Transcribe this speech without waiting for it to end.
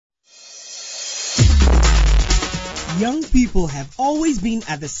Young people have always been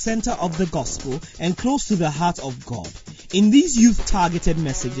at the center of the gospel and close to the heart of God. In these youth-targeted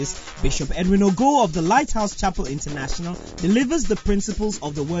messages, Bishop Edwin Ogo of the Lighthouse Chapel International delivers the principles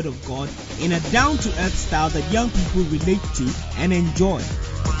of the Word of God in a down-to-earth style that young people relate to and enjoy.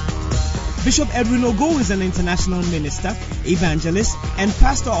 Bishop Edwin Ogo is an international minister, evangelist, and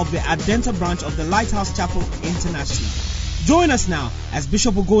pastor of the Adenta branch of the Lighthouse Chapel International. Join us now as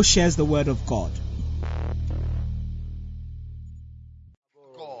Bishop Ogo shares the Word of God.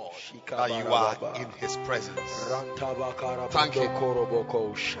 That you are in His presence. Thank you.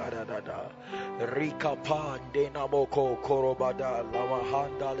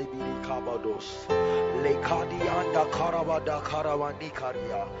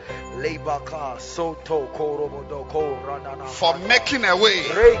 For making a way.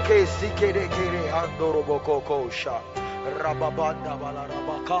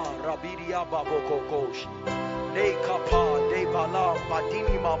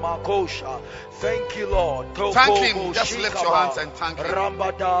 Thank you, Lord. Thank Him. Just lift your hands and thank Him.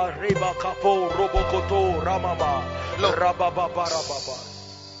 Look.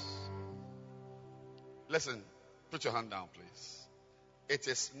 Listen, put your hand down, please. It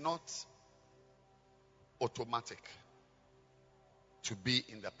is not automatic to be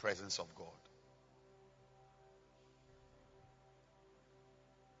in the presence of God.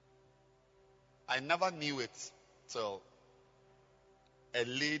 I never knew it till a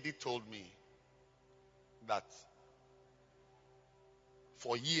lady told me that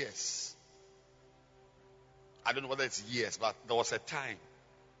for years, I don't know whether it's years, but there was a time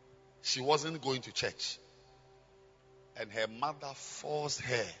she wasn't going to church, and her mother forced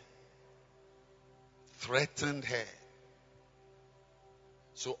her, threatened her.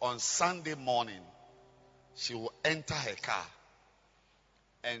 So on Sunday morning, she will enter her car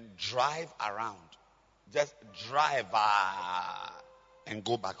and drive around. Just drive and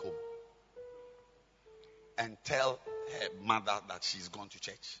go back home. And tell her mother that she's gone to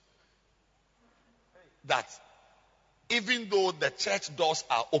church. That even though the church doors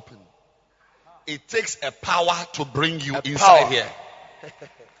are open, it takes a power to bring you inside here.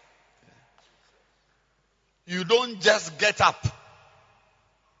 You don't just get up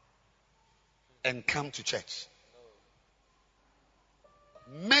and come to church.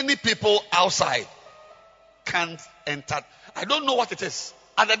 Many people outside can't enter. I don't know what it is.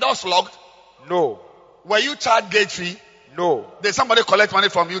 Are the doors locked? No. Were you charged gate fee? No. Did somebody collect money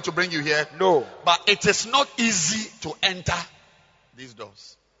from you to bring you here? No. But it is not easy to enter these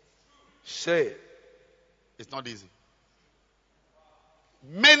doors. Say it. It's not easy.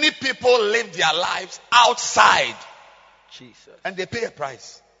 Many people live their lives outside. Jesus. And they pay a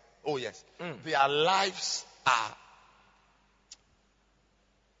price. Oh yes. Their lives are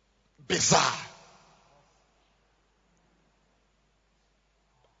bizarre.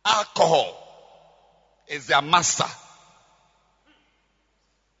 Alcohol is their master.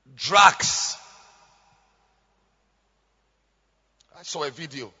 Drugs. I saw a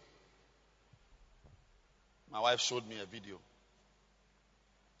video. My wife showed me a video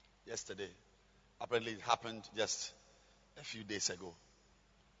yesterday. Apparently it happened just a few days ago.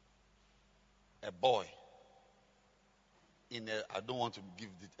 A boy in a, I don't want to give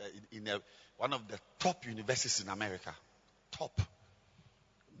it, in a, one of the top universities in America. Top.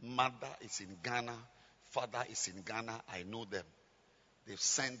 Mother is in Ghana. Father is in Ghana. I know them. They've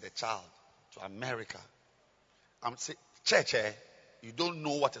sent the child to America. I'm saying, church, you don't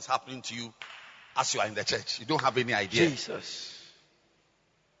know what is happening to you as you are in the church. You don't have any idea. Jesus.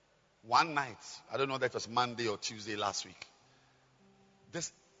 One night, I don't know if that was Monday or Tuesday last week.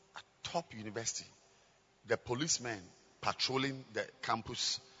 This top university, the policemen patrolling the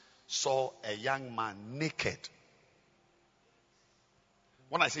campus saw a young man naked.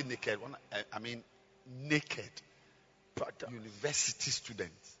 When I say naked, I mean naked. University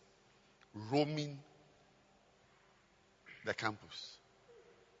student roaming the campus.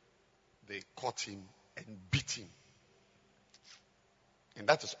 They caught him and beat him. And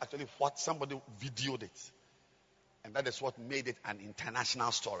that is actually what somebody videoed it. And that is what made it an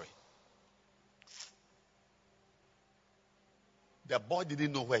international story. The boy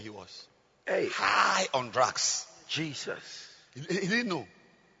didn't know where he was. Hey. High on drugs. Jesus. He didn't know.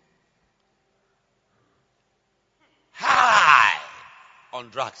 High on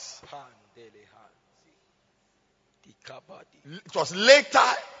drugs. It was later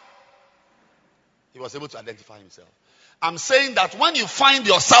he was able to identify himself. I'm saying that when you find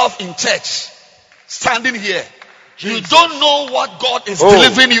yourself in church, standing here, Jesus, you don't know what God is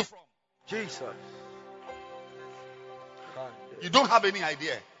delivering you from. Jesus. You don't have any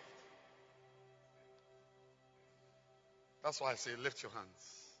idea. That's why I say lift your hands.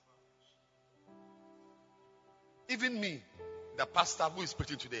 Even me, the pastor who is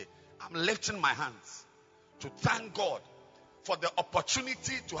preaching today, I'm lifting my hands to thank God for the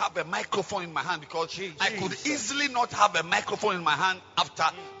opportunity to have a microphone in my hand, because I could easily not have a microphone in my hand after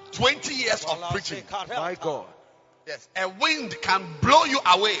 20 years of preaching. My God. Yes, a wind can blow you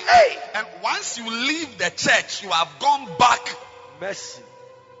away. Hey. And once you leave the church, you have gone back. Mercy.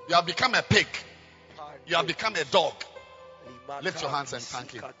 You have become a pig. You have become a dog. Lift your hands and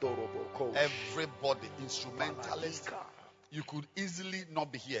thank Him. Everybody, instrumentalist, you could easily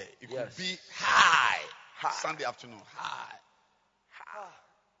not be here. You could be high. Sunday afternoon, high.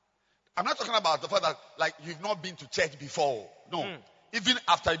 I'm not talking about the fact that like you've not been to church before. No. Even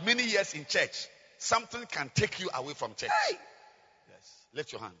after many years in church, something can take you away from church. Hey. Yes.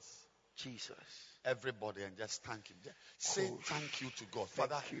 Lift your hands. Jesus. Everybody, and just thank Him. Just say thank you to God.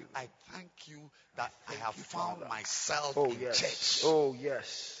 Father, I thank you that I have found myself in church. Oh,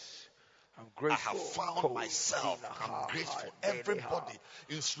 yes. I'm grateful. I have found myself. I'm grateful. Everybody,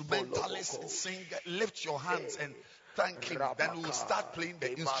 instrumentalist, singer, lift your hands and thank Him. Then we'll start playing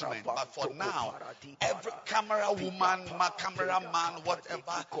the instrument. But for now, every camera woman, cameraman,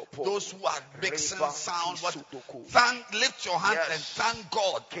 whatever, those who are mixing sound, lift your hands and thank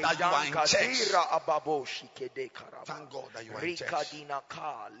God that you are in church. Thank God that you are in church.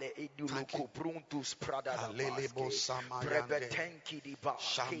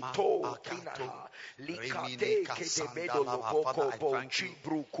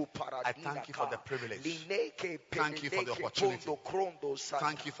 I thank you for the privilege. Thank you for the opportunity.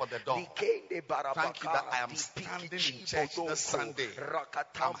 Thank you for the door. Thank you that I am standing in church this Sunday.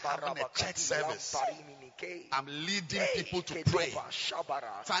 I'm having a church service. I'm leading people to pray.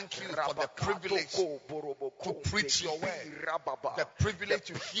 Thank you for the privilege to preach your word. The privilege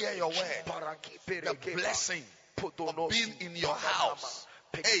to hear your word. The blessing of being in your house.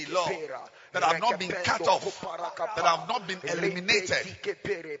 Hey Lord, that I've not been cut off, that I've not been eliminated.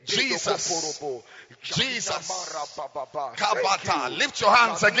 Jesus, Kabata, lift your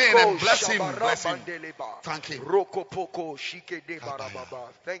hands again and bless Him. Bless Him. Thank Him.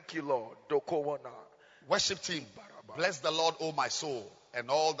 Thank you, Lord. Worship team, bless the Lord, O my soul, and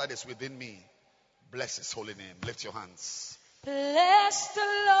all that is within me. Bless His holy name. Lift your hands. Bless the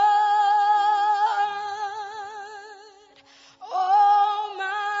Lord, oh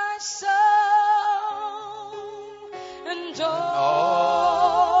my soul, and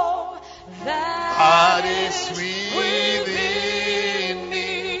all that is within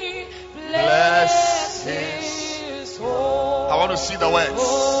me. Bless His holy. I want to see the words.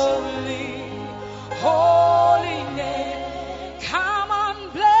 Holy name. Come on,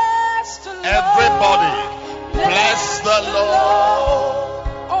 bless the Lord. Everybody, bless the Lord.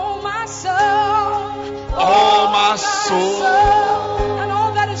 Oh my soul. Oh my soul. And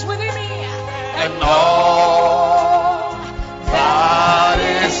all that is within me. And all that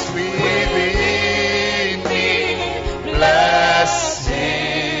is within me. Bless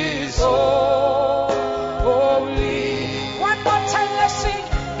His holy. One more time, let's sing.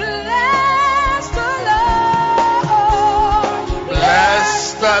 Bless the Lord.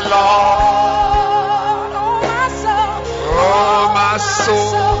 Bless the Lord. Oh my soul. Oh my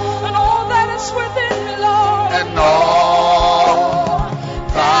soul. And all that is within me, Lord. And all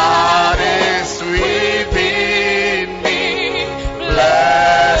that is within me.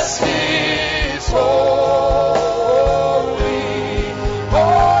 Bless His holy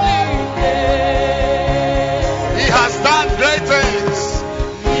name. He has done great things.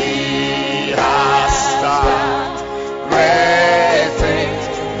 He has done great things.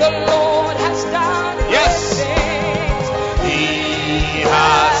 The Lord has done Yes. things. He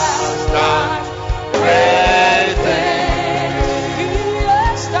has done great things. He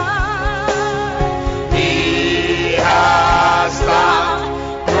has done. He has done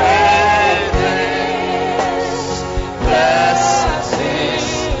great things. Bless His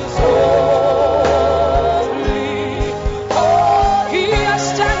holy. Oh, He has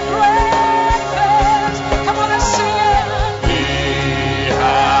done great things. Come on, let's sing it. He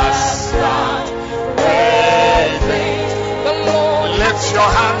has done great things. The Lord Lift your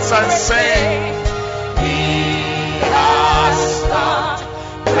hands and sing. He has done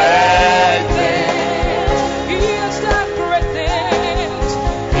great things. He has done great things.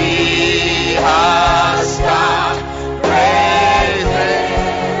 He has done great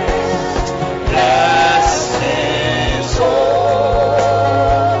things. Bless His holy.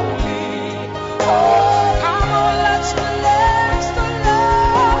 Come on, let's bless the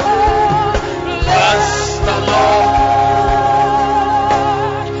Lord. Bless the Lord,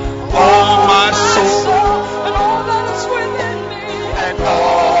 oh my soul. And all that is within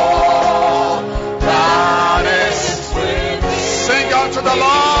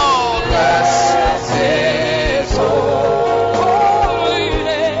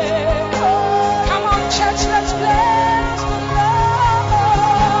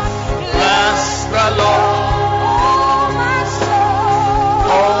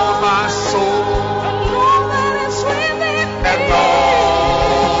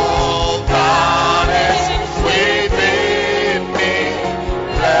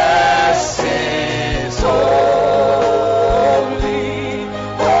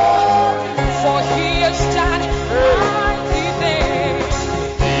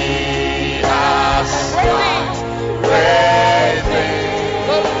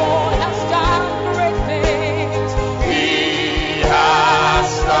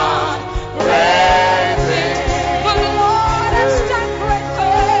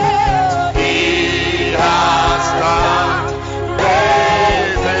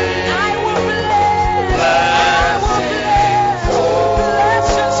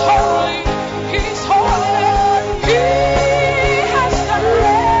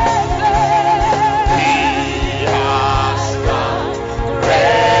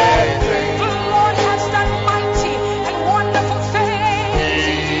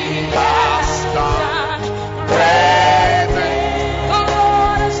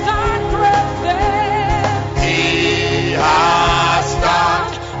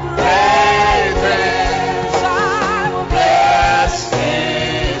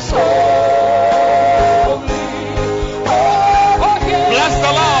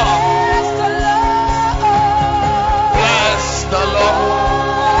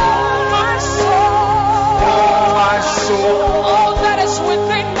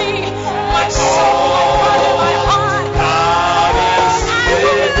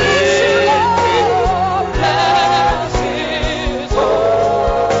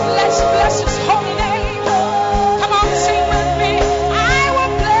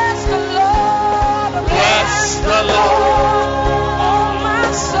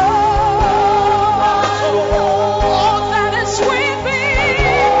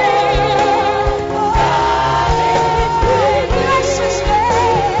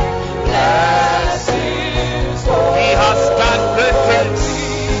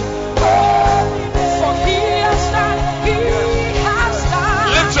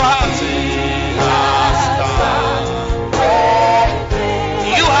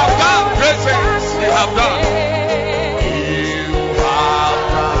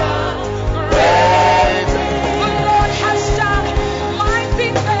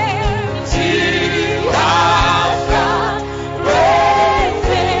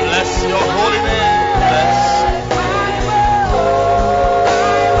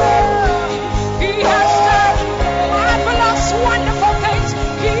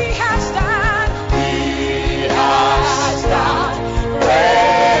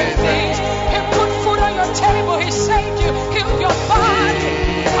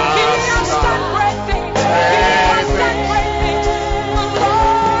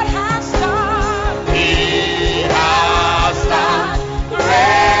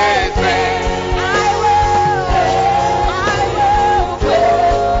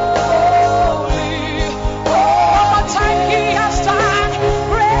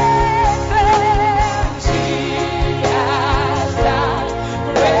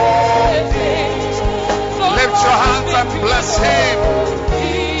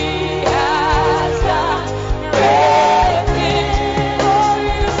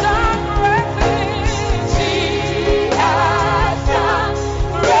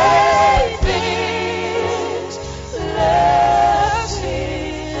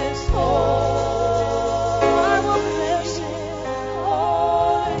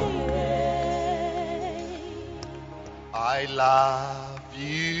love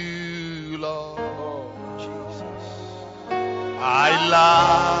you, Lord. Oh, Jesus. I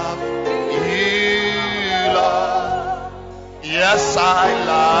love you, Lord. Yes, I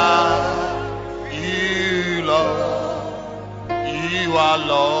love you, Lord. You are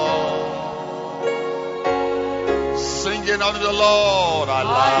Lord. Singing unto the Lord, I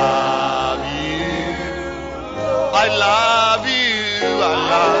love you. I love you. I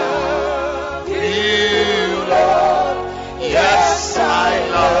love you, Lord. Yes, I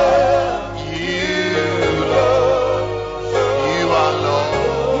love you, Lord. You are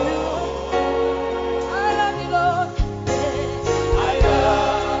Lord. I love you, Lord.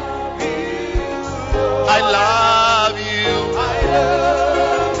 I love you.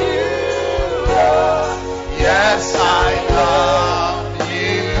 Yes, I love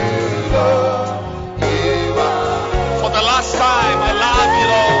you, Lord. You are. For the last time, I love you,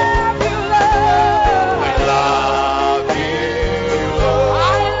 Lord. I love you, Lord.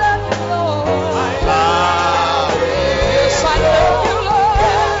 I love you, Lord. I love you. Yes, I love you, Lord.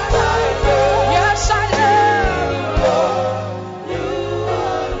 Yes, I love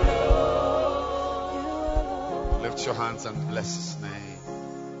you. Lift your hands and bless his name.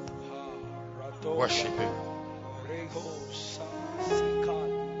 Worship him.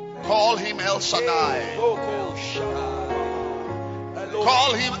 Call him El Shaddai.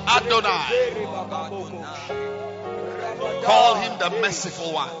 Call him Adonai. Call him the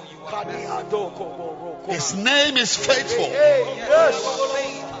merciful one. His name is faithful.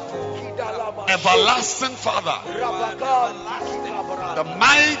 Everlasting Father. The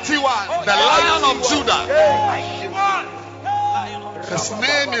mighty one. The Lion of Judah. His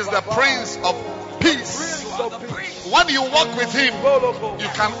name is the Prince of Peace. When you walk with him, you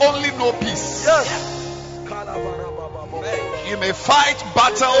can only know peace. You may fight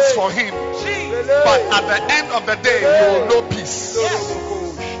battles for him, but at the end of the day, you will know peace.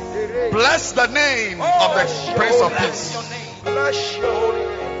 Bless the name of the Prince of Peace.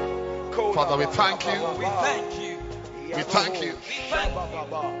 Father, we thank you. We thank you.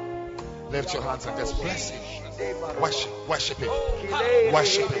 Lift your hands and just bless him. Worship him.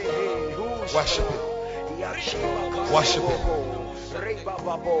 Worship him. Worship him. Worship him.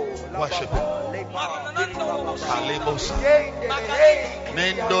 Worship him. Kalibosa.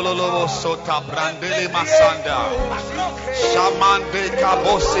 Nendololobo sota brandele masanda. Shamande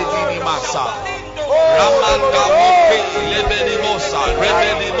kabose dini masa. Ramanda moke lebeni mosa.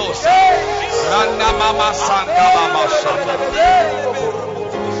 Rebeni mosa. Randa mama sanda mama sanda.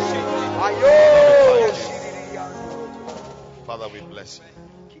 Father, we bless you.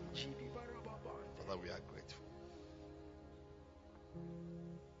 Father, we are grateful.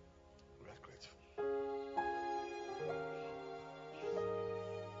 We are grateful.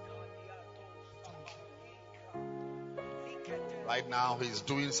 Right now, he's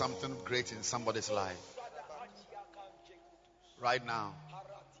doing something great in somebody's life. Right now,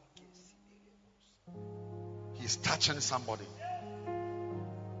 he's touching somebody.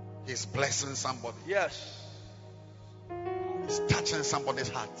 He's blessing somebody. Yes. He's touching somebody's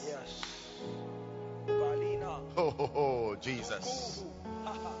heart. Yes. Oh, Jesus.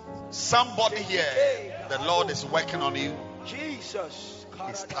 Somebody here, the Lord is working on you. Jesus.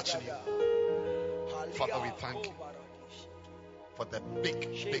 He's touching you. Father, we thank you for the big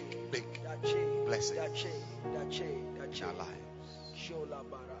blessing in our lives.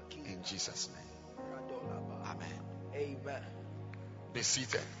 In Jesus' name. Amen. Amen. Be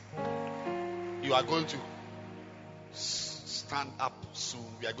seated. You are going to stand up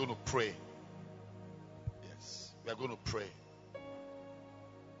soon. We are going to pray. Yes, we are going to pray.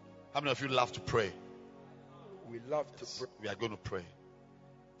 How many of you love to pray? We love to pray. We are going to pray.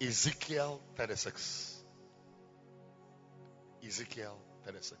 Ezekiel 36. Ezekiel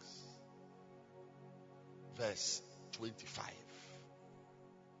 36. Verse 25.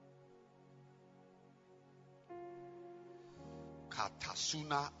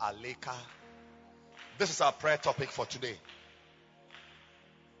 Katasuna aleka. This is our prayer topic for today.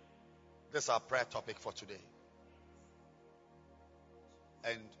 This is our prayer topic for today.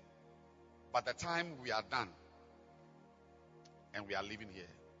 And by the time we are done and we are leaving here,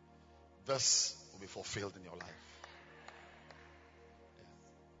 this will be fulfilled in your life.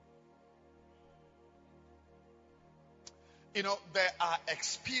 You know, there are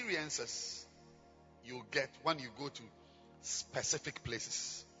experiences you get when you go to specific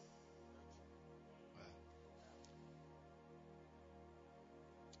places.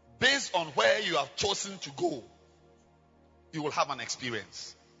 Based on where you have chosen to go, you will have an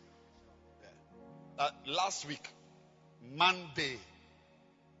experience. Last week, Monday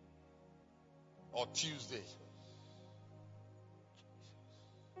or Tuesday,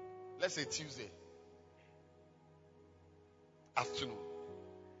 let's say Tuesday afternoon,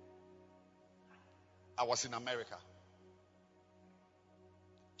 I was in America.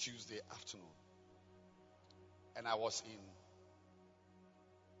 Tuesday afternoon. And I was in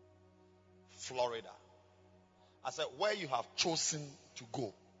Florida. I said, where you have chosen to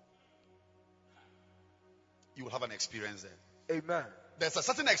go, you will have an experience there. Amen. There's a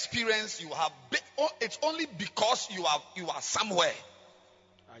certain experience you have. It's only because you are somewhere.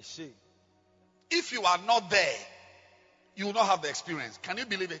 I see. If you are not there, you will not have the experience. Can you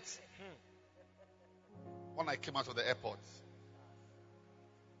believe it? When I came out of the airport,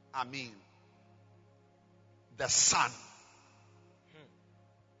 I mean, the sun,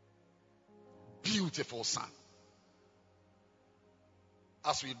 beautiful sun.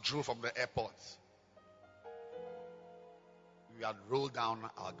 As we drove from the airport, we had rolled down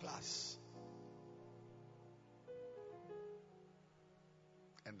our glass,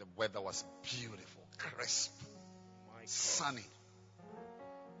 and the weather was beautiful, crisp, sunny.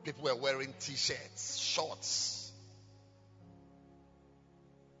 People were wearing t-shirts, shorts,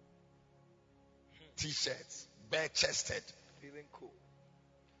 t-shirts, bare-chested. Feeling cool.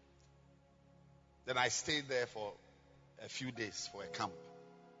 Then I stayed there for a few days for a camp.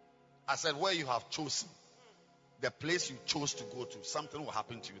 I said, where you have chosen, the place you chose to go to, something will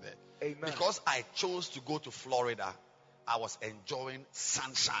happen to you there. Amen. Because I chose to go to Florida, I was enjoying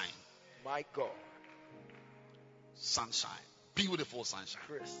sunshine. My God. Sunshine. Beautiful sunshine.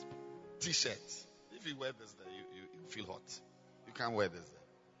 Crisp. T-shirts. If you wear this there, you feel hot. You can't wear this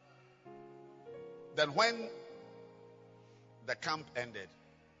there. Then when the camp ended,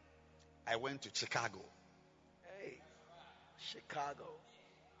 I went to Chicago. Hey. Chicago.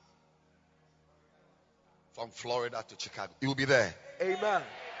 From Florida to Chicago. You'll be there. Amen.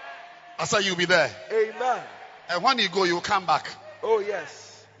 I said you'll be there. Amen. And when you go, you'll come back. Oh,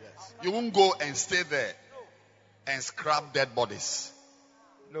 yes. Yes. You won't go and stay there and scrap dead bodies.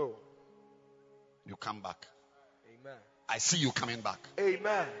 No. You come back. Amen. I see you coming back.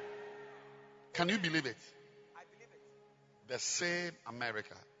 Amen. Can you believe it? I believe it. The same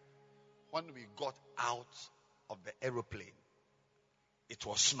America, when we got out of the aeroplane, it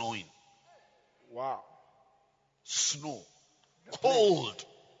was snowing. Wow. Snow. The Cold. Place.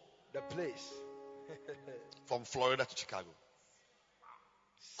 The place. From Florida to Chicago.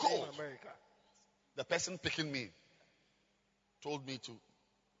 Same Cold. America. The person picking me told me to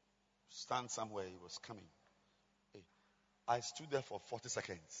stand somewhere. He was coming. Hey, I stood there for 40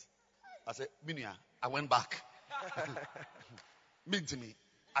 seconds. I said, Minia, I went back. Mean to me.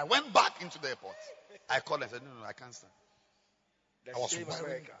 I went back into the airport. I called and said, no, I can't stand. The I was same wearing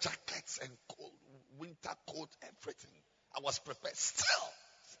America. jackets and cold, winter coat, everything. I was prepared. Still.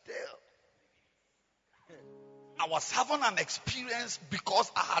 I was having an experience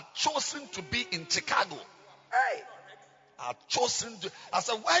because I had chosen to be in Chicago. Hey. I had chosen to. I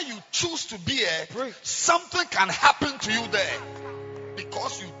said, where you choose to be, Preach. something can happen to you there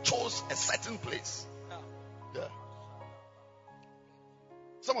because you chose a certain place. Yeah.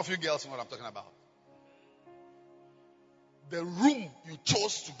 Some of you girls know what I'm talking about. The room you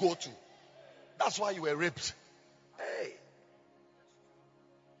chose to go to. That's why you were raped. Hey.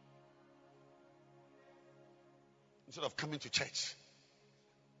 Instead of coming to church,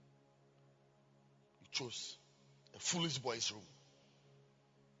 you chose a foolish boy's room.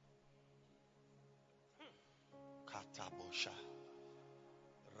 Katabosha.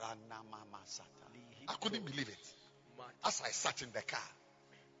 Ranamamasata. I couldn't believe it. As I sat in the car,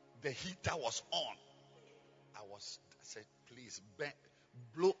 the heater was on. I said, please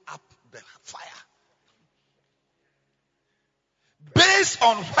blow up the fire. Based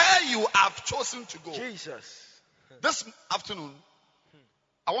on where you have chosen to go. Jesus. This afternoon,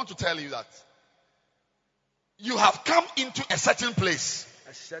 I want to tell you that you have come into a certain place.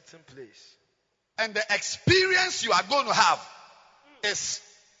 A certain place. And the experience you are going to have is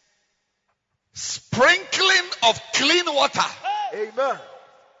sprinkling of clean water. Amen.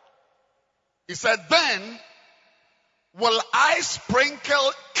 He said, then will I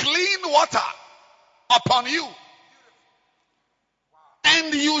sprinkle clean water upon you,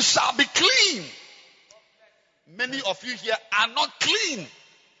 and you shall be clean. Many of you here are not clean.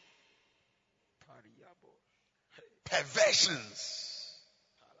 Perversions,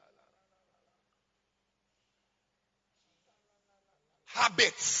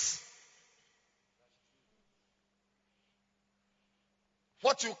 habits,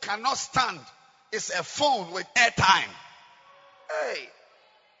 what you cannot stand is a phone with airtime. Hey.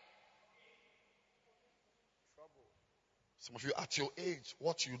 Some of you at your age,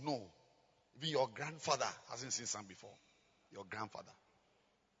 what you know, even your grandfather hasn't seen some before. Your grandfather.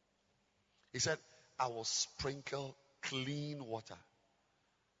 He said, I will sprinkle clean water.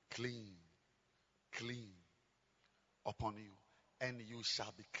 Clean upon you, and you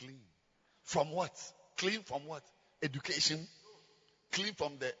shall be clean. From what? Clean from what? Education. Clean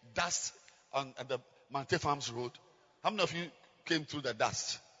from the dust on the Monte Farms Road. How many of you came through the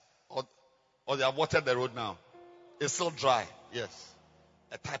dust? Or they have watered the road now? It's still dry. Yes.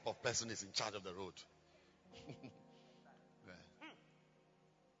 A type of person is in charge of the road. Yeah.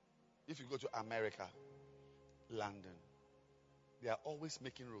 If you go to America, London, they are always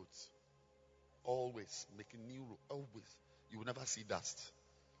making roads. Always making new roads. Always. You will never see dust.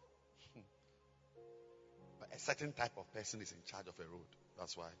 But a certain type of person is in charge of a road.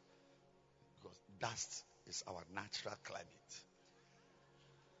 That's why. Because dust is our natural climate.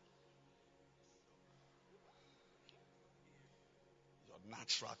 Your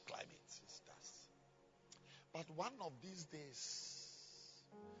natural climate is dust. But one of these days,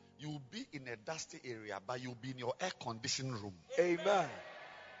 you'll be in a dusty area, but you'll be in your air-conditioned room. Amen.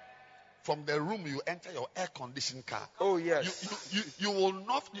 From the room you enter your air-conditioned car. Oh yes. You will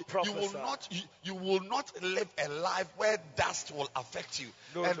not live a life where dust will affect you.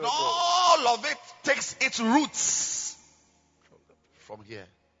 No, and no, all of it takes its roots from here.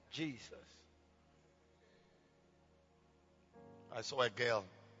 Jesus. I saw a girl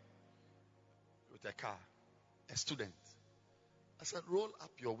with a car, a student. I said, roll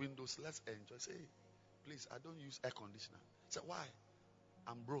up your windows, let's enjoy. Say, please, I don't use air conditioner. I said, why?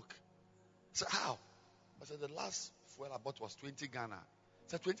 I'm broke. I said, how? I said, the last fuel I bought was 20 Ghana. I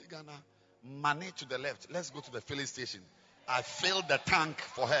said, 20 Ghana, money to the left. Let's go to the filling station. I filled the tank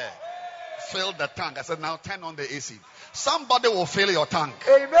for her. Filled the tank. I said, now turn on the AC. Somebody will fill your tank.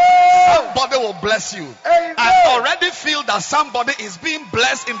 Amen. Somebody will bless you. Amen. I already feel that somebody is being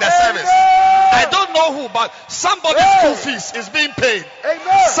blessed in the service. I don't know who, but somebody's school fees is being paid.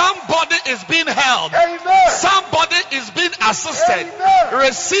 Amen. Somebody is being held. Amen. Somebody is being assisted. Amen.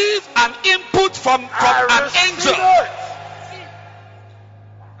 Receive an input from an angel.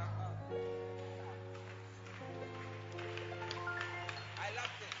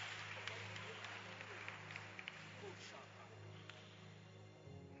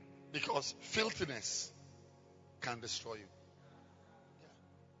 Because filthiness can destroy you. Yeah.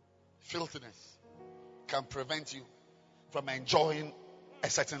 Filthiness can prevent you from enjoying a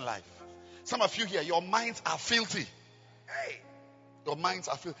certain life. Some of you here, your minds are filthy. Hey. Your minds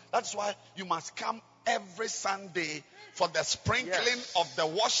are filthy. That's why you must come every Sunday for the sprinkling of the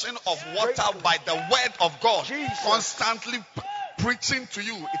washing of water by the word of God. Jesus. Constantly preaching to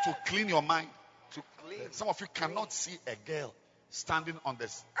you. It will clean your mind. Some of you cannot see a girl standing on the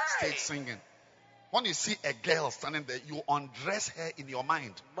stage singing. When you see a girl standing there, you undress her in your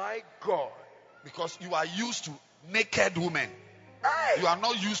mind. My God. Because you are used to naked women. Hey. You are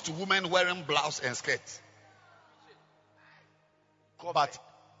not used to women wearing blouse and skirts. But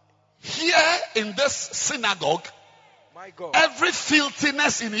here in this synagogue, my God, every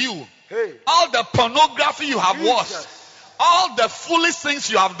filthiness in you, hey, all the pornography you have watched, all the foolish things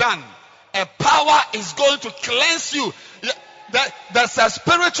you have done, a power is going to cleanse you. There's a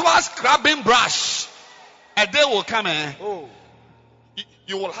spiritual scrubbing brush. A day will come and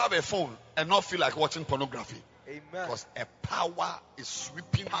you will have a phone and not feel like watching pornography. Amen. Because a power is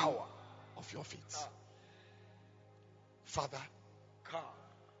sweeping you off your feet. Father,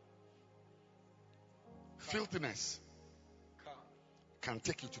 filthiness can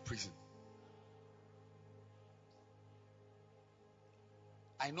take you to prison.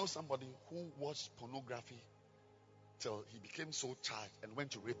 I know somebody who watched pornography till he became so charged and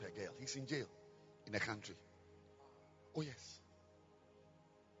went to rape a girl. He's in jail in the country. Oh yes.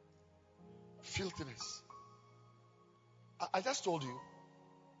 Filthiness. I just told you.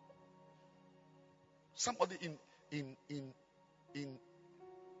 Somebody in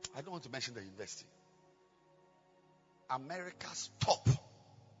I don't want to mention the university. America's top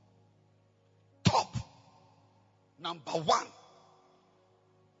number one,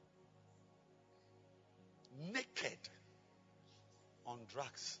 naked on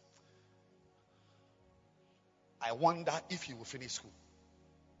drugs. I wonder if he will finish school.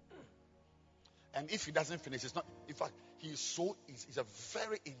 And if he doesn't finish, it's not. In fact, he's a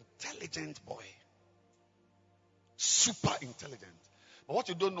very intelligent boy. Super intelligent. But what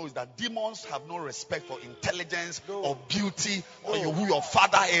you don't know is that demons have no respect for intelligence or beauty or who your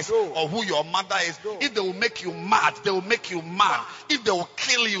father is or who your mother is. If they will make you mad, they will make you mad. If they will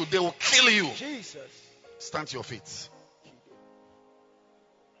kill you, they will kill you. Jesus. Stand to your feet.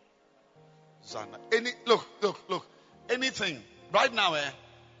 Zana. Look. Anything right now,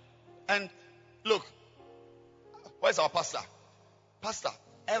 and look. Where's our pastor? Pastor,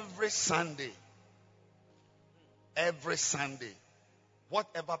 every Sunday,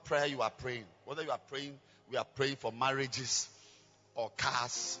 whatever prayer you are praying, whether you are praying, we are praying for marriages or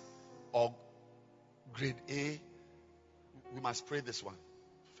cars or grade A, we must pray this one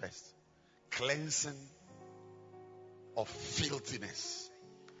first. Cleansing of filthiness.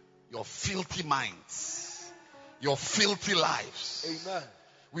 Your filthy minds. Your filthy lives. Amen.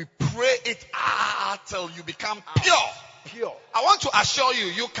 We pray it till you become pure. Pure. I want to assure you,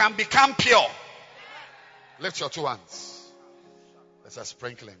 you can become pure. Lift your two hands. There's a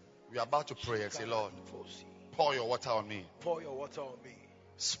sprinkling. We are about to pray and say, Lord, pour your water on me. Pour your water on me.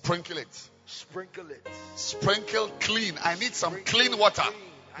 Sprinkle it. Sprinkle it. Sprinkle clean. I need some clean water.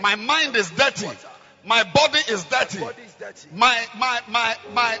 My mind is dirty. My body is dirty.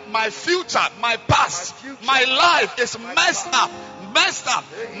 My future, my past, my life is messed up. Messed up.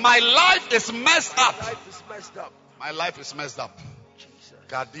 My life is messed up. My life is messed up.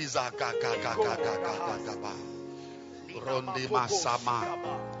 Gadiza ga. Rondi masama.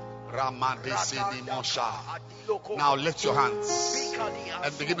 Ramadesini mosha. Now lift your hands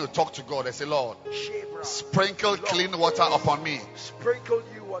and begin to talk to God and say, Lord, sprinkle clean water upon me. Sprinkle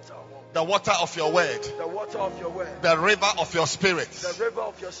you water. The water of your word. The water of your word. The river of your spirit. The river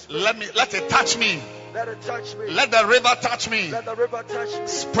of your spirit. Let it touch me. Let it touch me. Let the river touch me. Let the river touch me.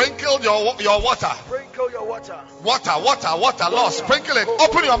 Sprinkle your water. Sprinkle your water. Water. Lord, sprinkle it.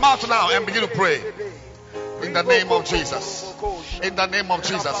 Open your mouth now and begin to pray. In the name of Jesus. In the name of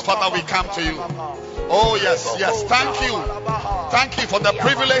Jesus. Father, we come to you. Oh, yes. Thank you. Thank you for the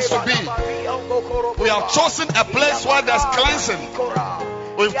privilege to be. We have chosen a place where there's cleansing.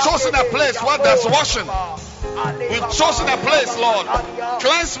 We've chosen a place where there's washing. We've chosen a place, Lord.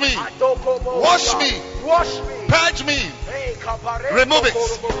 Cleanse me. Wash me. Purge me. Remove it.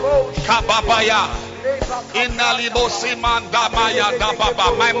 Kababaya.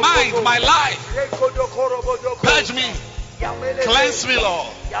 My mind, my life. Purge me. Cleanse me, Lord.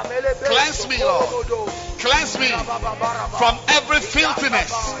 Cleanse me, Lord. Cleanse me from every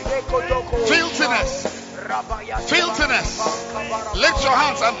filthiness. Lift your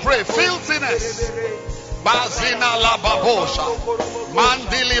hands and pray. Filthiness. Bazina la babosha.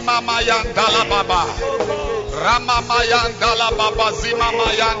 Mandili mama yandala baba. Rama mayandala baba zima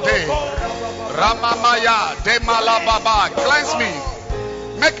mayande. Rama maya de malababa. Cleanse me.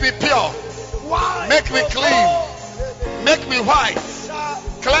 Make me pure. Make me clean. Make me white.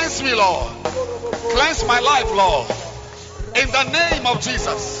 Cleanse me, Lord. Cleanse my life, Lord. In the name of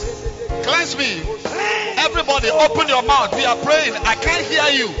Jesus. Cleanse me. Everybody, open your mouth. We are praying. I can't hear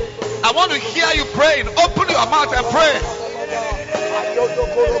you. I want to hear you praying. Open your mouth and pray.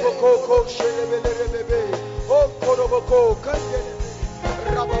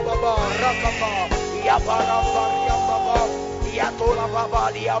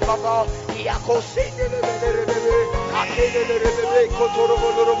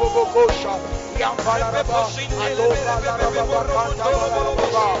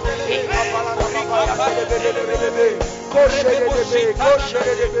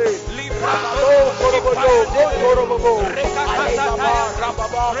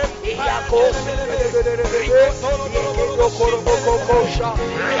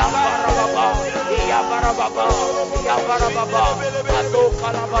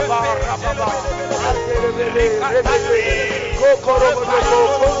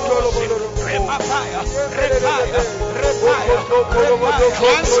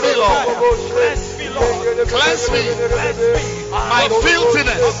 Cleanse me, Lord. Cleanse me. My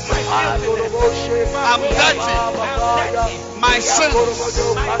filthiness. I'm dirty. My sins.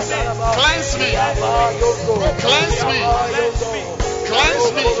 Cleanse me. Cleanse me.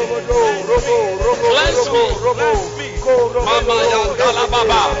 Cleanse me. Cleanse me. Mama yandala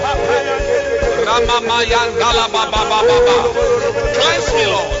baba. Rama mayandala baba baba. Cleanse me,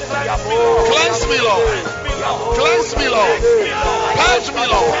 Lord. Cleanse me, Lord. Cleanse me, Lord. Purge me,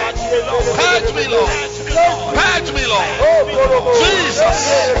 Lord. Purge me, Lord. Purge me, Lord. Jesus.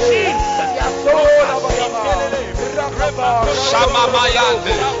 Shama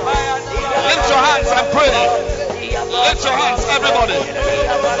mayande. Lift your hands and pray. Lift your hands, everybody.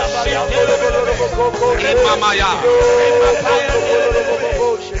 Remamaya.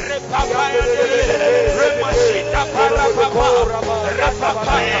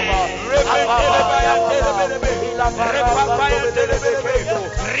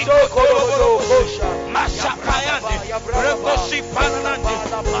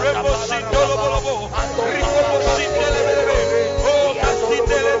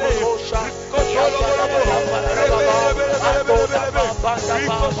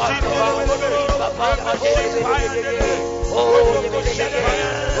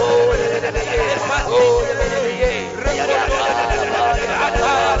 Oh,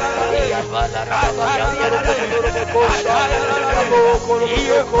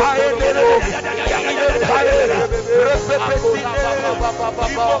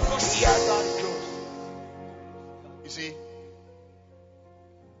 You see,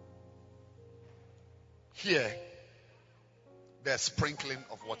 here, there's sprinkling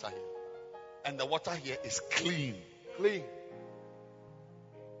of water here. And the water here is clean. Clean.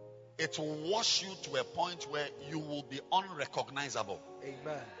 It will wash you to a point where you will be unrecognizable.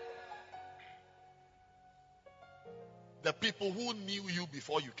 Amen. The people who knew you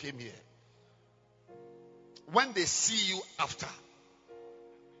before you came here, when they see you after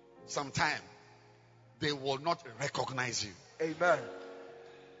some time, they will not recognize you. Amen.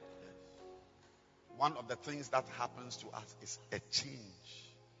 One of the things that happens to us is a change.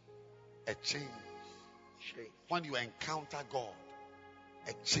 A change. When you encounter God,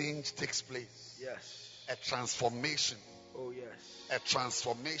 a change takes place. Yes. A transformation. Oh yes. A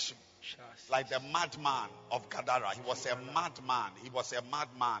transformation. Like the madman of Gadara. He was a madman. He was a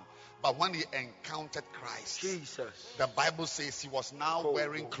madman. But when he encountered Christ, Jesus, the Bible says he was now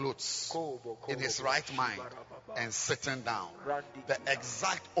wearing clothes in his right mind and sitting down. The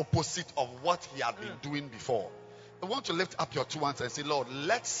exact opposite of what he had been doing before. I want to lift up your two hands and say, Lord,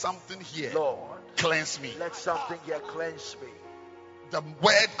 let something here Lord, cleanse me. let something here cleanse me. The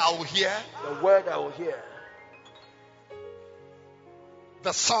word I will hear, The word I will hear,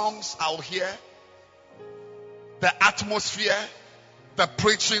 the songs I will hear, the atmosphere, the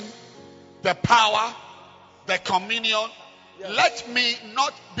preaching, the power, the communion. Yes. Let me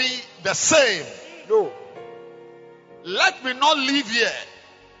not be the same. no, Let me not leave here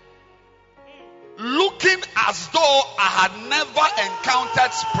looking as though I had never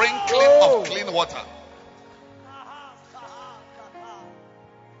encountered sprinkling of clean water.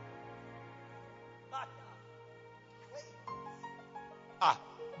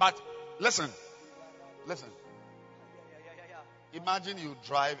 But listen. Imagine you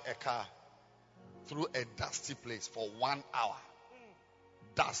drive a car through a dusty place for 1 hour.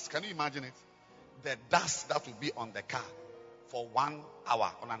 Dust. Can you imagine it? The dust that will be on the car for 1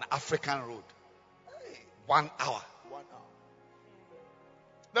 hour on an African road. 1 hour. 1 hour.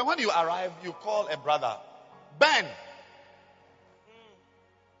 Then when you arrive, you call a brother. Ben,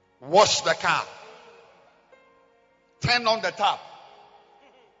 wash the car. Turn on the tap.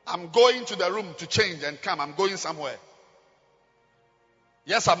 I'm going to the room to change and come. I'm going somewhere.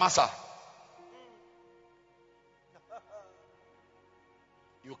 Yes, Amasa.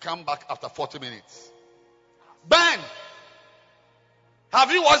 You come back after 40 minutes. Ben,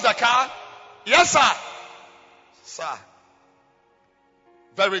 have you washed the car? Yes, sir. Sir.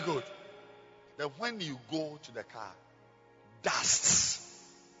 Very good. Then when you go to the car, dust.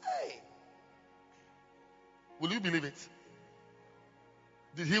 Hey. Will you believe it?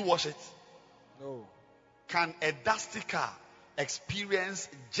 Did he wash it? No. Can a dusty car experience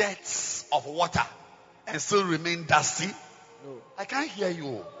jets of water and still remain dusty? No. I can't hear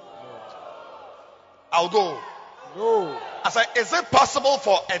you. I'll go. No. I said, is it possible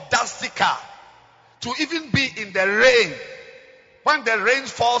for a dusty car to even be in the rain when the rain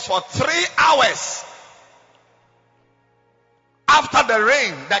falls for 3 hours? After the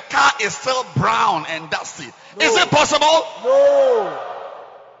rain, the car is still brown and dusty. No. Is it possible? No.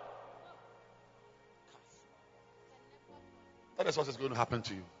 That is what is going to happen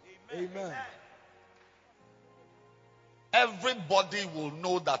to you. Amen. Everybody will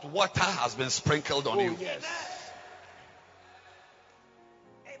know that water has been sprinkled on you. Yes.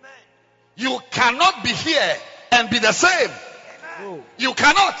 You cannot be here and be the same. No. You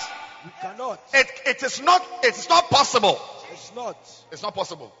cannot. You cannot. It is not possible. It's not. It's not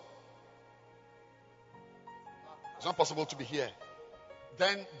possible. It's not possible to be here.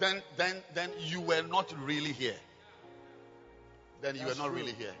 Then you were not really here. Then you That's were not true.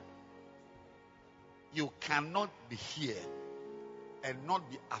 really here. You cannot be here and not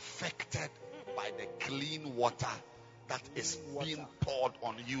be affected by the clean water that is being poured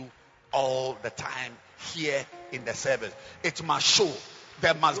on you all the time here in the service. It must show.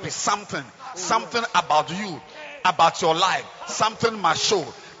 There must be something about you, about your life. Something must show.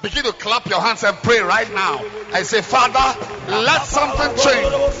 Begin to clap your hands and pray right now. I say, Father, let something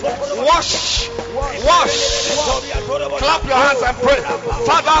change. Wash. Clap your hands and pray.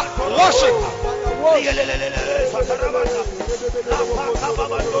 Father, wash it.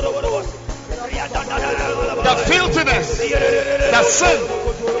 The filthiness, the sin,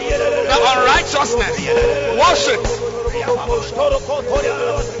 the unrighteousness, wash it.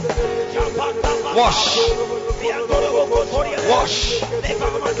 Wash. Wash.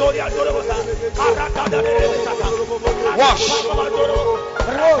 Wash.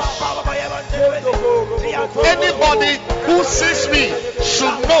 Anybody who sees me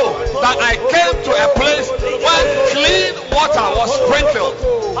should know that I came to a place where clean water was sprinkled.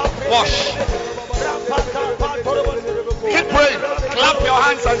 Wash. Keep praying. Clap your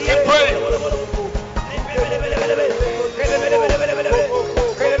hands and keep praying.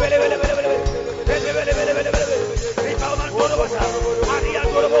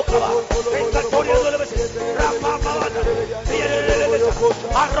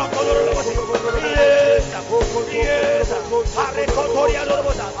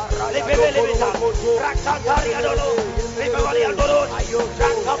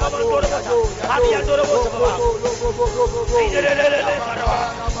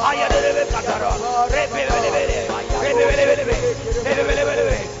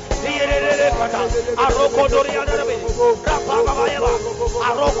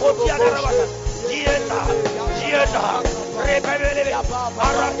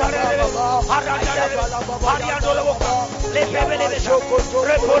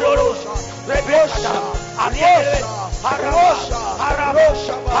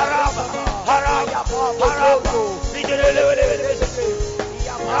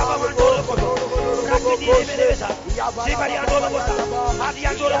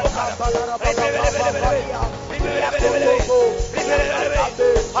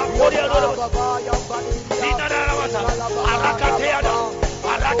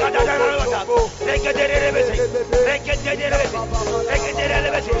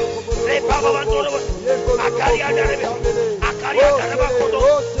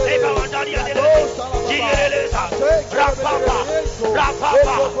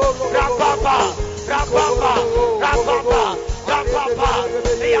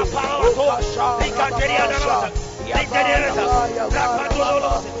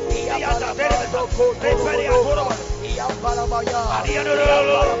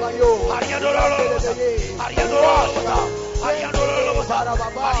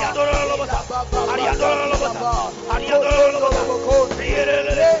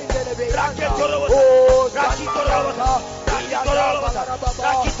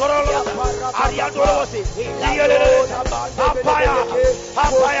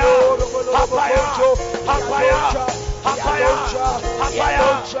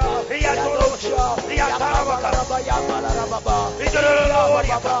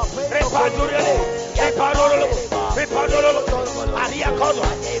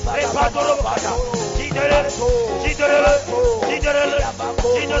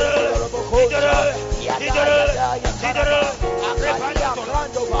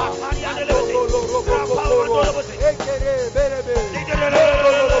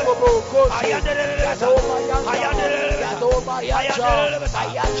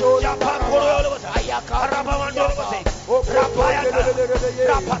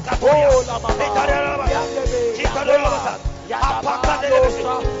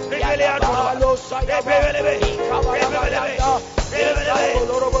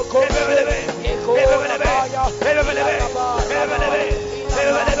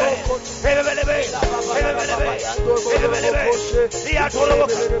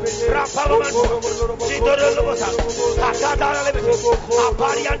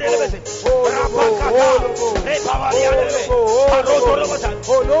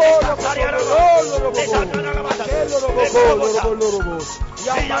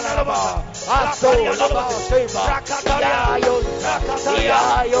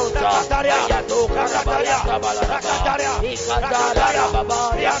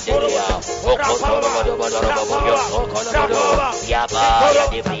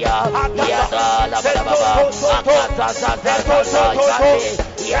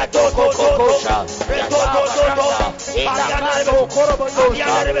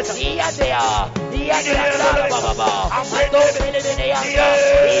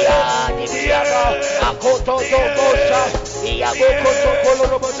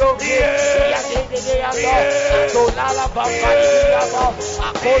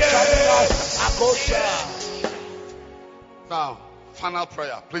 Now, final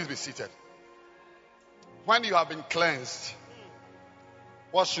prayer. Please be seated. When you have been cleansed,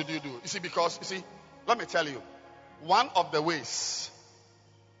 what should you do? You see, let me tell you, one of the ways.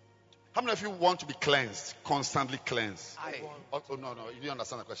 How many of you want to be cleansed, constantly cleansed? Oh, no, you didn't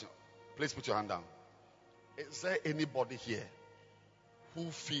understand the question. Please put your hand down. Is there anybody here who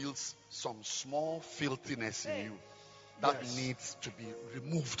feels some small filthiness in you that needs to be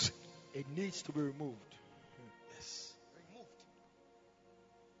removed? It needs to be removed. Yes. Removed.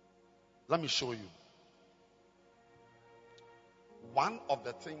 Let me show you. one of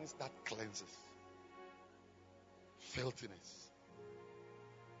the things that cleanses filthiness.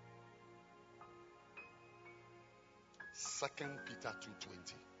 2 Peter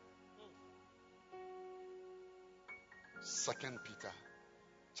 2:20. 2 Peter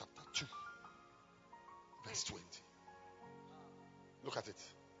chapter 2 verse 20. Look at it.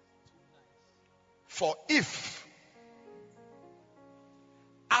 For if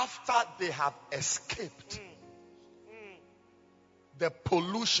after they have escaped the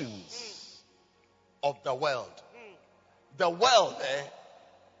pollutions of the world,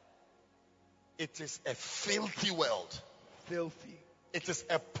 it is a filthy world. Filthy. It is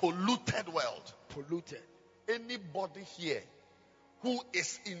a polluted world. Polluted. Anybody here who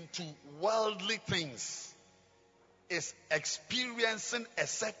is into worldly things is experiencing a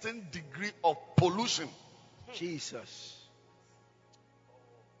certain degree of pollution. Jesus.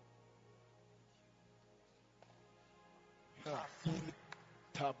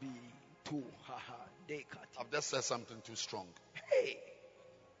 Tabi tu haha dekati. I've just said something too strong. Hey.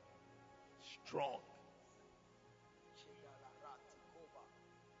 Strong.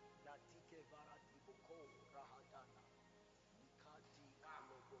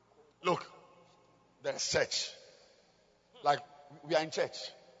 Look, there's church. Like we are in church.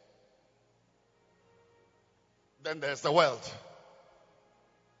 Then there's the world.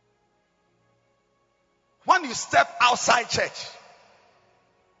 When you step outside church,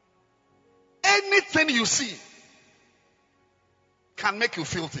 anything you see can make you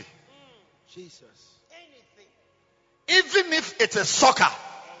filthy. Jesus. Even if it's a soccer,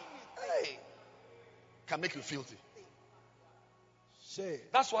 can make you filthy. Say.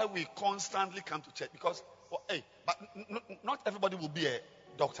 That's why we constantly come to church, because but not everybody will be a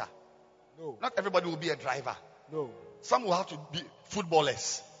doctor. No. Not everybody will be a driver. No. Some will have to be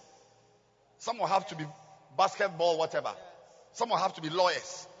footballers. Some will have to be basketball, whatever. Some will have to be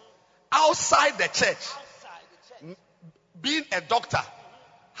lawyers. Outside the church, being a doctor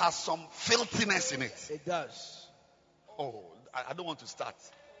has some filthiness in it. It does. Oh, I don't want to start.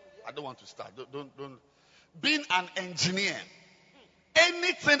 I don't want to start. Don't. Being an engineer,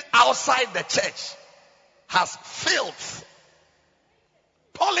 anything outside the church has filth.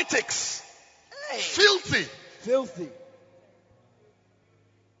 Politics, filthy. Filthy.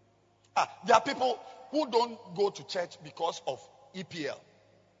 There are people who don't go to church because of EPL.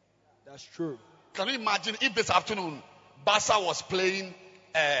 That's true. Can you imagine if this afternoon Barca was playing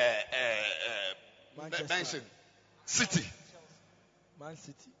Manchester. City, Man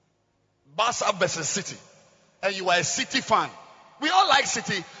City. Barca versus City, and you are a City fan? We all like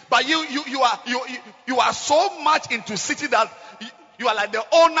City, but you are so much into City that you are like the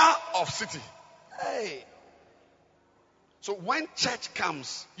owner of City. Hey. So when church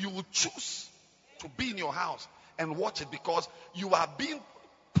comes, you will choose to be in your house and watch it because you are being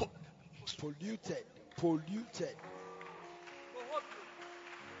polluted.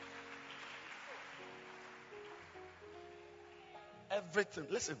 Everything.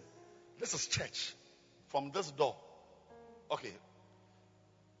 Listen, this is church. From this door, okay,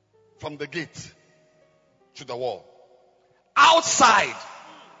 from the gate to the wall. Outside,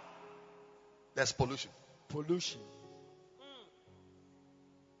 there's pollution.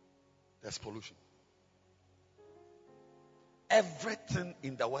 There's pollution. Everything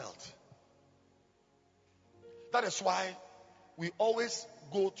in the world. That is why we always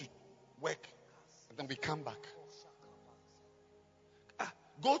go to work and then we come back.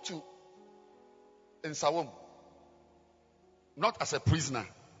 Go to Nsawam, not as a prisoner,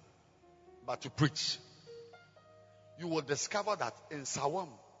 but to preach. You will discover that in Nsawam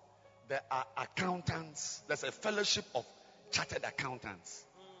there are accountants. There's a fellowship of chartered accountants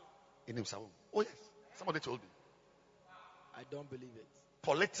in Nsawam. Oh yes, somebody told me. I don't believe it.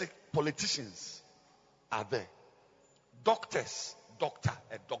 Politicians are there. Doctors, a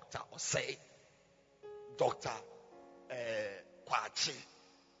doctor, or say, Doctor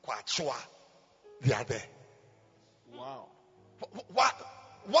Kwachua, they are there. Wow.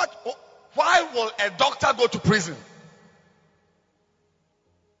 Why will a doctor go to prison?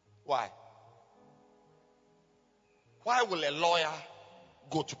 Why? Why will a lawyer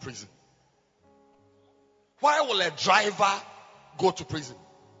go to prison? Why will a driver go to prison?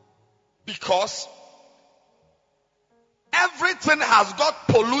 Because everything has got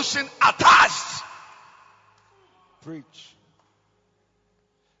pollution attached. Preach.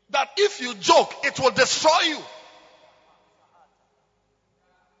 That if you joke, it will destroy you.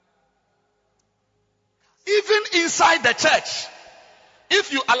 Even inside the church,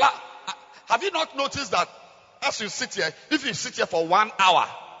 if you allow, have you not noticed that as you sit here, if you sit here for 1 hour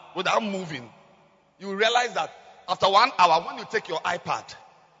without moving, you realize that After 1 hour, when you take your iPad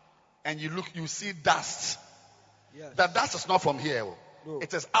and you look, you see dust. Yes. The dust is not from here. No.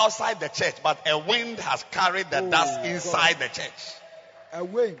 It is outside the church, but a wind has carried the dust inside the church. A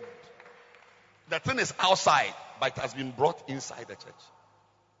wind. The thing is outside, but it has been brought inside the church.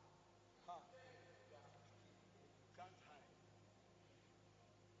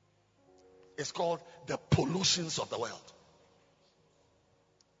 It's called the pollutions of the world.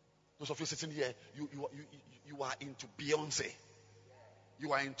 Those of you sitting here, you are into Beyonce.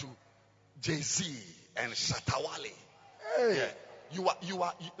 You are into Jay-Z and Shatta Wale. Hey. Yeah.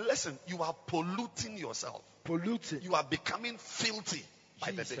 Listen, you are polluting yourself. Polluting. You are becoming filthy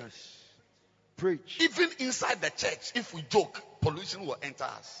by the day. Preach. Even inside the church, if we joke, pollution will enter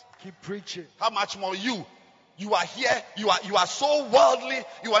us. Keep preaching. How much more you? You are here, you are so worldly,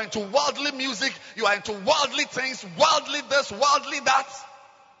 you are into worldly music, you are into worldly things, worldly this, worldly that.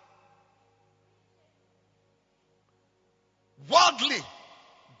 Worldly.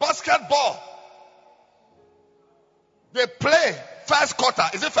 Basketball. They play first quarter.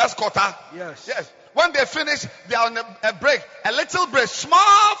 Is it first quarter? Yes. Yes. When they finish, they are on a break. A little break. Small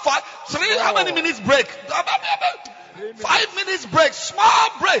how many minutes break? 5 minutes break. Small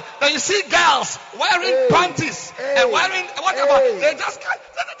break. Then you see girls wearing panties and wearing whatever. They just can't.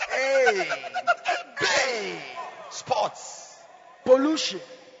 Sports. Pollution.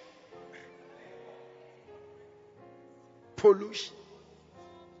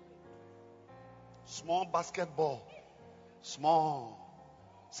 Small basketball. Small.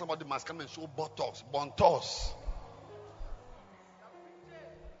 Somebody must come and show buttocks, bontos.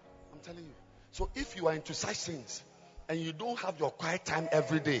 I'm telling you. So if you are into such things and you don't have your quiet time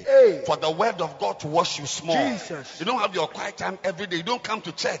every day for the word of God to wash you small. Jesus. You don't have your quiet time every day. You don't come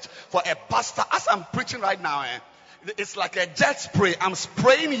to church for a pastor. As I'm preaching right now, it's like a jet spray. I'm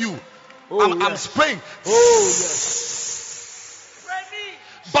spraying you. I'm spraying. Oh, yes.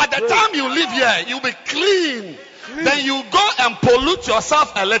 By the time you leave here, you'll be clean. Then you go and pollute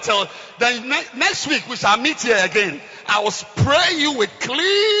yourself a little. Then next week we shall meet here again. I will spray you with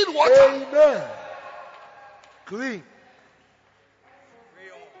clean water. Amen. Clean.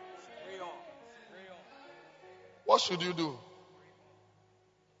 What should you do?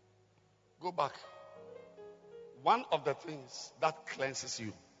 Go back. One of the things that cleanses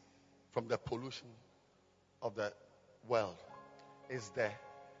you from the pollution of the world is the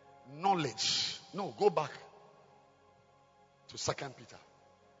knowledge. No, go back to 2 Peter.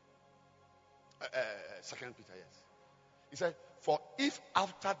 2 Peter, yes. He said, for if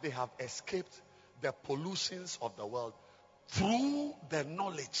after they have escaped the pollutions of the world through the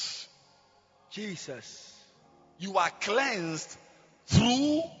knowledge, Jesus, you are cleansed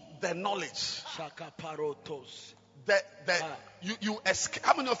through the knowledge. Shakaparotos. You escape.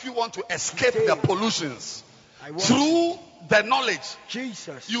 How many of you want to escape the pollutions? Through the knowledge.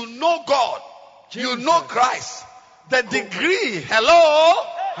 Jesus. You know God. Jesus. You know Christ. The degree, hello?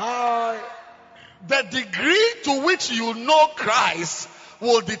 Hi. The degree to which you know Christ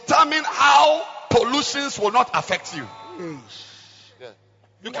will determine how pollutions will not affect you. Yeah.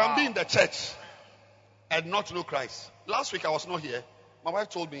 You can be in the church and not know Christ. Last week I was not here. My wife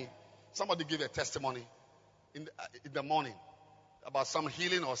told me somebody gave a testimony in the morning about some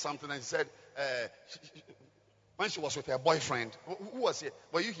healing or something, and she said when she was with her boyfriend, who was here?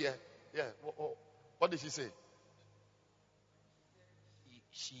 Were you here? Yeah. What did she say?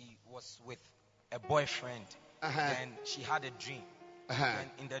 She was with a boyfriend, and she had a dream. And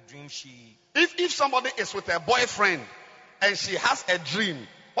in the dream, she. If somebody is with a boyfriend and she has a dream,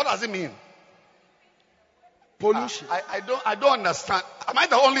 what does it mean? Pollution. I don't understand. Am I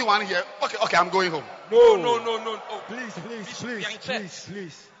the only one here? Okay, I'm going home. No. Oh, please. It's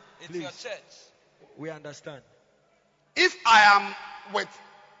your church. We understand. If I am with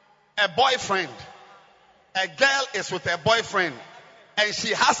a boyfriend, a girl is with a boyfriend, and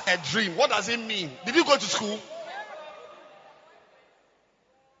she has a dream, what does it mean? Did you go to school?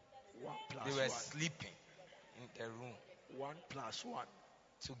 They were sleeping in the room. 1 + 1.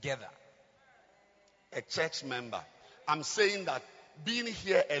 Together. A church member. I'm saying that being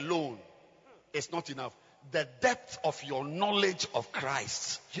here alone is not enough. The depth of your knowledge of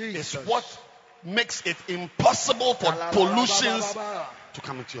Christ is what makes it impossible for pollutions to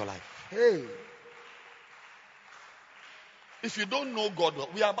come into your life. Hey. If you don't know God well,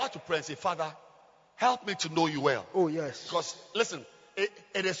 we are about to pray and say, Father, help me to know you well. Oh, yes. Because, listen, it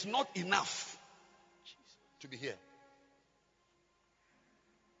is not enough to be here.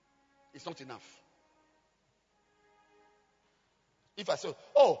 It's not enough. If I say,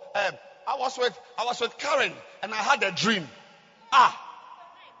 I was with Karen and I had a dream.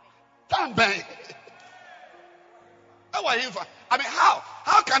 Damn bang. How are you? I mean, how?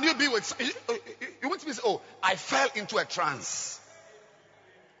 How can you be with? You want to say, oh, I fell into a trance.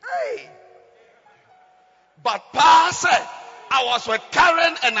 Hey. But Pa said, I was with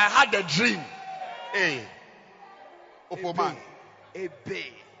Karen and I had a dream. Hey. Opoman.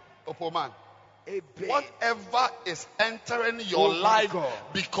 Opoman. Whatever is entering your life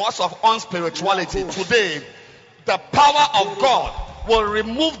because of unspirituality today, the power of God will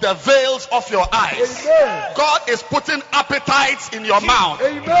remove the veils of your eyes. Amen. God is putting appetites in your mouth.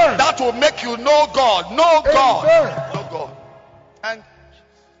 Amen. That will make you know God. Know God. Amen. Know God. And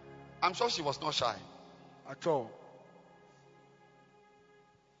I'm sure she was not shy. At all.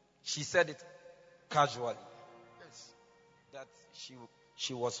 She said it casually. Yes. That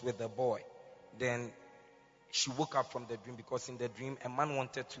she was with the boy. Then she woke up from the dream because in the dream a man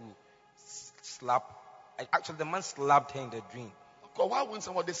wanted to slap. Actually, the man slapped her in the dream. Why wouldn't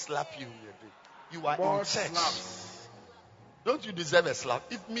somebody slap you in your dream? You are More in church. slaps. Don't you deserve a slap?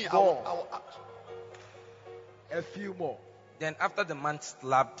 If me, I More. will. A few more. Then after the man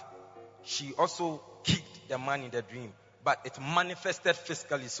slapped, she also kicked the man in the dream. But it manifested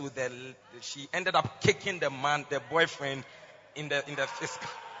physically, so that she ended up kicking the man, the boyfriend, in the physical.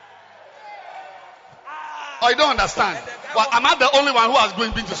 I don't understand. Well, am I the only one who has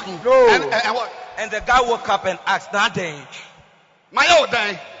been to school? No. And what? And the guy woke up and asked, "Nothing." My old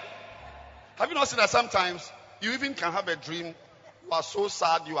day. Have you not seen that sometimes you even can have a dream? You are so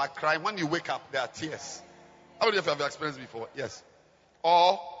sad, you are crying. When you wake up, there are tears. How many of you have experienced before? Yes.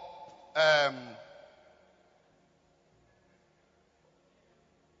 Or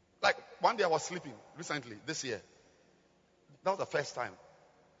like one day I was sleeping recently this year. That was the first time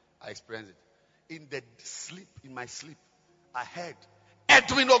I experienced it. In my sleep, I heard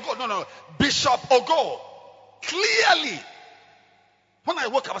Edwin Ogo. No. Bishop Ogo. Clearly. When I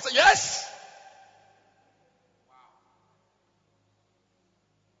woke up, I said, yes.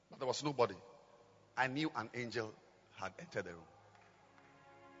 But there was nobody. I knew an angel had entered the room.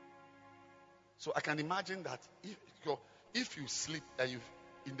 So I can imagine that if you sleep and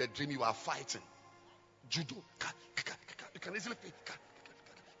in the dream you are fighting, judo, you can easily play.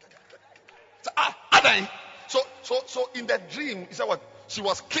 So in the dream, he said what? She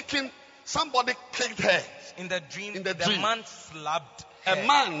was kicking. Somebody kicked her. In the dream, the man slapped her. A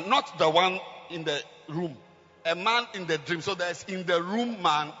man, not the one in the room. A man in the dream. So there's in the room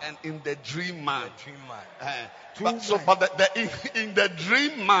man and in the dream man. The dream man. In the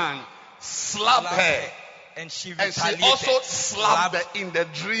dream man slapped her. And she also slapped in the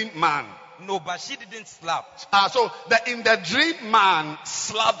dream man. No, but she didn't slap. So in the dream man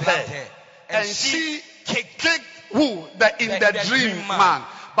slapped her. And she kicked who? In the dream man.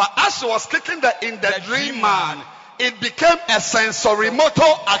 But as she was kicking in the dream man, it became a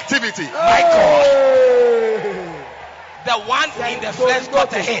sensorimotor activity. My God. The one in the flesh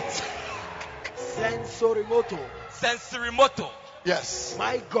got a hit. Sensorimotor. Yes.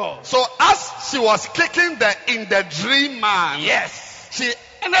 My God. So as she was kicking in the dream man, yes, she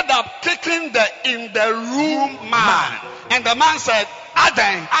ended up kicking in the room man. And the man said,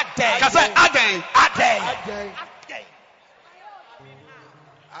 Aden. Can I say Aden? Aden.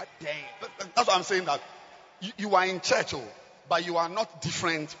 That's what I'm saying, that you are in church, but you are not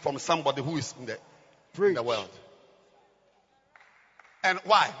different from somebody who is in the world. And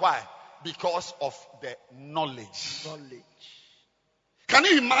why? Because of the knowledge. Can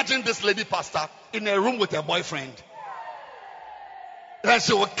you imagine this lady pastor in a room with her boyfriend? Then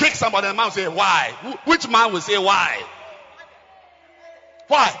she will kick somebody and the man will say, why? Which man will say why?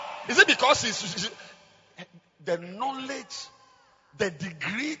 Why? Is it because the knowledge, the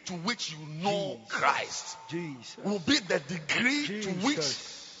degree to which you know Christ will be the degree to which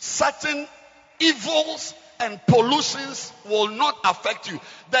certain evils and pollutions will not affect you.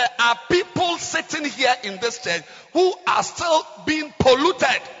 There are people sitting here in this church who are still being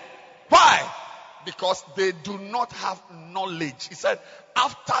polluted. Why? Because they do not have knowledge. He said,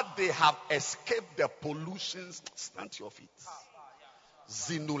 after they have escaped the pollutions, stand to your feet.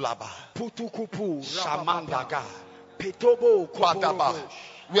 Zinulaba, Shamandaga, Kwadaba.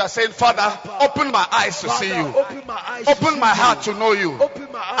 We are saying, Father, open my eyes to see you. Open my heart to know you.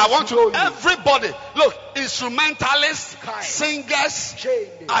 I want to, everybody, look, instrumentalists, singers,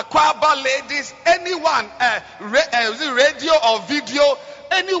 aquaba ladies, anyone, radio or video,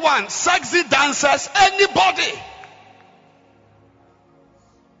 anyone, sexy dancers, anybody.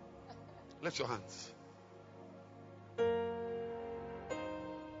 Lift your hands.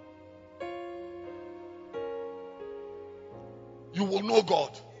 You will know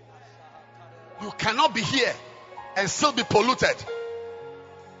God. You cannot be here and still be polluted.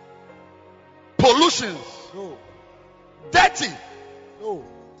 Pollution. No. dirty. No.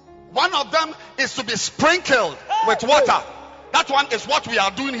 One of them is to be sprinkled with water. That one is what we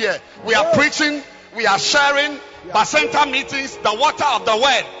are doing here. We are preaching, we are sharing, Bacenta meetings, the water of the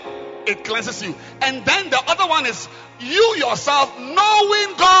word. It cleanses you. And then the other one is you yourself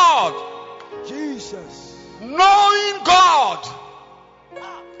knowing God. Jesus. Knowing God.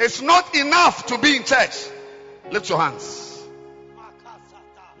 It's not enough to be in church. Lift your hands.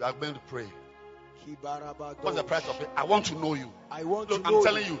 You are going to pray. What's the price of it? I want to know you. I want Look, to know I'm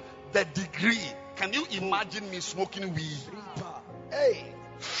telling you, the degree. Can you imagine me smoking weed? Hey.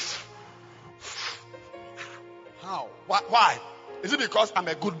 How? Why? Is it because I'm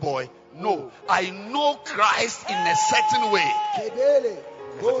a good boy? No. I know Christ in a certain way.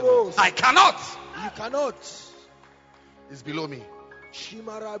 I cannot. You cannot. It's below me.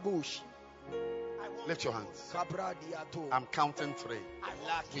 Shimarabush. Lift your hands. I'm counting 3.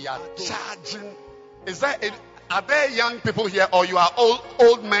 We are charging. Are there young people here, or you are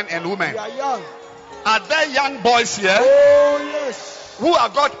old men and women? We are young. Are there young boys here? Oh yes. Who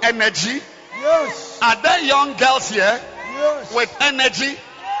have got energy? Yes. Are there young girls here Yes. with energy?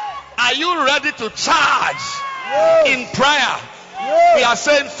 Are you ready to charge in prayer? Yes. We are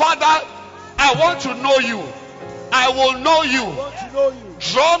saying, Father, I want to know you. I will know you. I want to know you.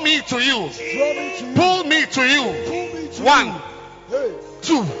 Draw me to you. Draw me to you. Pull me to you. Pull me to 1, you. Hey.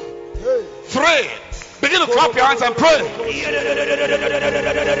 2, Hey. 3. Begin to clap your hands and pray.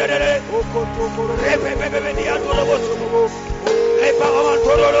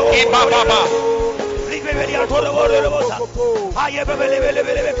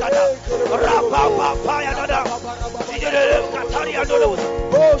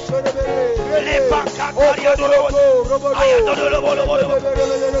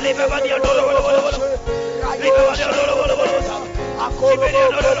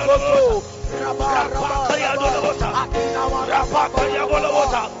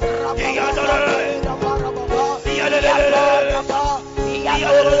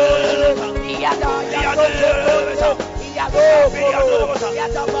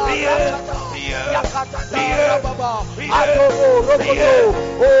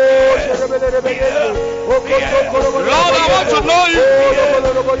 Lord, I want to know you.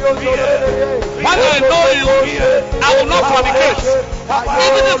 When I know you, I will not fornicate.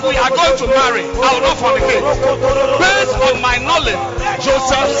 Even if we are going to marry, I will not fornicate. Based on my knowledge,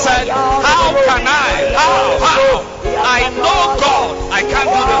 Joseph said, how can I? How? I know God. I can't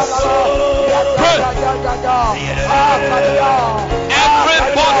do this. Pray.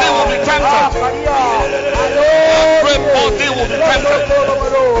 Everybody will be tempted. Everybody will be tempted.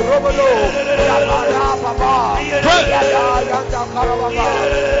 Pray. Pray.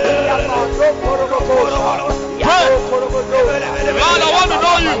 Lord, I want to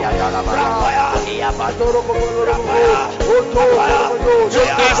know you. To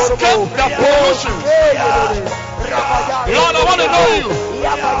escape the pollution. Lord, I want to know you.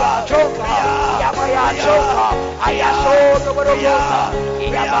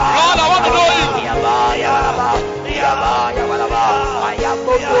 Lord, I want to know you.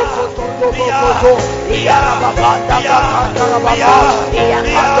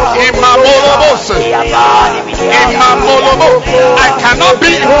 I cannot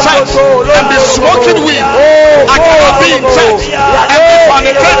be in church and be smoking weed. I cannot be in church and be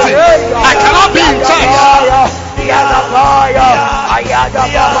fornicating. I cannot be in church.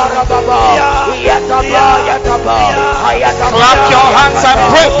 Clap your hands and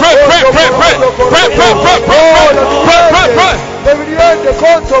pray, pray, pray, pray, pray, pray, pray, pray, pray, pray, pray.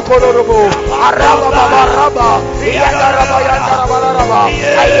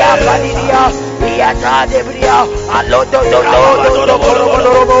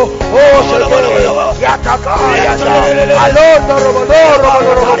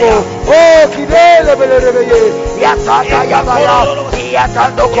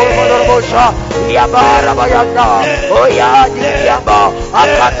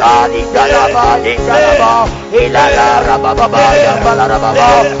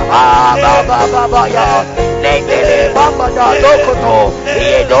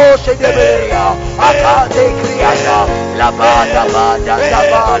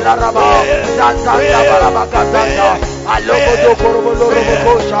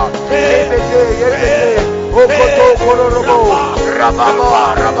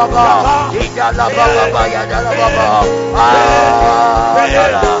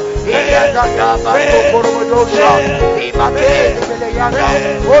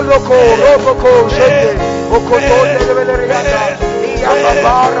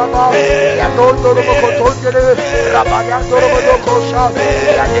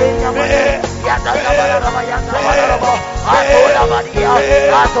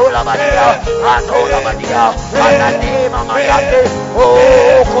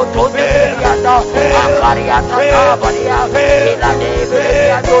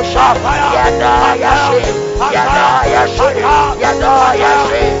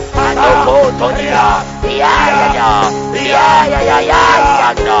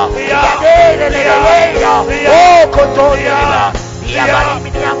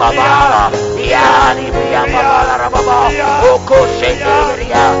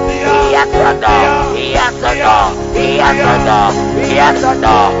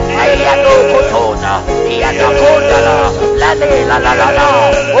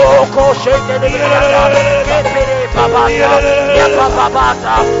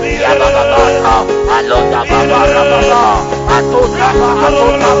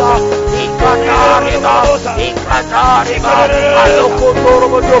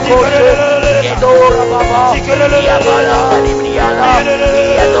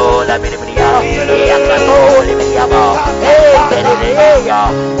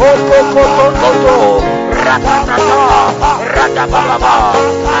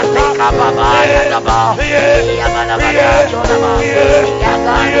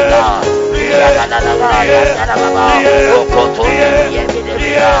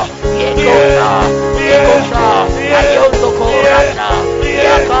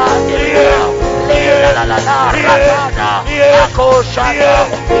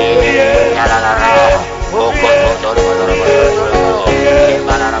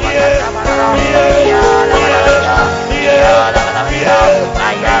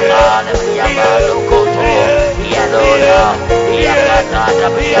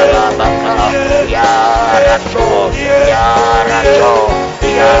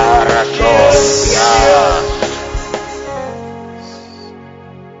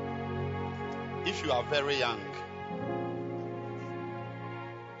 If you are very young,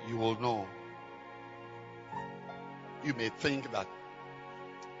 you will know. You may think that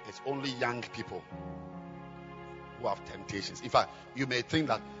it's only young people who have temptations. In fact, you may think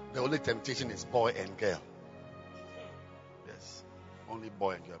that the only temptation is boy and girl. Yes, only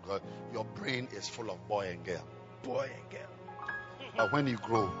boy and girl, because your brain is full of boy and girl. Boy and girl. But when you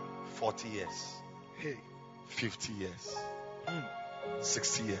grow 40 years, 50 years,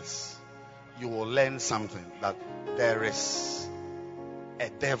 60 years, you will learn something, that there is a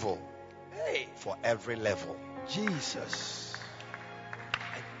devil for every level. Jesus.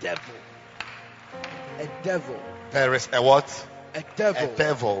 A devil. A devil. There is a what? A devil. A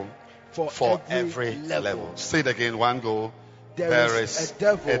devil for every level. Say it again, one go. There is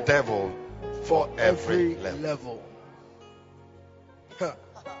a devil for every level. Huh.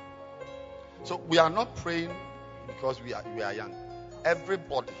 So we are not praying because we are young.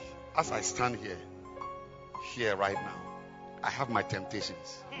 Everybody, as I stand here right now, I have my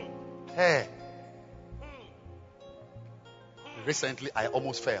temptations. Hey, recently I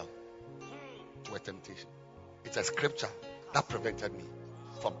almost fell to a temptation. It's a scripture that prevented me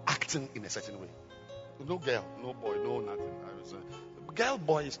from acting in a certain way. No girl, no boy, no nothing. Girl,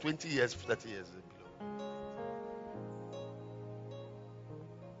 boy is 20 years, 30 years below.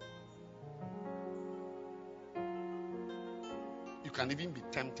 You can even be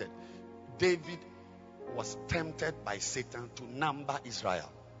tempted. David was tempted by Satan to number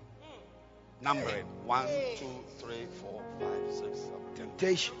Israel. Numbering 1, 2, 3, 4, 5, 6, 7.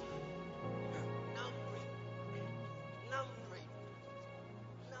 Temptation.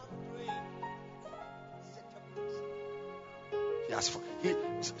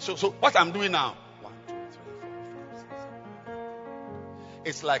 So what I'm doing now? 1, 2, 3, 4, 5, 6, 7.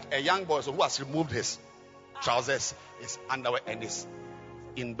 It's like a young boy who has removed his trousers, his underwear, and is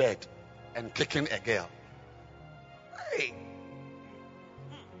in bed and kicking a girl. Hey.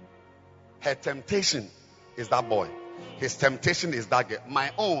 Her temptation is that boy. His temptation is that girl.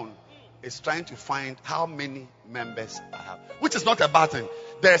 My own is trying to find how many members I have, which is not a bad thing.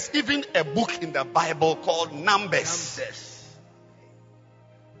 There's even a book in the Bible called Numbers.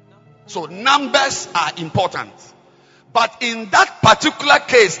 So numbers are important. But in that particular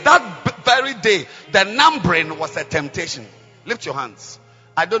case, that very day, the numbering was a temptation. Lift your hands.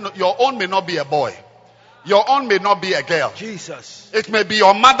 I don't know. Your own may not be a boy. Your own may not be a girl. Jesus. It may be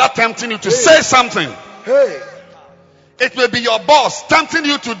your mother tempting you to say something. Hey. It may be your boss tempting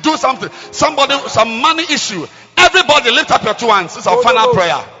you to do something. Somebody, some money issue. Everybody lift up your two hands. This is our final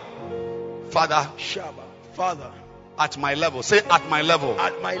prayer. Father. Shabba. Father. At my level. Say at my level.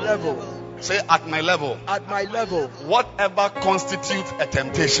 At my level. Say, at my level, At my level, whatever constitutes a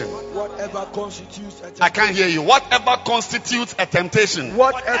temptation. whatever constitutes a temptation. I can't hear you. Whatever constitutes a temptation.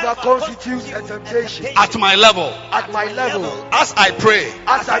 Whatever constitutes a temptation. At my level, At my level, as I pray,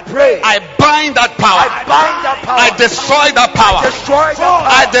 as I pray, I bind that I power. bind that power. I destroy that power. Destroy that power.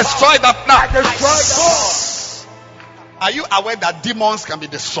 I destroy that I destroy that Are you aware that demons can be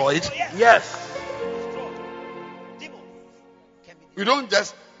destroyed? power. Yes. You don't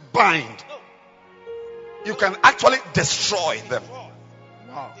just bind. You can actually destroy them.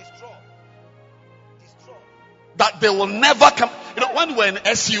 Wow. That they will never come. You know, when we were in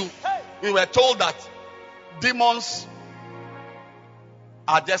SU, we were told that demons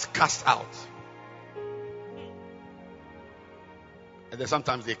are just cast out. And then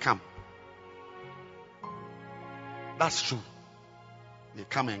sometimes they come. That's true. They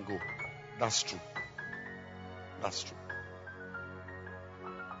come and go. That's true. That's true.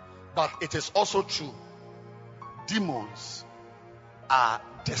 But it is also true. Demons are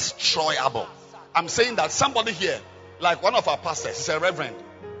destroyable. I'm saying that somebody here, like one of our pastors, he's a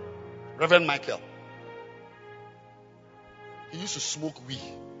Reverend Michael. He used to smoke weed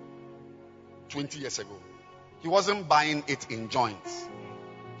 20 years ago. He wasn't buying it in joints.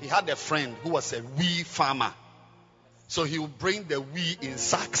 He had a friend who was a weed farmer. So he would bring the weed in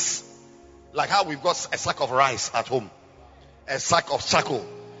sacks. Like how we've got a sack of rice at home. A sack of charcoal.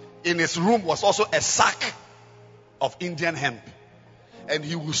 In his room was also a sack of Indian hemp. And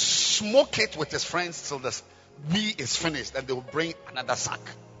he will smoke it with his friends till the weed is finished. And they will bring another sack.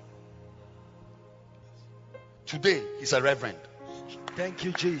 Today, he's a reverend. Thank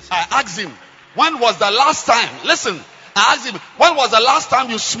you, Jesus. I asked him, when was the last time? Listen, I asked him, when was the last time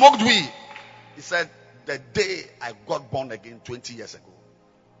you smoked weed? He said, the day I got born again 20 years ago.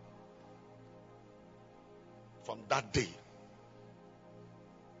 From that day.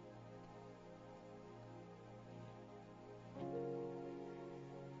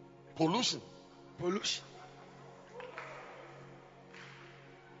 Pollution. Pollution.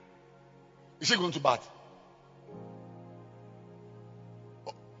 Is she going to bath?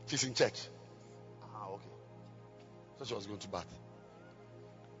 Oh, she's in church. Okay. So she was going to bath.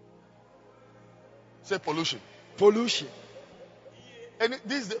 Say pollution. Pollution. And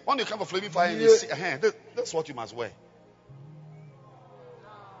this when you come for flaming fire and you see, that's what you must wear.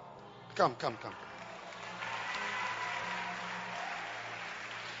 Come.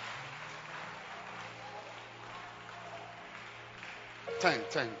 Ten.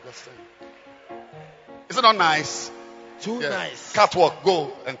 That's 10. Is it not nice? Too nice. Catwalk,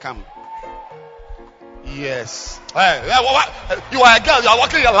 go and come. Yes. Hey, you are a girl. You are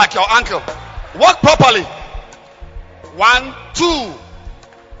walking like your uncle. Walk properly. 1, 2.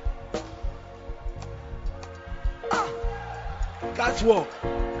 Catwalk.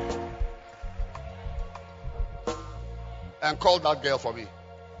 And call that girl for me.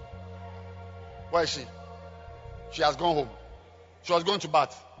 Where is she? She has gone home. She was going to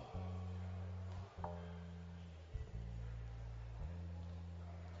bath.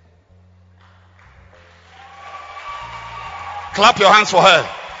 Clap your hands for her.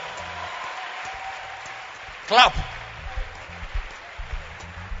 Clap.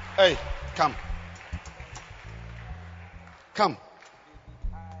 Hey, come. Come.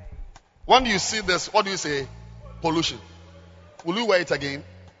 When you see this, what do you say? Pollution. Will you wear it again?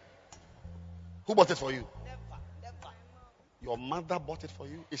 Who bought it for you? Never. Your mother bought it for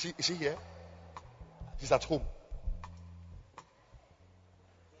you? Is she here? She's at home.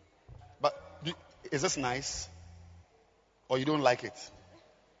 But is this nice? Or you don't like it?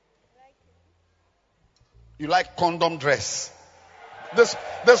 You like condom dress. This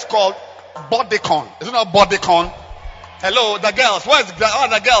called bodycon. Is it not bodycon? Hello, the girls. Where are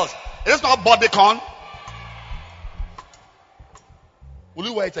the girls? Is this not bodycon? Will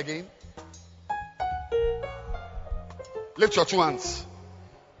you wear it again? Lift your 2 hands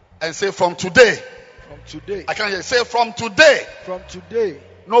and say, from today. From today. I can't hear. Say, from today. From today.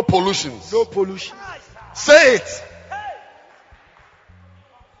 No pollutions. No pollution. Say it.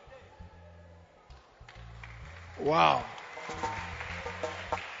 Wow.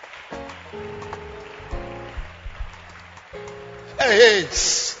 Hey,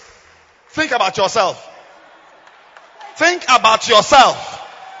 think about yourself. Think about yourself.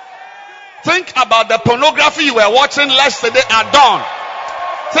 Think about the pornography you were watching yesterday at dawn.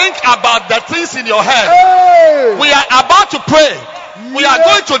 Think about the things in your head. Hey. We are about to pray. We are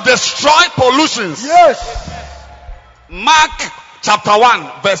going to destroy pollutions. Yes. Mark chapter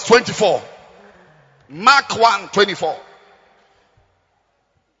 1 verse 24. Mark 1:24.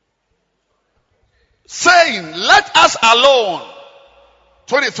 Saying, let us alone.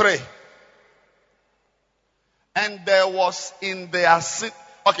 23. And there was in their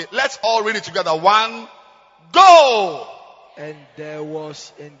okay, let's all read it together. 1, go. And there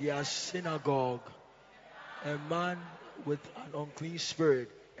was in their synagogue a man with an unclean spirit,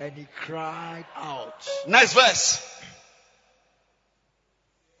 and he cried out, Next verse.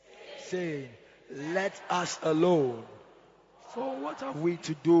 saying, Let us alone. For what have we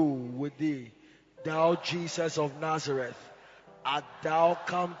to do with thee, thou Jesus of Nazareth? Art thou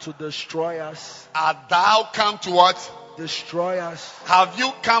come to destroy us? Art thou come to what? Destroy us. Have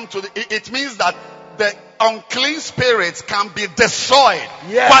you come to it means that the unclean spirits can be destroyed.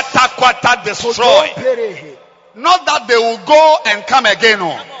 Yes. Quata destroyed. Pere. Not that they will go and come again.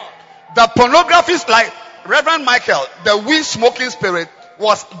 Oh. The pornography is like Reverend Michael, the weed smoking spirit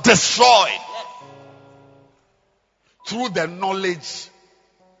was destroyed through the knowledge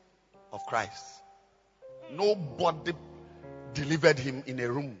of Christ. Nobody delivered him in a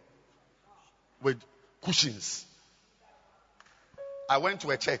room with cushions. I went to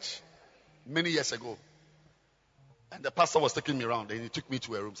a church many years ago, and the pastor was taking me around, and he took me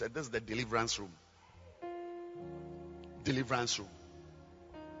to a room. Said, "This is the deliverance room." Deliverance room.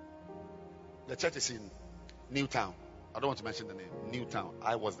 The church is in Newtown. I don't want to mention the name. Newtown.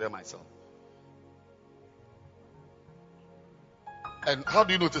 I was there myself. And how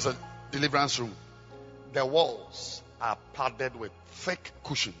do you notice a deliverance room? The walls are padded with thick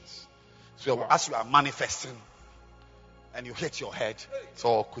cushions. So as you are manifesting and you hit your head, it's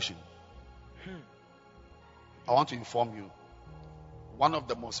all cushion. I want to inform you, one of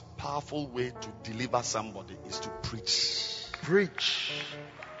the most powerful ways to deliver somebody is to preach. Preach.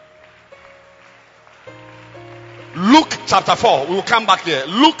 Luke chapter 4. We will come back here.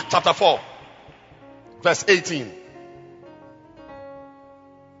 Luke chapter 4, verse 18.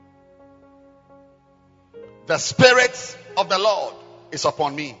 The Spirit of the Lord is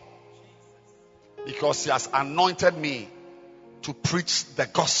upon me, because He has anointed me to preach the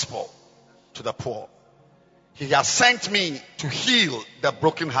gospel to the poor. He has sent me to heal the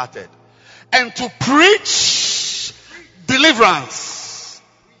brokenhearted and to preach deliverance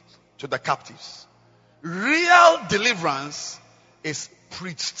to the captives. Real deliverance is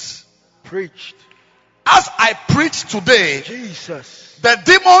preached. Preached. As I preach today, Jesus. the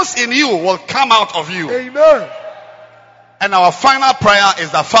demons in you will come out of you. Amen. And our final prayer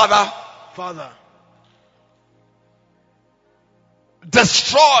is that, Father, Father,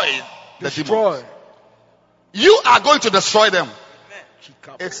 destroy the destroy. demons. You are going to destroy them.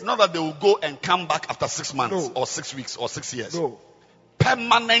 It's not that they will go and come back after 6 months No. or 6 weeks or 6 years. No.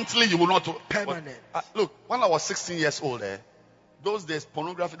 Permanently, you will not. Permanent. Look, when I was 16 years old, those days,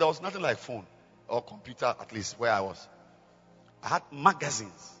 pornography, there was nothing like phone or computer, at least where I was. I had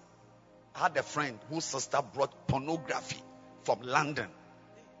magazines. I had a friend whose sister brought pornography from London.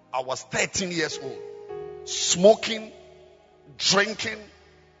 I was 13 years old. Smoking, drinking,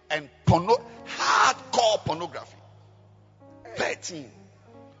 and hardcore pornography. 13,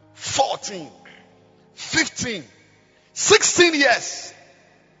 14, 15, 16 years.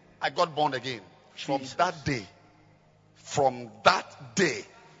 I got born again. From that day. From that day.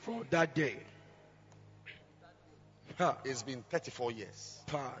 From that day. It's been 34 years.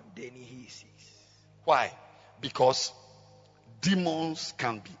 Pandenihisis. Why? Because demons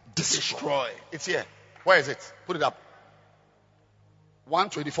can be destroyed. It's here. Where is it? Put it up.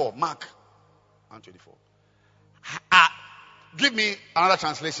 124. Mark 124. Give me another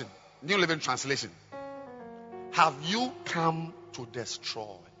translation. New Living Translation. Have you come to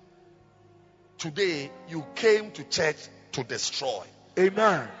destroy? Today you came to church to destroy.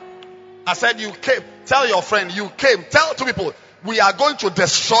 Amen. I said you came. Tell your friend you came. Tell two people, we are going to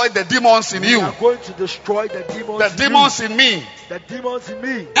destroy the demons in you. We are going to destroy the demons. The demons in me. The demons in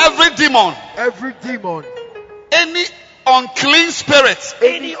me. Every demon. Every demon. Any unclean spirit.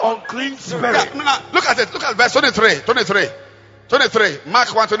 Any unclean spirit. Yeah, no, look at it. Look at verse 23. 23. 23. Mark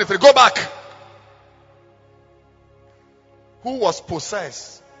 1:23. Go back. Who was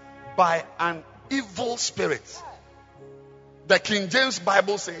possessed by an evil spirit. The King James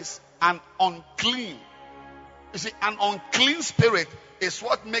Bible says an unclean. You see, an unclean spirit is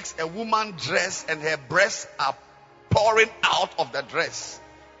what makes a woman dress and her breasts are pouring out of the dress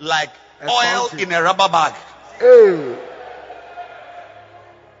like oil in a rubber bag. Hey.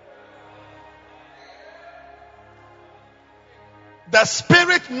 The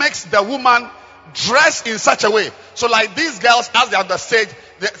spirit makes the woman dress in such a way. So like these girls, as they are on the stage,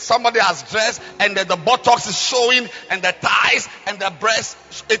 somebody has dressed and the buttocks is showing and the thighs and the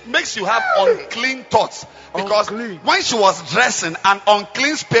breasts. It makes you have unclean thoughts. Because when she was dressing, an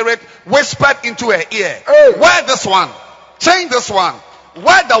unclean spirit whispered into her ear, wear this one, change this one,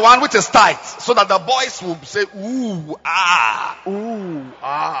 wear the one which is tight, so that the boys will say, ooh, ah. Ooh,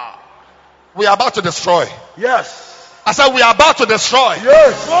 ah. We are about to destroy. Yes. I said, we are about to destroy.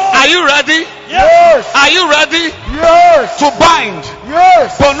 Yes. Are you ready? Yes. Are you ready Yes. to bind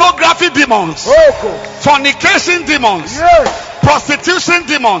Yes. pornography demons, Okay. fornication demons, Yes. prostitution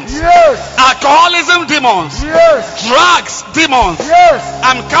demons, Yes. alcoholism demons, Yes. drugs demons? Yes.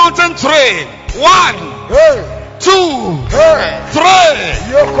 I'm counting 3. 1, Hey. 2, Hey. 3.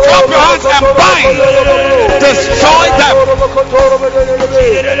 Clap your hands and bind. Destroy them.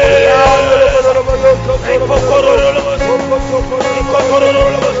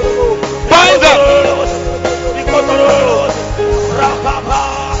 Bind them.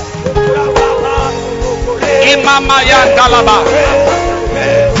 Imamayangalaba.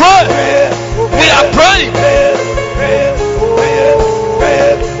 Pray. We are praying.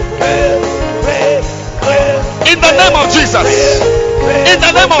 In the name of Jesus. In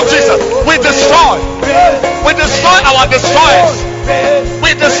the name of Jesus. We destroy. We destroy our destroyers.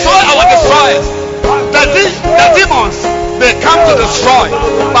 We destroy our destroyers. The demons, they come to destroy,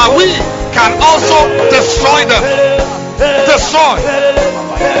 but we can also destroy them. Destroy.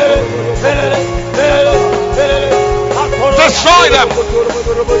 Destroy them.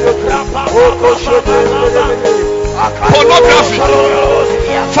 Pornography,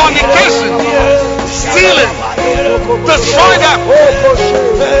 fornication, stealing. Destroy them.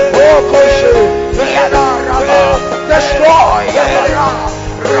 Destroy.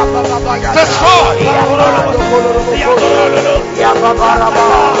 Destroy.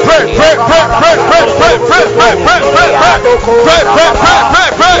 Pray, pray, pray, pray, pray, pray, pray, pray, pray, pray, pray, pray, pray,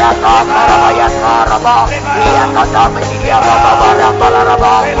 pray,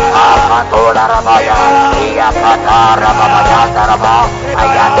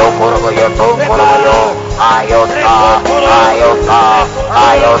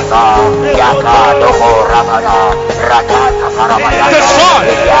 Destroy.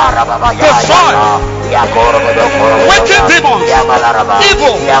 Destroy. Wicked demons.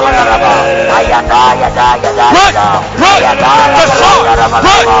 Evil. Break. Break. Destroy.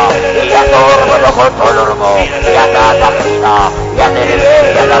 Break.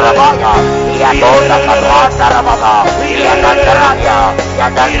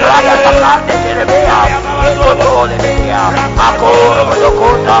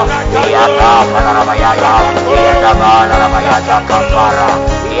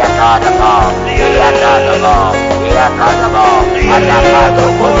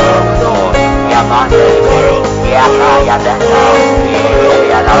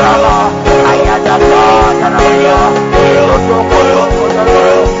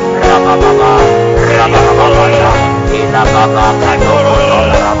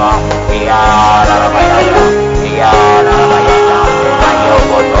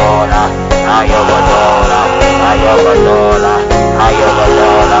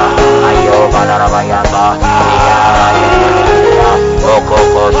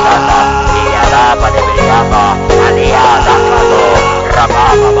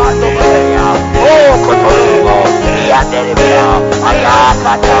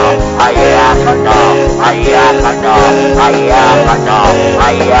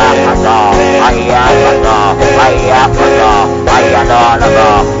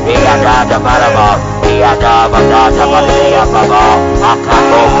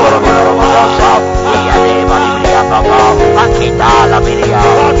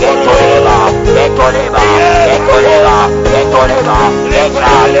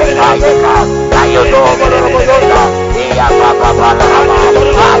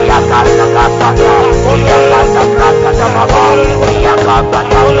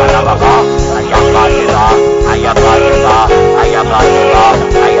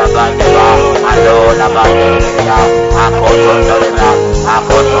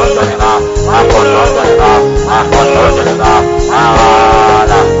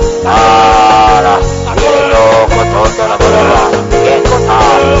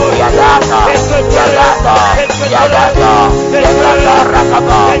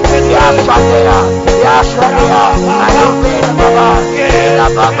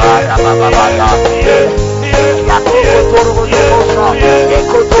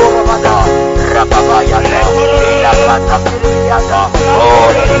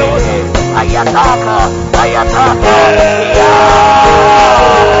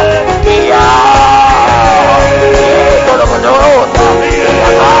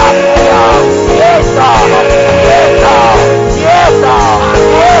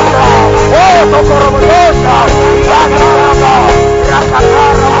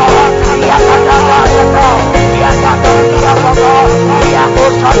 Yeah.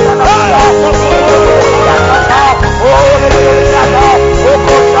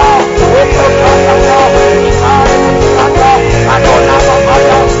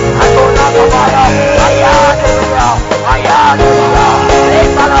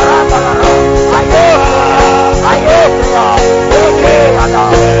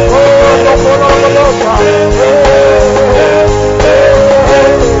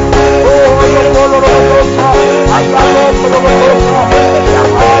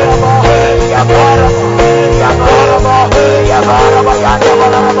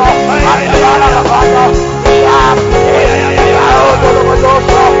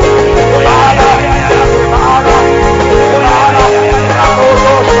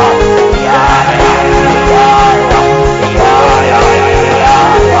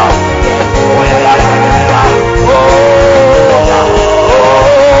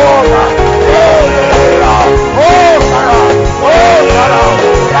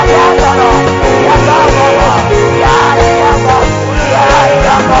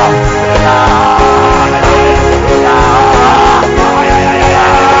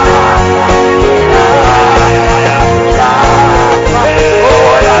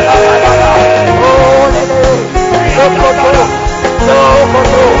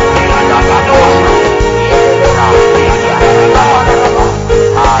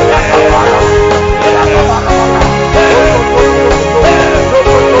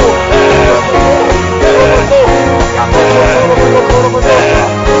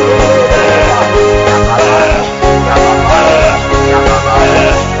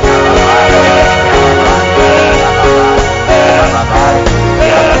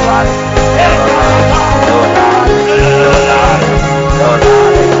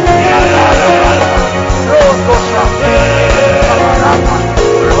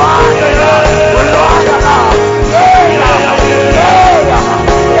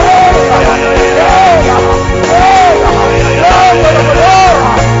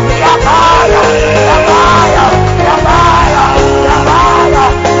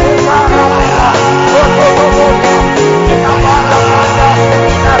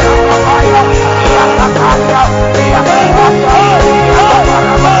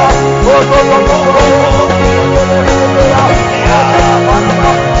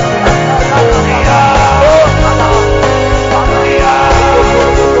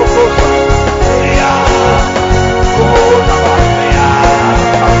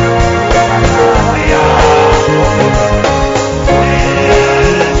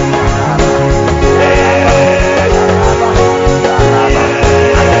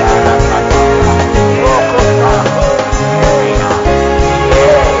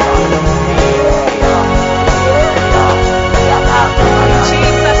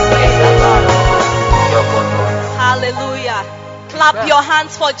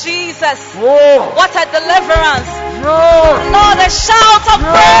 hands for Jesus. Whoa. What a deliverance. No. Lord, a shout of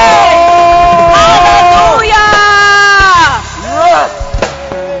praise. Hallelujah. Yes.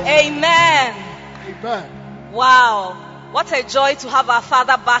 Amen. Amen. Wow. What a joy to have our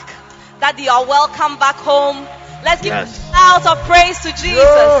Father back. Daddy, you are welcome back home. Let's give a shout of praise to Jesus.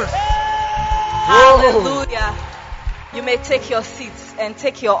 Yes. Hallelujah. You may take your seats and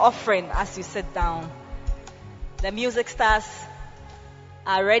take your offering as you sit down. The music stars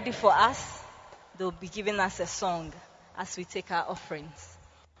are ready for us. They'll be giving us a song as we take our offerings.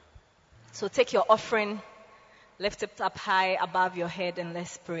 So take your offering, lift it up high above your head, and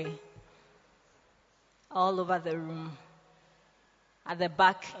let's pray. All over the room, at the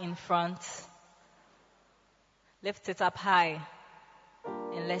back, in front. Lift it up high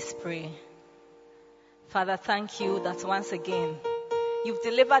and let's pray. Father, thank you that once again you've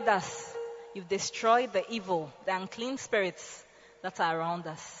delivered us. You've destroyed the evil, the unclean spirits that are around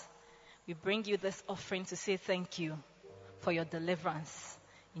us. We bring you this offering to say thank you for your deliverance.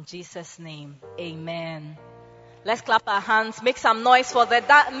 In Jesus' name, amen. Let's clap our hands, make some noise for the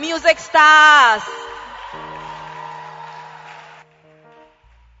music stars.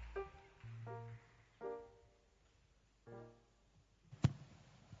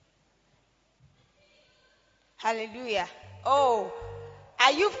 Hallelujah. Oh,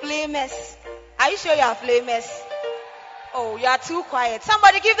 are you flamers? Are you sure you are flamers? Oh, you are too quiet.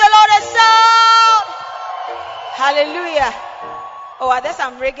 Somebody give the Lord a shout. Hallelujah. Oh, are there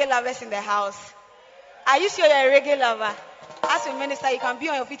some reggae lovers in the house? Are you sure you're a reggae lover? As a minister, you can be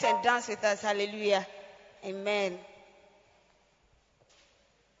on your feet and dance with us. Hallelujah. Amen.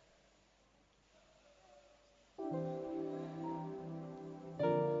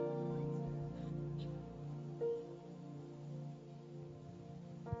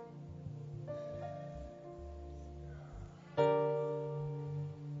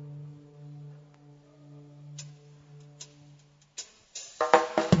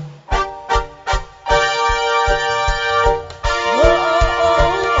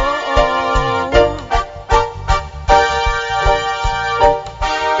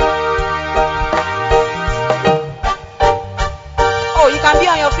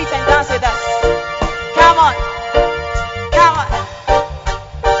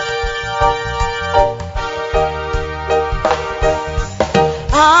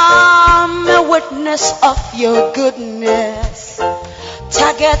 Of your goodness,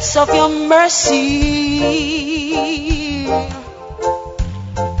 targets of your mercy.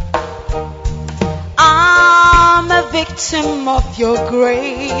 I'm a victim of your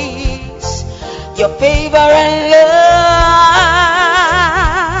grace, your favor and love.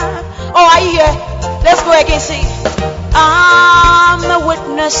 Oh, are you here? Let's go again, sing. I'm a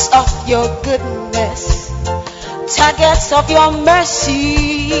witness of your goodness, targets of your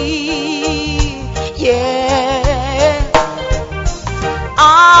mercy. Yeah,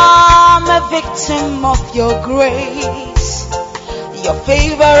 I'm a victim of your grace, your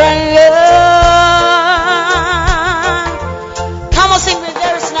favor and love. Come on, sing with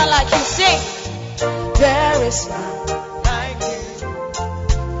there is none like you. Sing. There is none like you.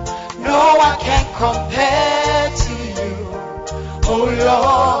 No one can compare to you, oh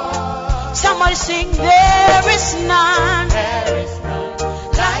Lord. Somebody sing. There is none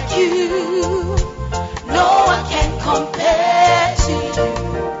like you. No one can compare to you,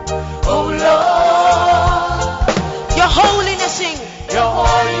 oh Lord. Your holiness, sing. Your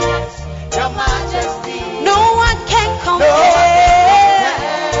holiness, your majesty. No one can compare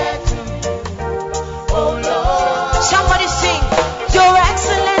to you, oh Lord. Somebody sing. Your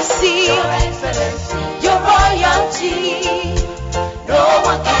excellency, your royalty. No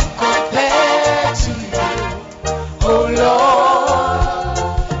one can compare to you, oh Lord.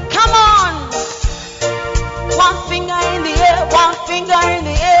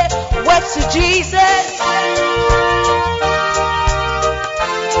 To Jesus.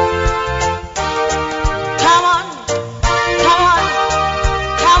 Come on, come on,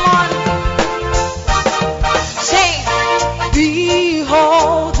 come on. Say,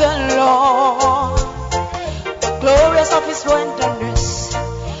 behold the Lord, the glorious of his wonderness,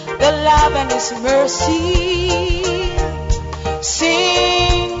 the love and his mercy.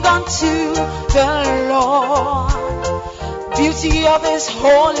 Sing unto the Lord, beauty of his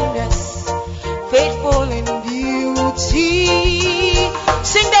holiness, faithful in beauty.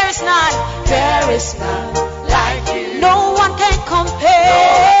 Sing, there is none like you. No one can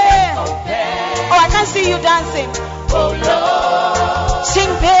compare. Oh, I can see you dancing. Oh Lord. Sing,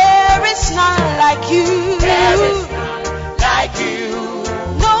 there is none like you. There is none like you.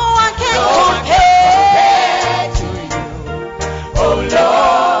 No one can compare to you. Oh Lord.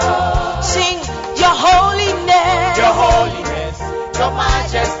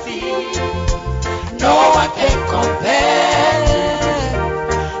 royalty. No one can compare.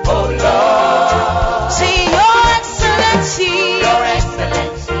 Oh Lord. See your excellency,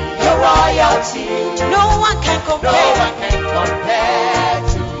 Your royalty. no one can No compare. one can compare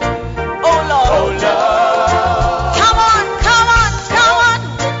to. Oh Lord. Oh Lord. Come on, come on, come on,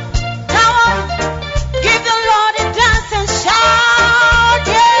 come on. Give the Lord a dance and shout,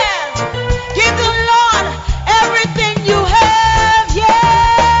 yeah. Give the Lord everything you have,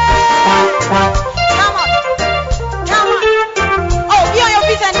 yeah. Come on, come on. Oh, be on your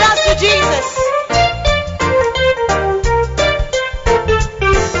feet and dance to Jesus.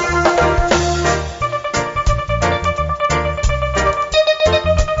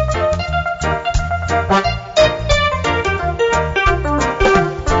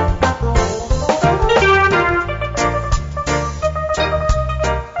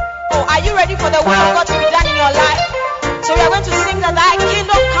 Oh, are you ready for the will of God to be done in your life? So we are going to sing that thy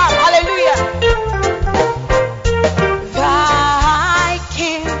kingdom come. Hallelujah. Thy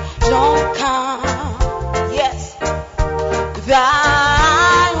kingdom come. Yes.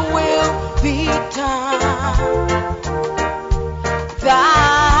 Thy will be done.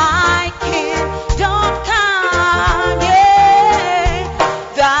 Thy kingdom come. Yeah.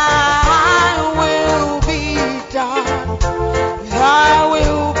 Thy will be done. Thy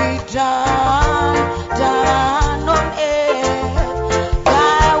will be done, done on earth.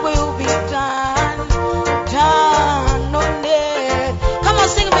 Thy will be done, done on earth. Come on,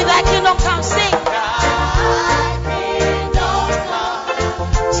 sing with me. Thy kingdom come. Sing. Thy kingdom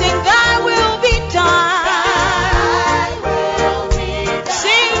come. Sing. Thy will be done. Thy will be done.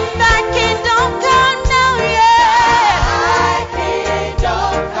 Sing. Thy kingdom come now, yeah. Thy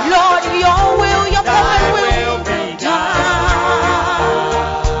kingdom come. Lord, your will, your perfect Thy will will be be done.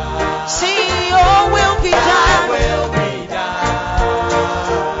 See, your will be Thy done. will be done.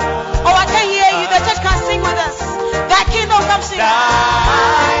 Oh, I can hear you. The church can sing with us. Thy kingdom come, sing.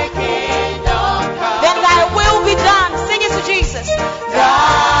 Thy kingdom come. Then thy will be done. Sing it to Jesus.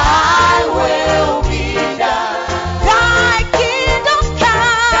 Thy will be done. Thy kingdom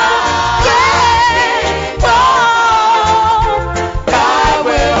come. Yeah. kingdom Oh. Thy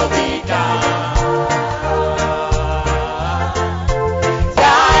will be done.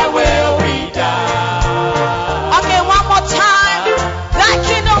 Thy will be done. Okay, one more time. Thy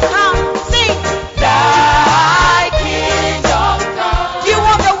kingdom come. Sing. Thy kingdom come. Do you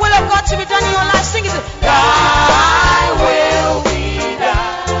want the will of God to be done in your life? Sing it. Thy will be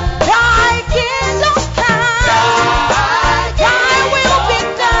done. Thy kingdom come. Thy will be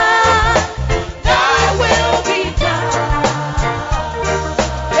done. Thy will be done.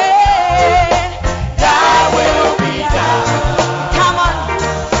 Hey. Thy will be done. Come on.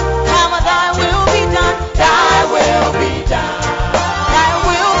 Come on. Thy will be done. Thy will be done. Thy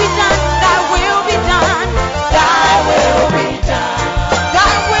will be done. Thy will be done. Thy will be done.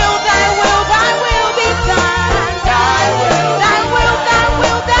 Thy will, thy will, thy will be done. Thy will. Thy will, thy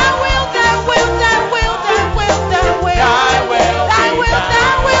will, thy will, thy will, thy will, thy will, thy will. Thy will Thy be will, done.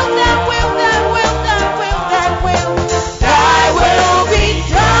 thy will, thy will, thy will, thy will, thy will. Thy will be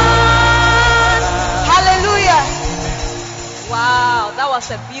done. Hallelujah. Wow, that was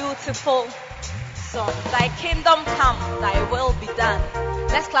a beautiful song. Thy kingdom come, thy will be done.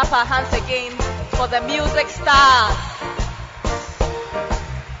 Let's clap our hands again for the music stars.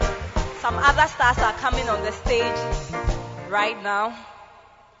 Some other stars are coming on the stage right now.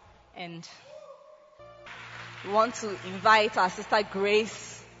 And we want to invite our sister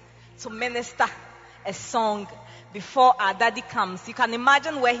Grace to minister a song before our daddy comes. You can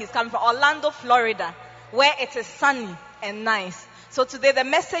imagine where he's coming from. Orlando, Florida, where it is sunny and nice. So today the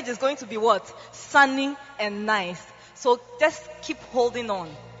message is going to be what? Sunny and nice. So just keep holding on.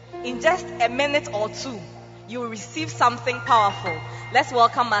 In just a minute or two, you will receive something powerful. Let's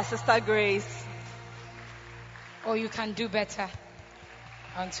welcome our sister Grace. Or you can do better.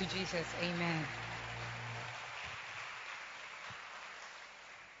 Unto Jesus. Amen.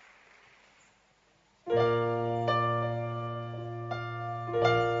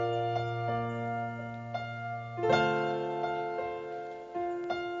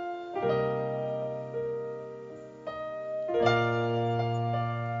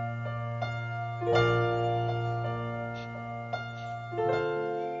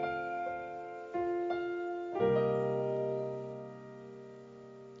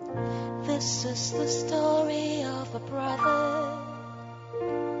 This is the story of a brother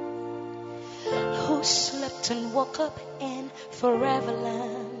who slept and woke up in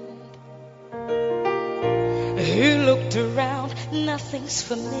Foreverland. He looked around, nothing's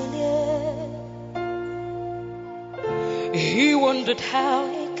familiar. He wondered how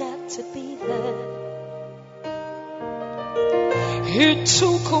he to be there. He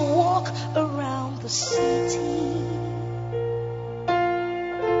took a walk around the city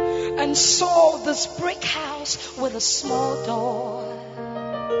and saw this brick house with a small door.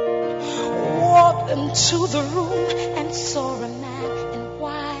 Walked into the room and saw a man in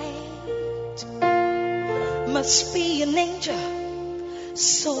white. Must be an angel,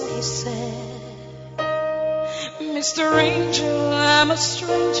 so he said, Mr. Angel, I'm a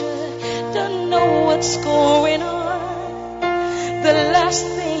stranger, don't know what's going on. The last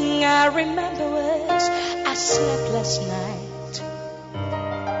thing I remember was I slept last night.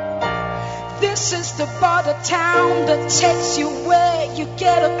 This is the border town that takes you where you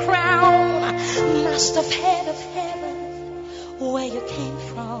get a crown. Must have heard of heaven where you came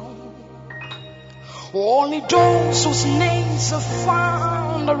from. Only those whose names are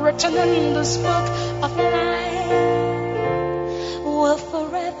found are written in this book of life will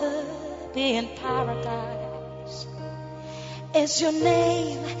forever be in paradise. Is your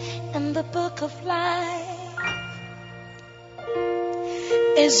name in the book of life?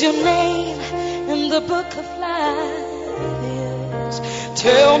 Is your name in the book of life? Yes.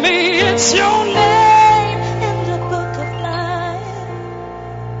 Tell me it's your name in the book of life.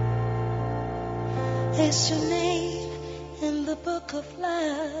 Is your name in the book of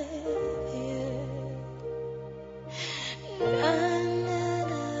life? Yeah. Na, na,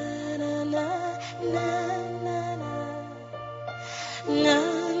 na, na, na, na, na, na,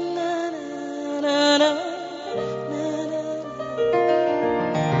 na, na, na.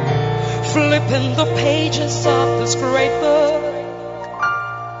 Flipping the pages of this great book,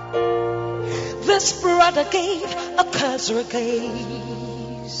 this brother gave a cursory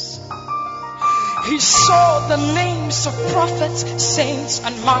gaze. He saw the names of prophets, saints,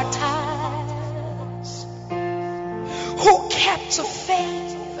 and martyrs who kept the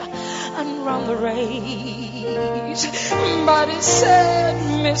faith and ran the race. But he said,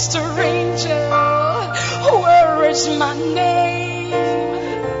 Mr. Angel, where is my name?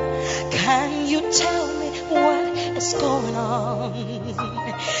 Can you tell me what is going on?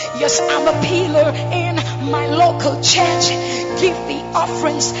 Yes, I'm a pillar in my local church. Give the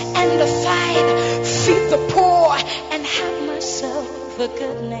offerings and the tithe. Feed the poor and have myself a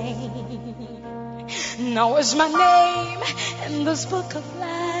good name. Now is my name in this book of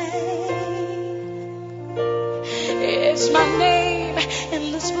life? Is my name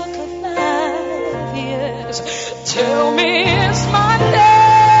in this book of life? Yes. Tell me, is my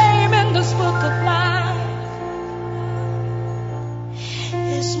name in this book of life?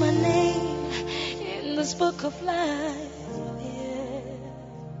 Is my name in this book of life? Yeah.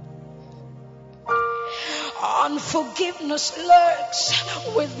 Unforgiveness lurks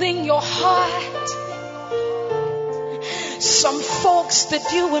within your heart. Some folks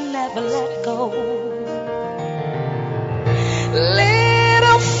that you will never let go.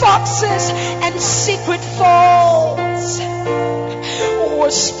 Little foxes and secret faults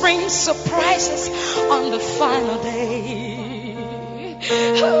will spring surprises on the final day.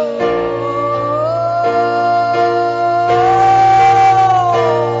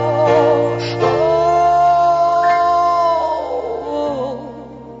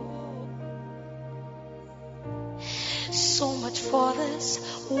 So much for this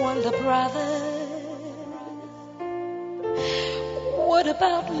wonder, brother. What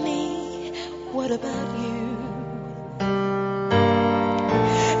about me? What about you?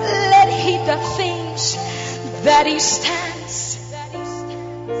 Let he that thinks that he stands,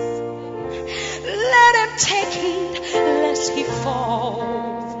 let him take heed lest he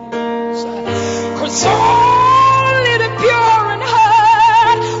falls. 'Cause only the pure in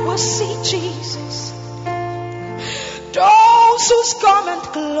heart will see Jesus. Those whose garment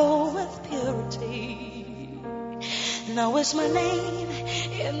glow with purity. Now is my name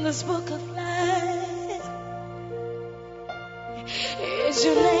in this book of life? Is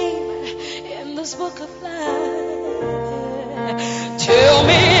your name in this book of life? Tell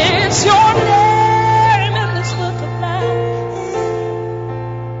me it's your name in this book of life.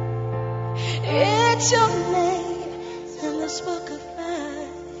 It's your name in this book of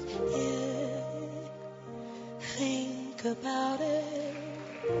life. Yeah. Think about it.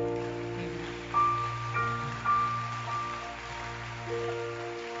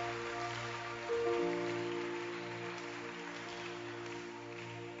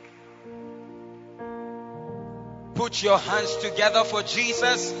 Put your hands together for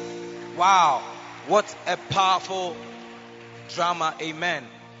Jesus. Wow, what a powerful drama. Amen.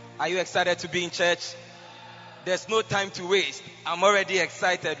 Are you excited to be in church? There's no time to waste. I'm already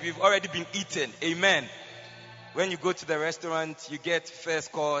excited. We've already been eaten. Amen. When you go to the restaurant, you get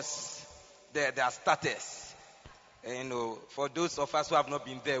first course, there are starters. And, for those of us who have not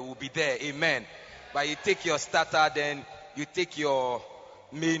been there, we'll be there. Amen. But you take your starter, then you take your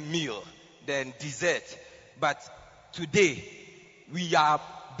main meal, then dessert. But today, we are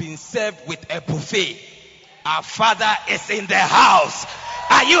being served with a buffet. Our Father is in the house.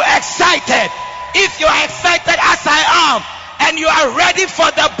 Are you excited? If you are excited as I am, and you are ready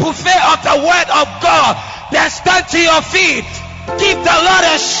for the buffet of the Word of God, then stand to your feet. Give the Lord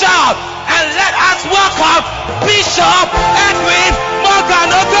a shout, and let us welcome Bishop Edwin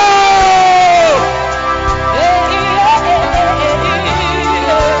Morganogo.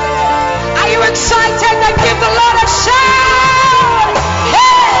 Are you excited? Then give the Lord a shout.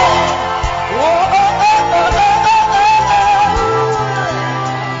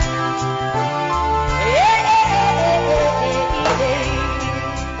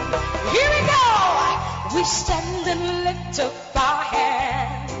 Here we go. We stand and lift up our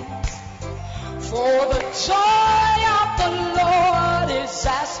hands, for the joy of the Lord is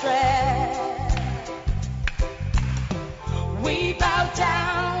our strength. We bow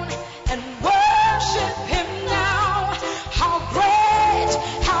down and worship Him now. How great,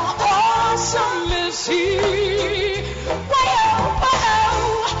 how awesome is He. Whoa,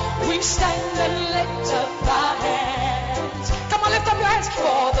 we stand and lift up our hands. Come on, lift up your hands.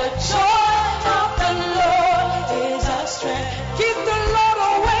 For the joy of the Lord is our strength. Give the Lord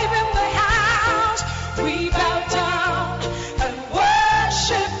a wave in the house. We bow down and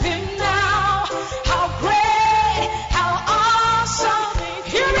worship Him now. How great, how awesome.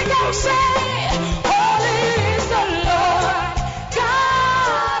 Here we go, say, holy is the Lord,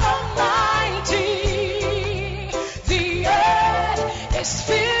 God Almighty. The earth is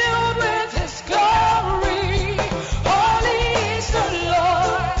filled with His glory. Holy is the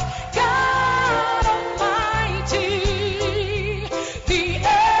Lord, God Almighty. The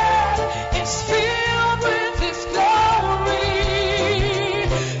earth is filled with His glory.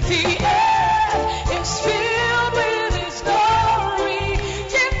 The earth is filled with His glory.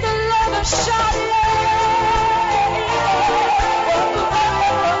 Give the Lord a shout.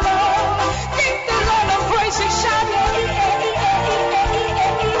 Give the Lord a praise and shout.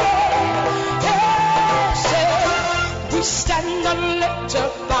 We stand and lift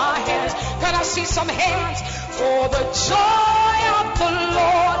up our hands. Can I see some hands? For the joy of the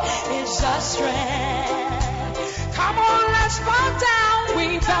Lord is our strength. Come on, let's bow down.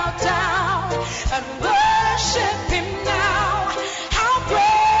 We bow down and worship Him now. How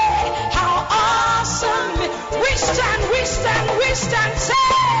great, how awesome. We stand, we stand, we stand.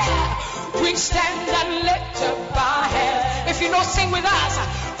 Say, we stand and lift up our hands. If you know, sing with us.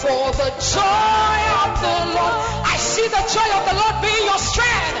 For the joy of the Lord, I see the joy of the Lord being your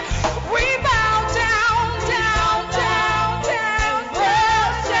strength. We bow down, down, down, down,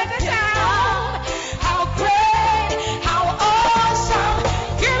 worship down. How great, how awesome.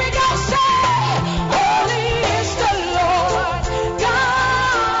 Here we go, say, holy is the Lord,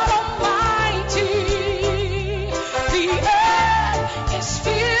 God Almighty. The earth is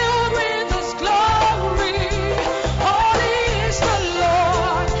filled with His glory. Holy is the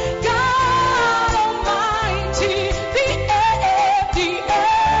Lord, God Almighty. The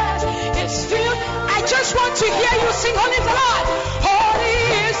earth is filled. I just want to hear you sing, holy is the Lord. Holy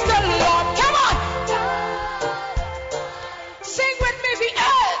is the Lord. Come on. Sing with me, the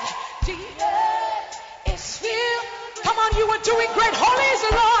earth is filled. Come on, you were doing great. Holy is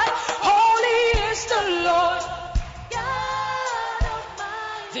the Lord. Holy is the Lord.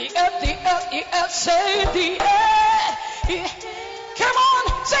 The earth, say the earth. Come on,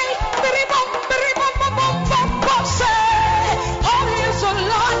 say, bidi-bum, bidi-bum, bum, bum, bum, bum, say, holy is the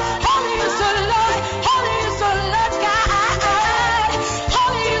Lord, holy is the Lord, holy is the Lord God.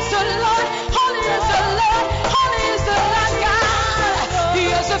 Holy is the Lord, holy is the Lord, holy is the Lord God. The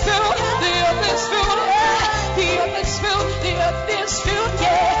earth is filled, the earth is filled, the earth is filled, the earth is filled,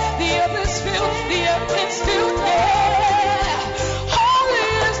 yeah. The earth is filled, the earth is filled, yeah. Holy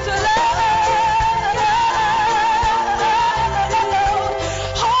is the Lord.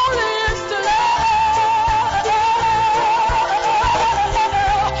 Holy is the Lord.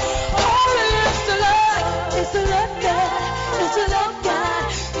 Holy is the Lord. It's the Lord God. It's the Lord God.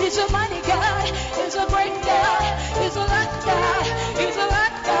 He's a mighty God. He's a great God. He's a Lord God. He's a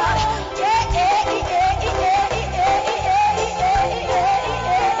Lord God. Yeah, yeah, yeah, yeah, yeah, yeah,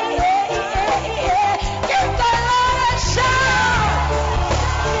 yeah. Give the Lord a shout.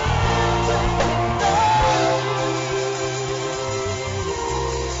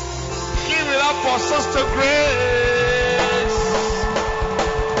 Give it up for Sister Grace.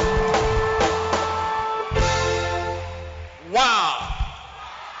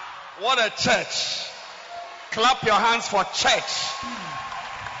 What a church. Clap your hands for church.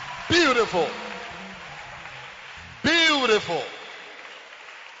 Beautiful. Beautiful.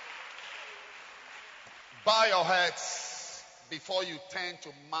 Bow your heads before you turn to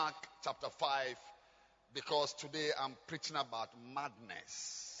Mark chapter 5, because today I'm preaching about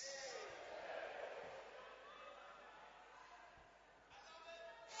madness.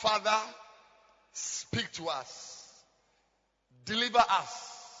 Father, speak to us. Deliver us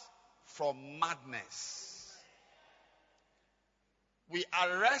from madness. We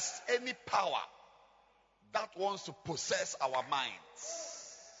arrest any power that wants to possess our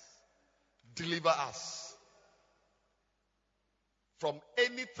minds. Deliver us from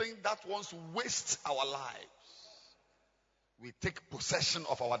anything that wants to waste our lives. We take possession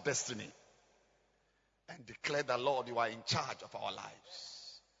of our destiny and declare that, Lord, you are in charge of our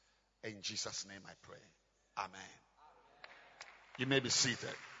lives. In Jesus' name I pray. Amen. You may be seated.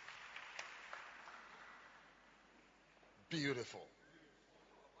 Beautiful.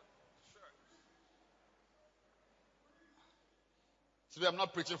 Today I'm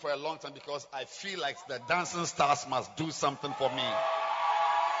not preaching for a long time because I feel like the dancing stars must do something for me.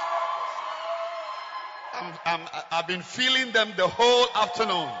 I've been feeling them the whole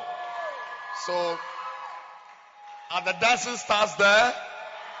afternoon. So, are the dancing stars there?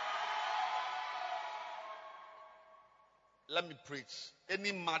 Let me preach.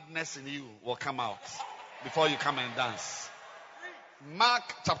 Any madness in you will come out before you come and dance. Mark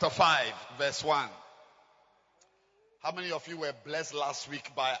chapter 5, verse 1. How many of you were blessed last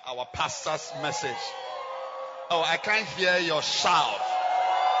week by our pastor's message? Oh, I can't hear your shout.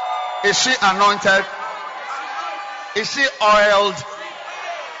 Is she anointed? Is she oiled?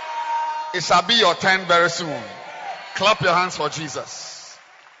 It shall be your turn very soon. Clap your hands for Jesus.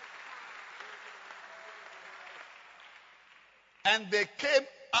 And they came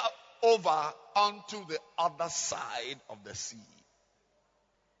over onto the other side of the sea.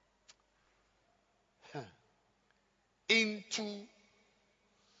 Into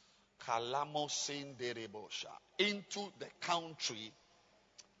the country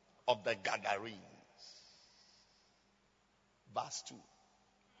of the Gadarenes. Verse 2.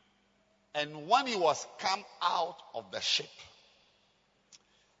 And when he was come out of the ship,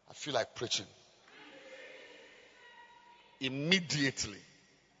 I feel like preaching. Immediately,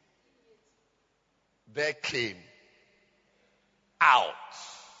 there came out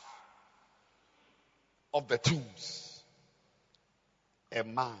of the tombs a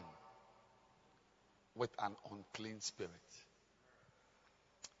man with an unclean spirit.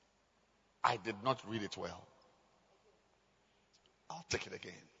 I did not read it well. I'll take it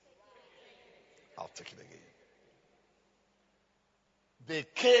again. I'll take it again.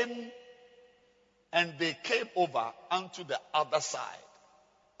 They came over unto the other side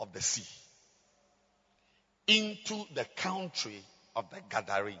of the sea, into the country of the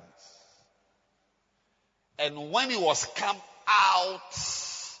Gadarenes. And when he was come out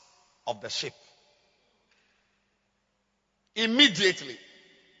of the ship, immediately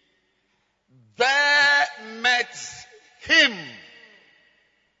there met him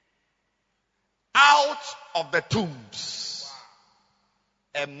out of the tombs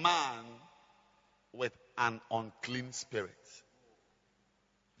a man with an unclean spirit.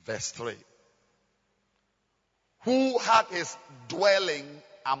 Verse 3. Who had his dwelling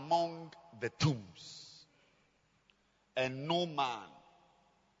among the tombs, and no man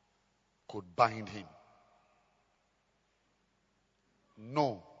could bind him.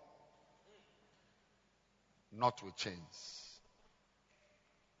 No, not with chains.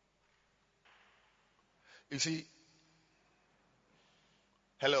 You see,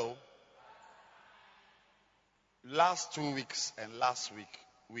 hello. Last 2 weeks and last week,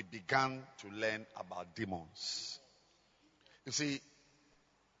 we began to learn about demons. You see,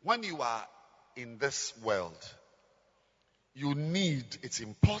 when you are in this world, it's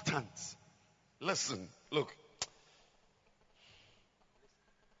important. Listen, look.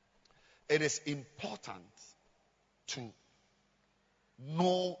 It is important to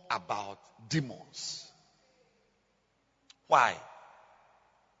know about demons. Why?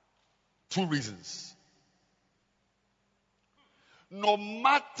 2 reasons. No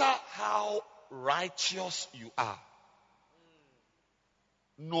matter how righteous you are,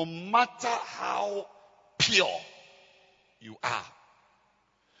 no matter how pure you are,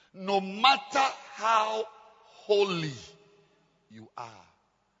 no matter how holy you are,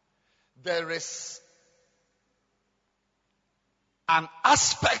 there is an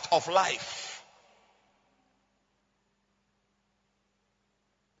aspect of life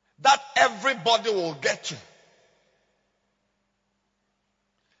that everybody will get to.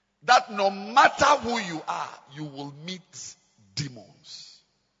 that no matter who you are, you will meet demons.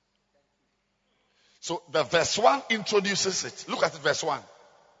 So the verse 1 introduces it. Look at it, verse 1.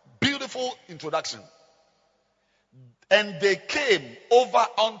 Beautiful introduction. And they came over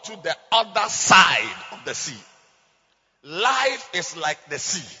onto the other side of the sea. Life is like the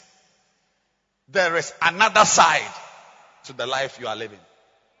sea. There is another side to the life you are living.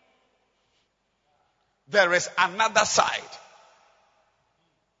 There is another side.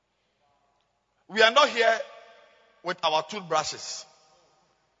 We are not here with our toothbrushes.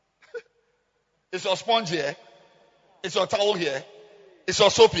 Is your sponge here? Is your towel here? Is your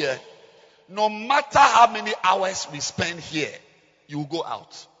soap here? No matter how many hours we spend here, you will go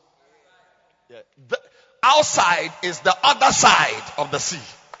out. Yeah. The outside is the other side of the sea.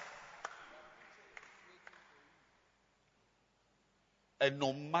 And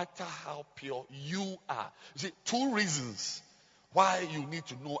no matter how pure you are. You see, 2 reasons why you need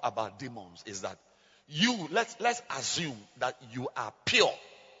to know about demons is that let's assume that you are pure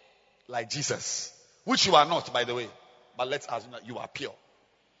like Jesus, which you are not, by the way. But let's assume that you are pure.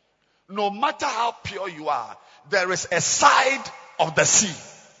 No matter how pure you are, there is a side of the sea.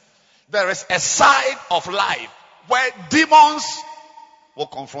 There is a side of life where demons will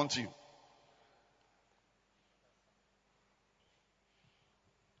confront you.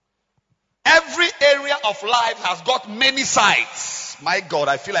 Every area of life has got many sides. My God,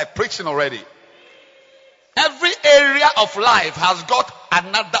 I feel like preaching already. Every area of life has got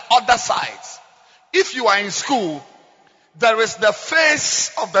other sides. If you are in school, there is the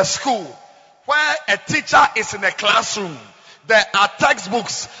face of the school where a teacher is in a classroom. There are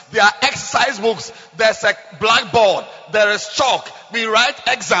textbooks, there are exercise books, there's a blackboard, there is chalk. We write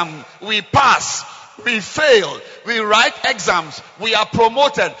exam, we pass, we fail, we write exams, we are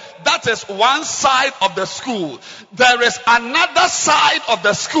promoted. That is one side of the school. There is another side of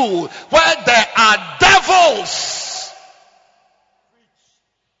the school where there are devils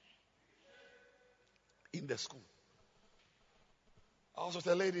in the school. I was with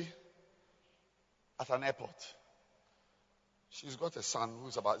a lady at an airport. She's got a son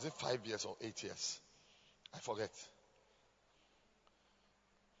who's about, is it 5 years or 8 years? I forget.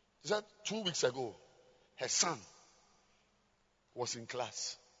 She said 2 weeks ago, her son was in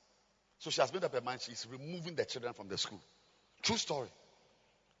class. So she has made up her mind she's removing the children from the school. True story.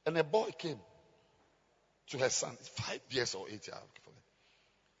 And a boy came to her son, 5 years or 8 years. I forget.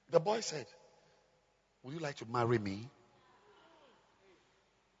 The boy said, "Would you like to marry me?"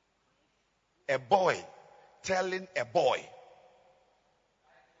 A boy telling a boy,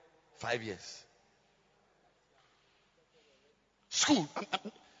 5 years. School.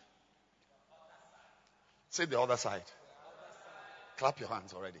 Say the other side. Clap your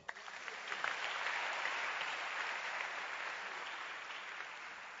hands already.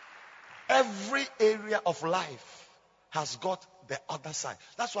 Every area of life has got the other side.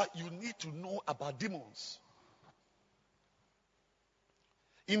 That's why you need to know about demons.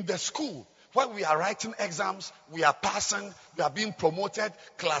 In the school, when we are writing exams, we are passing, we are being promoted,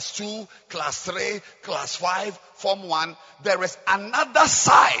 class 2, class 3, class 5, form 1. There is another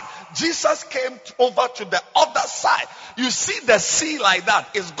side. Jesus came over to the other side. You see the sea like that.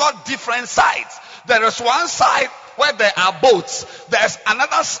 It's got different sides. There is one side where there are boats. There's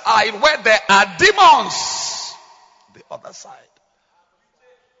another side where there are demons. The other side.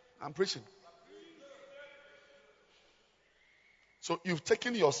 I'm preaching. So you've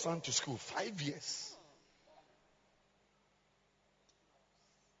taken your son to school 5 years.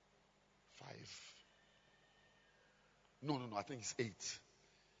 5. No, I think it's 8.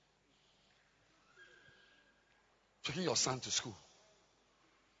 Taking your son to school.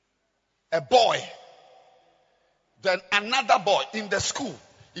 A boy. Then another boy in the school.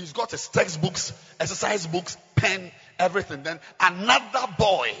 He's got his textbooks, exercise books, pen, everything. Then another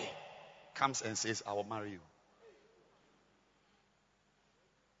boy comes and says, "I will marry you."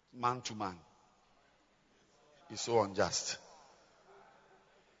 Man to man. It's so unjust.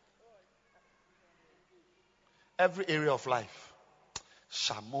 Every area of life.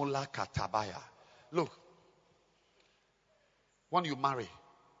 Shamola katabaya. Look. When you marry,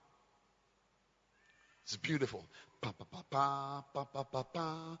 it's beautiful. Pa pa pa pa pa pa pa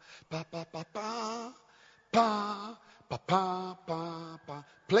pa pa pa pa pa pa pa pa pa pa.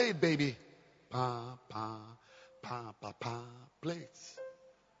 Play it, baby. Pa pa pa pa pa. Play it.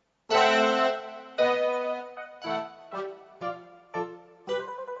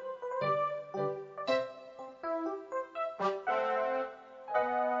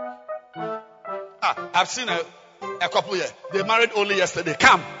 I've seen a couple here. They married only yesterday.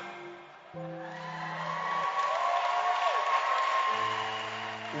 Come.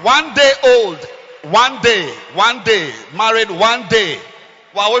 1 day old, 1 day, married 1 day.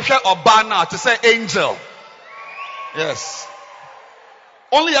 While we share Obana to say angel. Yes.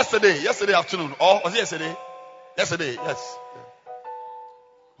 Only yesterday afternoon. Or was it yesterday? Yesterday, yes.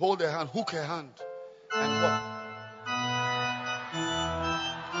 Hold her hand, hook her hand, and walk.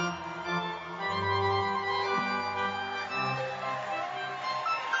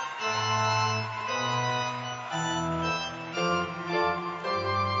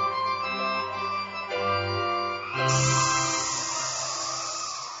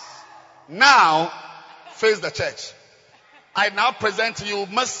 Now, face the church. I now present to you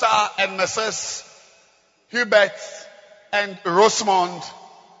Mr. and Mrs. Hubert and Rosemond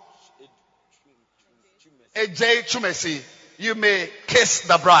AJ Chumesi. You may kiss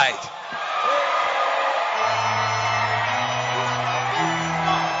the bride.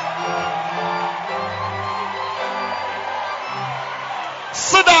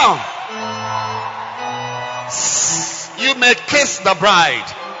 Sit down. You may kiss the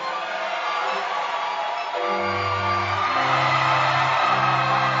bride.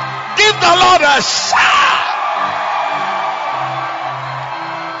 Give the Lord a shout.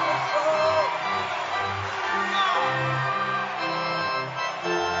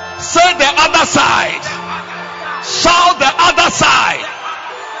 Say the other side. Shout the other side.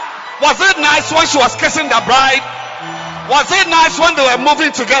 Was it nice when she was kissing the bride? Was it nice when they were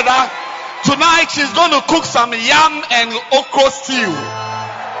moving together? Tonight she's going to cook some yam and okra stew.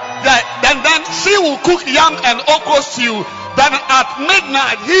 Then she will cook yam and okra stew. Then at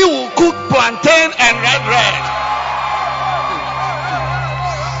midnight he will cook plantain and red.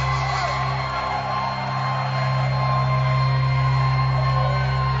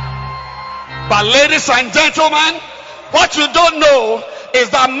 But ladies and gentlemen, what you don't know is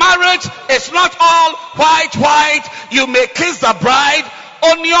that marriage is not all white. You may kiss the bride,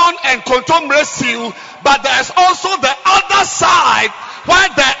 onion and contomere stew, but there's also the other side where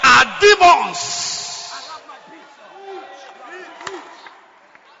there are demons.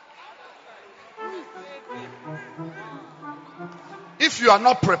 If you are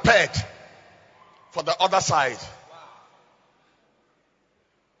not prepared for the other side,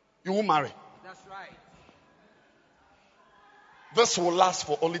 you won't marry. That's right. This will last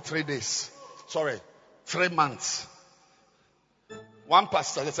for only 3 days. 3 months. One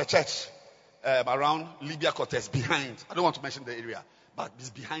pastor, there's a church around Libya Cortez behind. I don't want to mention the area, but it's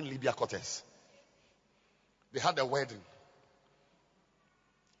behind Libya Cortez. They had a wedding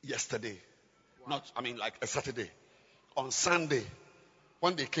yesterday. Like a Saturday. On Sunday,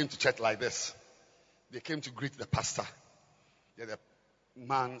 when they came to church like this, they came to greet the pastor. The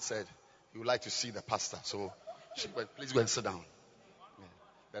man said he would like to see the pastor. So she went, please go and sit down. Yeah.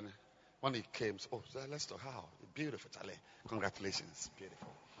 Then when he came, let's talk. How? Beautiful, Charlie. Congratulations. Beautiful.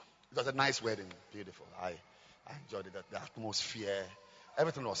 It was a nice wedding. Beautiful. I enjoyed it. The atmosphere.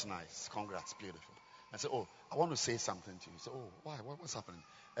 Everything was nice. Congrats. Beautiful. I said, I want to say something to you. He said, why? What's happening?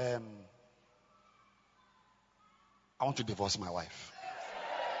 I want to divorce my wife.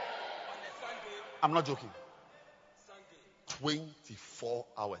 I'm not joking. 24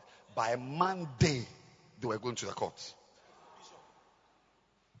 hours. By Monday, they were going to the courts.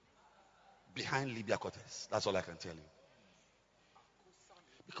 Behind Libya Cortez. That's all I can tell you.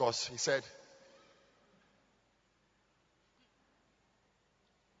 Because he said,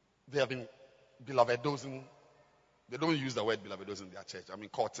 they have been beloved dozing. They don't use the word beloved dozing in their church.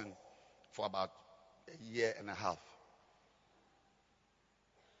 Courting for about a year and a half.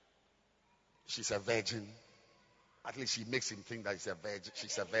 She's a virgin. At least she makes him think that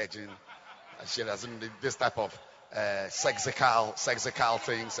she's a virgin. She doesn't need this type of sexical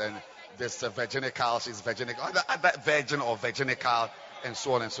things, and this virginical, she's virginical, that virgin or virginical, and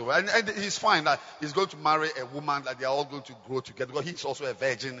so on and so on. And he's fine that he's going to marry a woman that they are all going to grow together. Because he's also a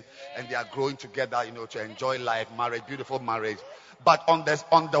virgin, and they are growing together, to enjoy life, marriage, beautiful marriage. But on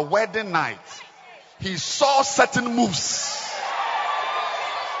the wedding night, he saw certain moves.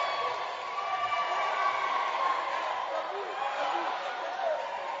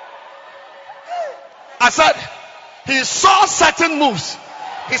 I said, he saw certain moves.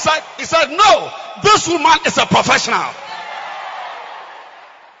 He said, no, this woman is a professional.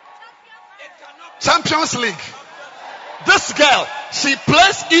 Champions League. This girl, she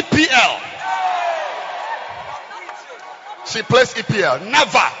plays EPL. She plays EPL.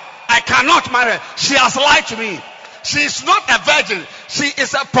 Never. I cannot marry her. She has lied to me. She is not a virgin. She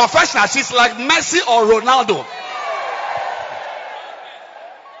is a professional. She's like Messi or Ronaldo.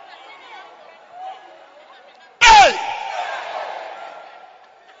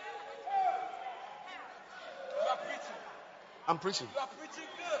 I'm preaching. You are preaching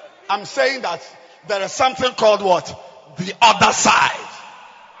good. I'm saying that there is something called what? The other side.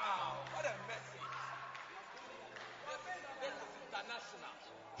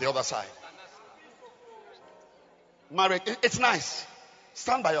 The other side. Marriage, it's nice.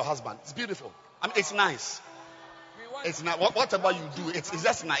 Stand by your husband. It's beautiful. I mean, it's nice. It's not. Whatever you do, it's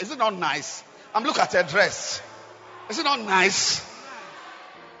just nice. Is it not nice? Look at her dress. Is it not nice?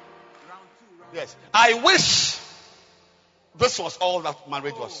 Yes. I wish this was all that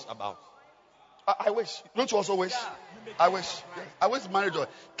marriage was about. I wish. Don't you also wish? I wish. Yes. I wish marriage was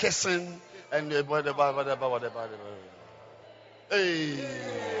kissing and whatever. Hey.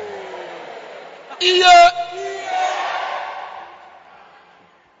 Yeah.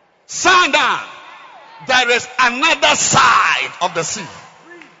 Stand down. There is another side of the sea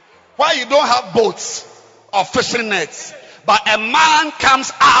where you don't have boats or fishing nets, but a man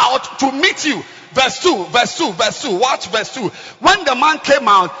comes out to meet you. Verse 2. Watch verse 2. When the man came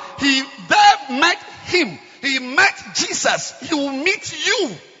out, he met him. He met Jesus. He will meet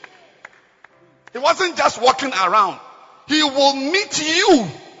you. He wasn't just walking around. He will meet you.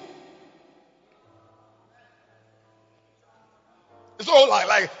 It's all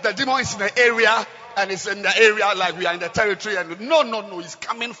like the demon is in the area, and it's in the area like we are in the territory. And no. He's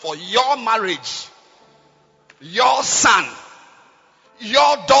coming for your marriage. Your son.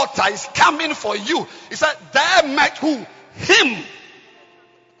 Your daughter is coming for you. He said, they met who? Him.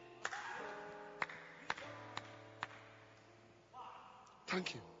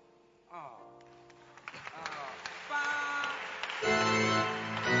 Thank you.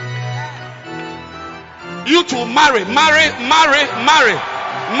 You two marry. Remove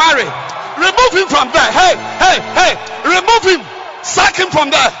him from there. Hey. Remove him. Sack him from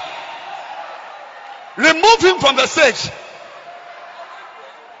there. Remove him from the stage.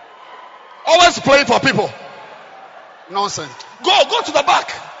 Always playing for people. Nonsense. Go to the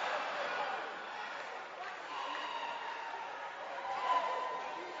back.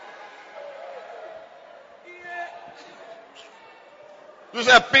 You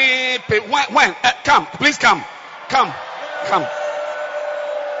say, beep. When? Come. Please come. Come.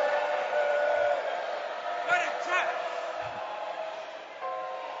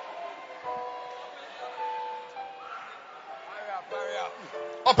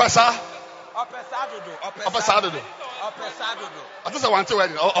 Opesa.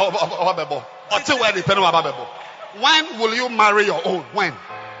 When will you marry your own? When?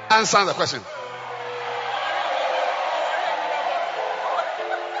 Answer the question.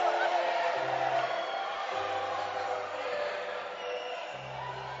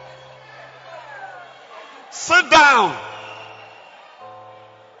 Sit down.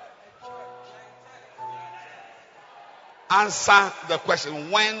 Answer the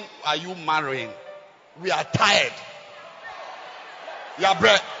question. When are you marrying? We are tired. Your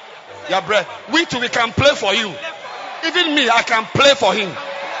breath. We too, we can play for you. Even me, I can play for him.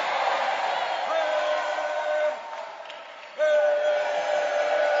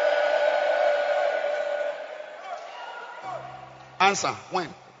 Answer.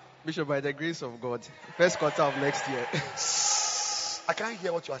 When? Bishop, by the grace of God, first quarter of next year. I can't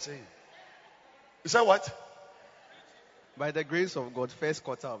hear what you are saying. You said what? By the grace of God, first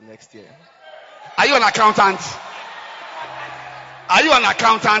quarter of next year. Are you an accountant?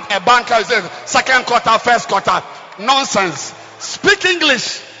 A banker who says second quarter, first quarter? Nonsense. Speak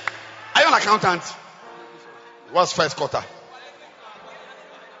English. Are you an accountant? What's first quarter?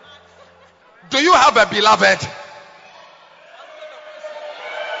 Do you have a beloved?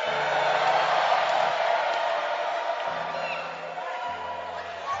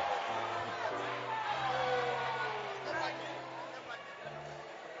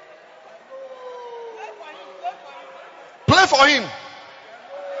 Play for him.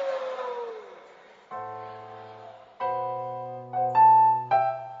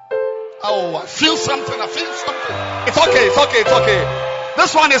 Oh, I feel something. It's okay.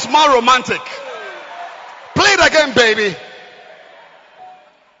 This one is more romantic. Play it again, baby.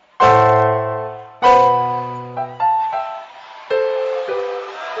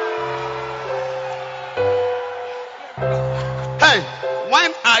 Hey,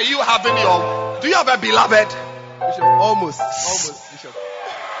 when are you having do you have a beloved? Bishop, almost, Bishop.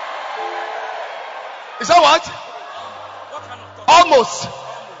 Is that what? Almost. Are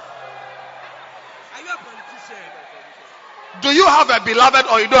you a politician? Do you have a beloved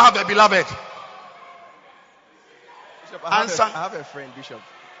or you don't have a beloved? Bishop, Answer. I have a friend, Bishop.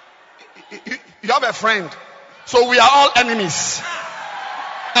 You have a friend. So we are all enemies.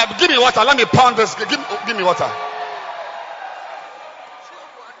 Give me water. Let me pound this. Give me water.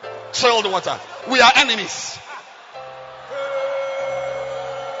 Chilled water. We are enemies.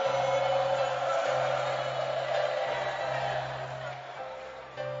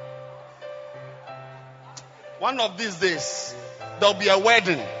 One of these days, there'll be a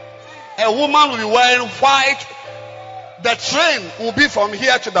wedding. A woman will be wearing white. The train will be from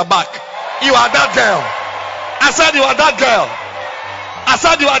here to the back. You are that girl. I said you are that girl. I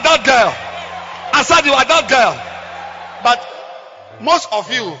said you are that girl. I said you are that girl. But most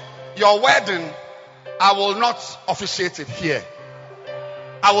of you, your wedding, I will not officiate it here.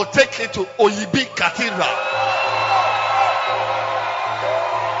 I will take it to Oyibi Cathedral.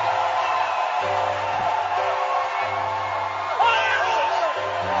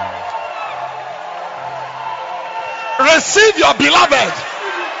 Receive your beloved.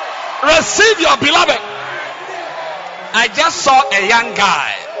 Receive your beloved. I just saw a young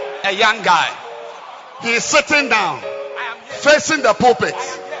guy. A young guy. He is sitting down, facing the pulpit.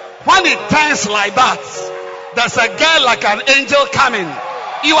 When he turns like that, there's a girl like an angel coming.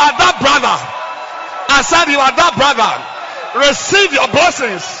 You are that brother. I said you are that brother. Receive your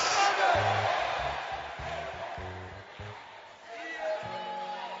blessings.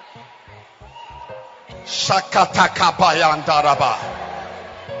 Shakatakabayandaraba.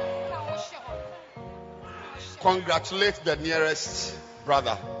 Congratulate the nearest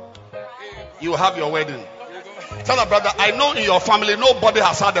brother. You have your wedding. Tell the brother, I know in your family nobody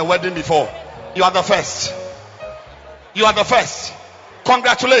has had a wedding before. You are the first. You are the first.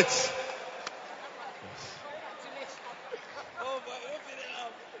 Congratulate.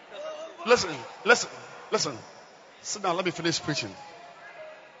 Listen. Sit down, let me finish preaching.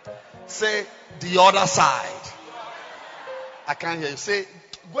 Say the other side. I can't hear you. Say,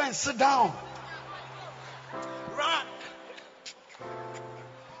 go and sit down. Run.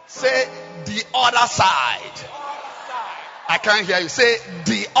 Say the other side. I can't hear you. Say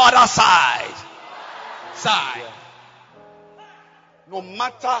the other side. Side. No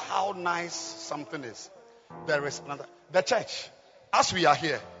matter how nice something is, there is another. The church, as we are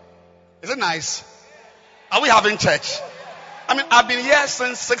here, is it nice? Are we having church? I mean, I've been here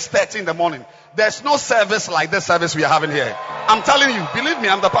since 6:30 in the morning. There's no service like this service we are having here. I'm telling you, believe me,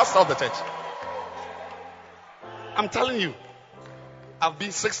 I'm the pastor of the church. I'm telling you. I've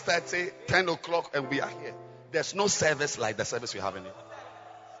been 6:30, 10 o'clock, and we are here. There's no service like the service we're having here.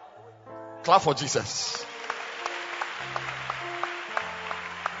 Clap for Jesus.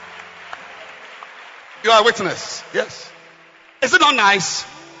 You are a witness. Yes. Is it not nice?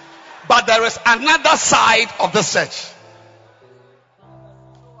 But there is another side of the church.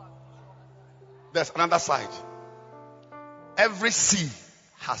 There's another side. Every sea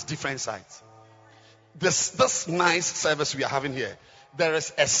has different sides. This nice service we are having here, there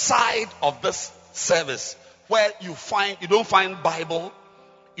is a side of this service where you don't find Bible,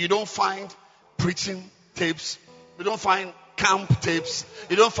 you don't find preaching tapes, you don't find camp tapes,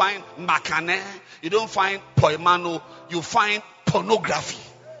 you don't find Makane, you don't find Poemano, you find pornography.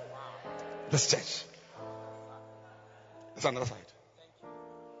 This church. There's another side.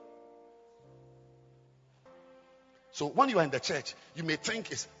 So when you are in the church, you may think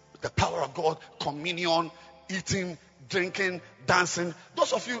it's the power of God, communion, eating, drinking, dancing.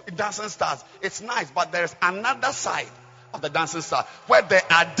 Those of you in dancing stars, it's nice, but there's another side of the dancing star where there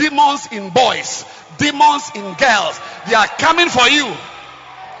are demons in boys, demons in girls. They are coming for you.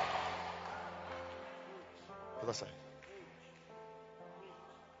 Other side.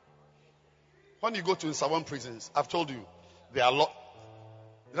 When you go to Nsawam prisons, I've told you, they are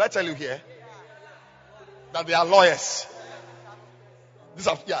Did I tell you here? That they are lawyers.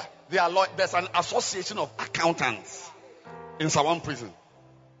 They are lawyers. There's an association of accountants in Nsawam prison.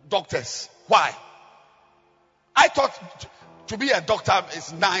 Doctors. Why? I thought to be a doctor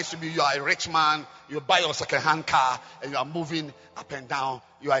is nice. You are a rich man. You buy your second-hand car and you are moving up and down.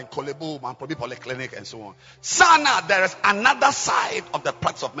 You are in Kolebu, Manpobi Polyclinic, and so on. Sana, there is another side of the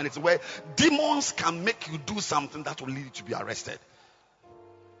practice of medicine where demons can make you do something that will lead you to be arrested.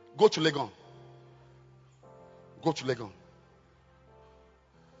 Go to Legon. Go to Legon.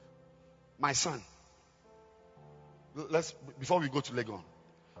 My son. Before we go to Legon,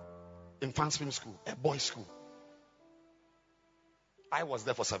 in Fansfilm School, a boys' school. I was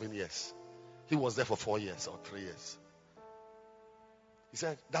there for 7 years. He was there for 4 years or 3 years. He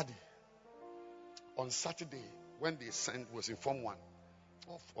said, Daddy, on Saturday, when they was in Form 1,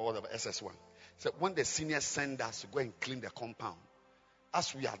 or whatever, SS1, he said, when the seniors send us to go and clean the compound,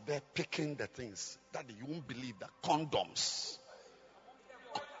 as we are there picking the things, Daddy, you won't believe that condoms,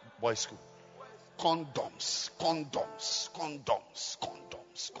 boys' school, condoms.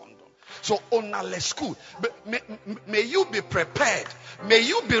 So on our school, may you be prepared. May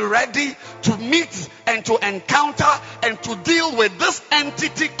you be ready to meet and to encounter and to deal with this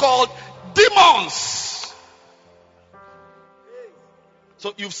entity called demons.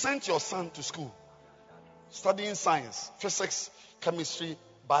 So you've sent your son to school. studying science, physics, chemistry,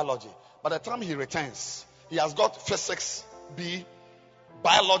 biology. By the time he returns, he has got physics B,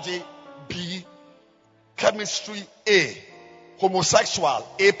 biology B, chemistry A, homosexual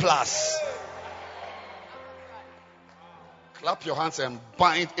A+. Clap your hands and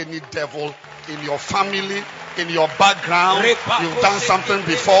bind any devil in your family, in your background. You've done something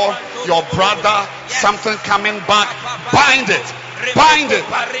before. Your brother, something coming back. Bind it. Bind it.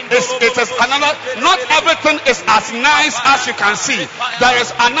 It is another. Not everything is as nice as you can see. There is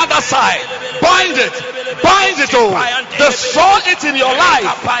another side. Bind it. Bind it. Oh, destroy it in your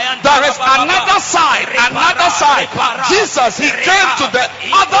life. There is another side. Another side. Jesus, he came to the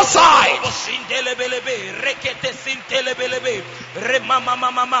other side.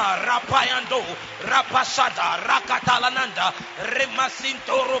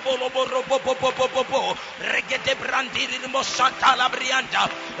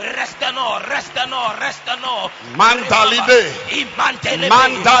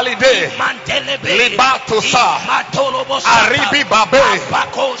 Mandalide, Libatusa, Aribi Babe,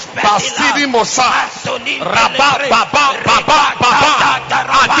 Basidi Mosa, Rabba Baba Baba Baba,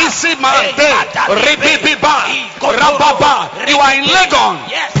 Adisi Mande, Ribibiba, Rababa. You are in Legon,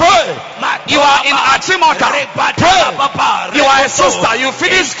 pray. You are in Achimota, pray. You are a sister, you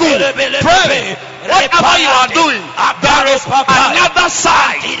finish school, pray. Whatever you are doing, there is another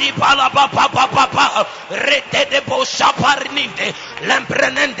side.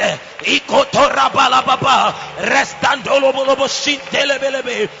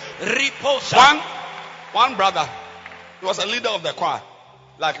 One brother, he was a leader of the choir.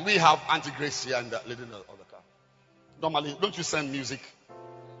 Like we have Auntie Grace here and the leader of the choir. Normally, don't you send music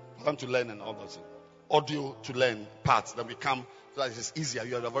for them to learn and all those things? Audio to learn parts. Then we come, so that it's easier.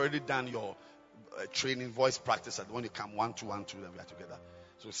 You have already done your training, voice practice, and when you come 1 2 1 2, then we are together.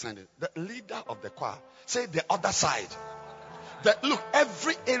 So send it. The leader of the choir, say the other side. Look,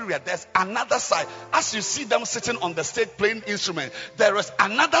 every area there's another side. As you see them sitting on the stage playing instrument, there is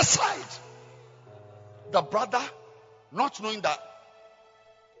another side. The brother, not knowing that,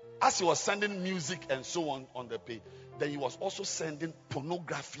 as he was sending music and so on the page, then he was also sending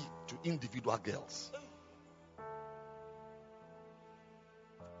pornography to individual girls.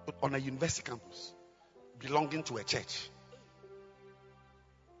 On a university campus, belonging to a church.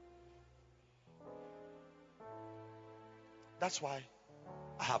 That's why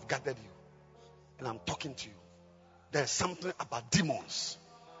I have gathered you and I'm talking to you. There's something about demons.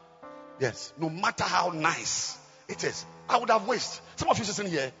 Yes, no matter how nice it is, I would have wished. Some of you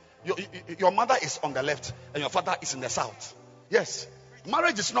sitting here, your mother is on the left and your father is in the south. Yes.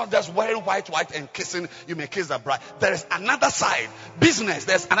 Marriage is not just wearing white and kissing. You may kiss the bride. There is another side. Business,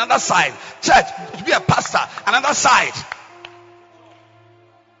 there's another side. Church, to be a pastor, another side.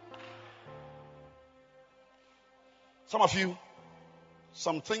 Some of you,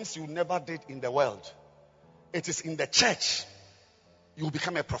 some things you never did in the world, it is in the church you will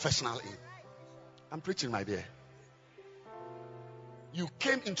become a professional in. I'm preaching, my dear. You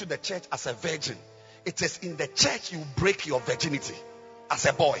came into the church as a virgin. It is in the church you break your virginity. As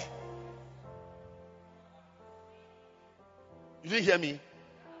a boy. You didn't hear me?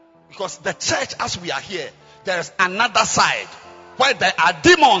 Because the church, as we are here, there is another side where there are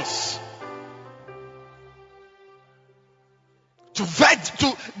demons to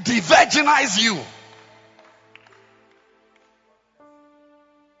de-virginize you.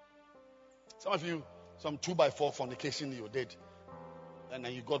 Some of you, some 2x4 fornication you did, and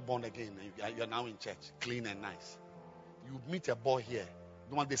then you got born again, and you're now in church, clean and nice. You meet a boy here.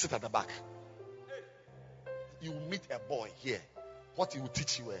 The one they sit at the back. You meet a boy here. What he will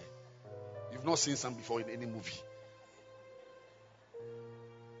teach you, you've not seen some before in any movie.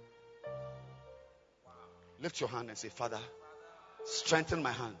 Lift your hand and say, Father, strengthen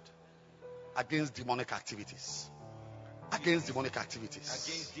my hand against demonic activities. Against demonic activities.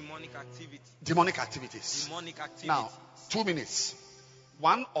 Against demonic activities. Demonic activities. Demonic activities. Now, 2 minutes.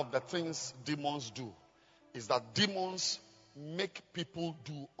 One of the things demons do is that demons make people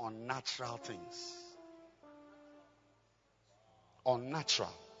do unnatural things.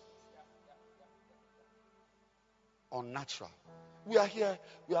 Unnatural. Unnatural. We are here.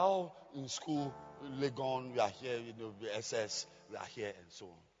 We are all in school, Legon. We are here, SS. We are here and so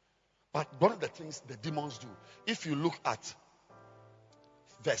on. But one of the things the demons do, if you look at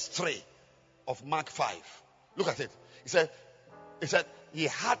verse 3 of Mark 5, look at it. He said, he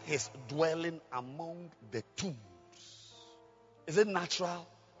had his dwelling among the tombs. Is it natural?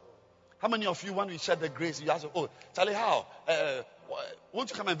 How many of you, when we share the grace, you ask, oh, Charlie, how? Won't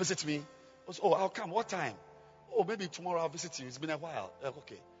you come and visit me? Oh, I'll come. What time? Oh, maybe tomorrow I'll visit you. It's been a while.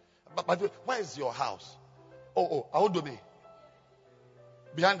 Okay. But where is your house? Aodome.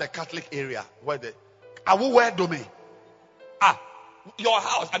 Behind the Catholic area where the Awo Dome. Your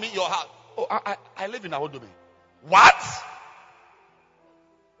house. I mean your house. Oh, I live in Aodome. What?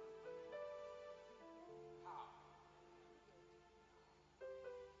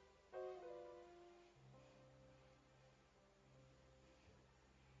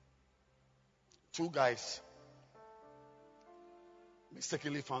 Two guys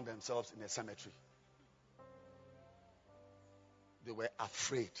mistakenly found themselves in a cemetery. They were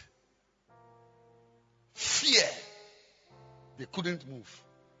afraid. Fear. They couldn't move.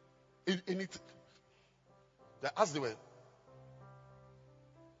 As they were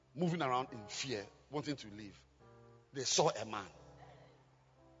moving around in fear, wanting to leave, they saw a man.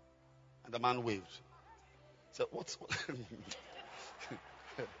 And the man waved. Said, what?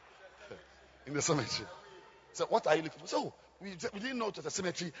 In the cemetery. So what are you looking for? So we didn't know it was a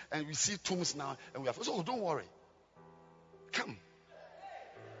cemetery, and we see tombs now, and we have. So don't worry. Come.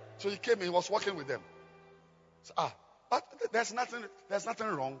 So he came and he was walking with them. So, but there's nothing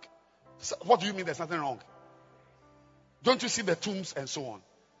wrong. So, what do you mean there's nothing wrong? Don't you see the tombs and so on?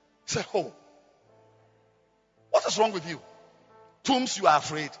 He said, what is wrong with you? Tombs, you are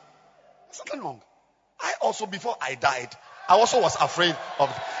afraid. There's nothing wrong. I also, before I died, I also was afraid of.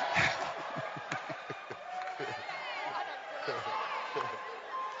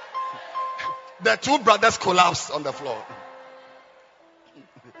 The two brothers collapsed on the floor.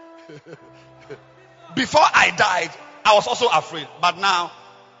 Before I died, I was also afraid. But now,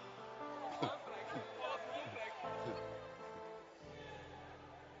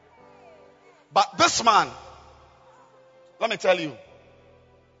 but this man, let me tell you,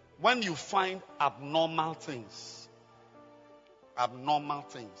 when you find abnormal things,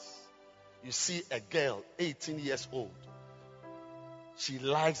 you see a girl, 18 years old, she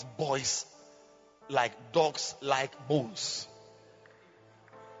likes boys like dogs like bones.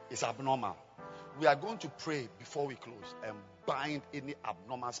 It's abnormal. We are going to pray before we close and bind any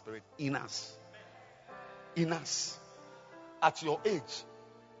abnormal spirit in us. In us. At your age,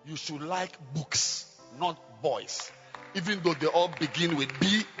 you should like books, not boys. Even though they all begin with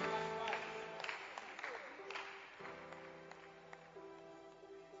B.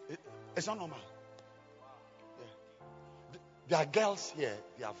 It's not normal. Yeah. There are girls here,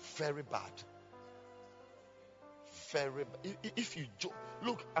 they are very bad. Very bad. If you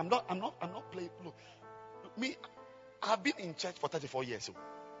look, I'm not playing. Look, me, I've been in church for 34 years. So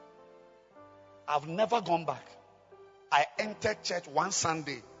I've never gone back. I entered church one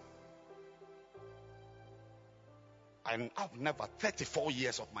Sunday. And I've never, 34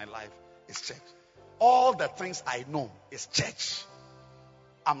 years of my life is church. All the things I know is church.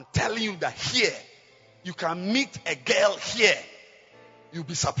 I'm telling you that here, you can meet a girl here. You'll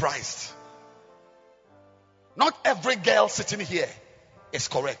be surprised. Not every girl sitting here is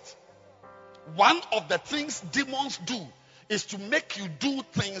correct. One of the things demons do is to make you do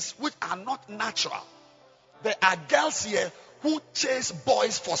things which are not natural. There are girls here who chase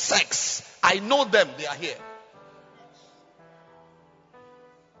boys for sex. I know them. They are here.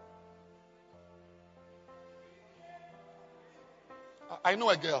 I know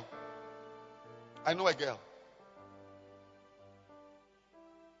a girl.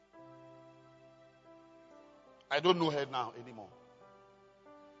 I don't know her now anymore.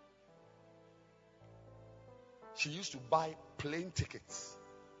 She used to buy plane tickets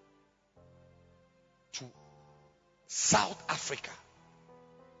to South Africa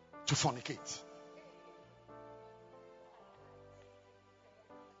to fornicate.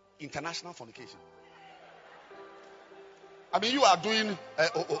 International fornication. I mean, you are doing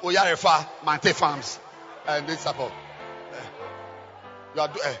Oyarefa, Mante Farms, and this type of. You are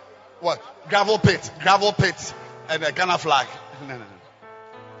doing what? Gravel pit, and a Ghana flag. No.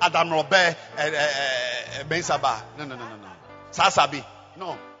 Adam Robert, Ben Sabah. No. Sasabi.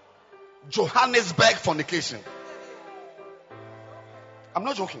 No. Johannesburg fornication. I'm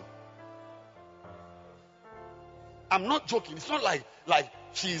not joking. It's not like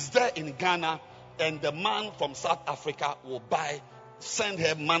she's there in Ghana and the man from South Africa will send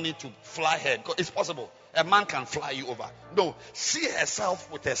her money to fly her. It's possible. A man can fly you over. No, she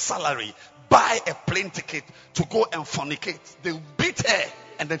herself with her salary buy a plane ticket to go and fornicate. They'll beat her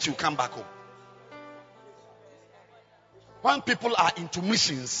and then she'll come back home. When people are into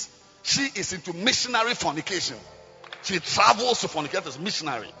missions, she is into missionary fornication. She travels to fornicate as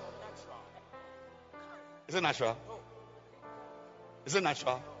missionary. Is it natural? Is it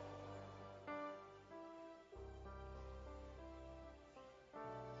natural?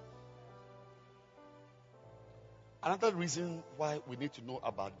 Another reason why we need to know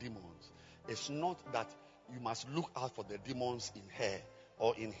about demons is not that you must look out for the demons in her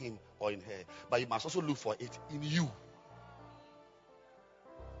or in him or in her. But you must also look for it in you.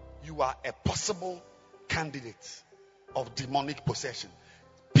 You are a possible candidate of demonic possession.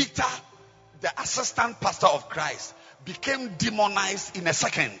 Peter, the assistant pastor of Christ, became demonized in a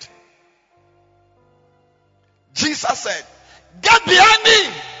second. Jesus said, "Get behind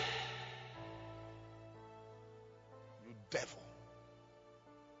me, you devil.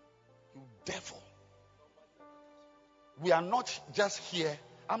 You devil." We are not just here.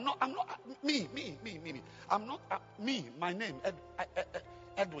 I'm not me. I'm not me. My name,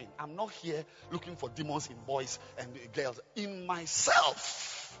 Edwin. I'm not here looking for demons in boys and girls. In myself.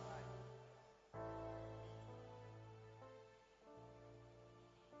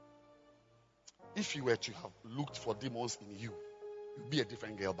 If you were to have looked for demons in you, you'd be a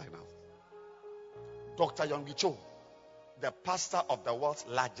different girl by now. Dr. Yonggi Cho, the pastor of the world's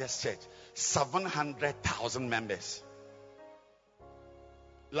largest church, 700,000 members.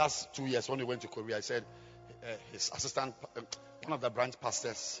 Last 2 years, when he went to Korea, he said his assistant, one of the branch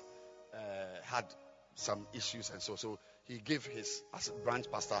pastors, had some issues, and so he gave his branch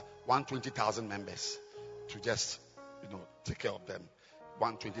pastor 120,000 members to just, take care of them.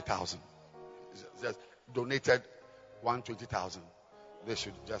 120,000. Just donated 120,000. They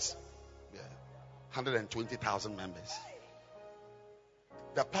should just 120,000 members.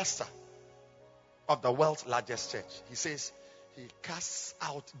 The pastor of the world's largest church, he says he casts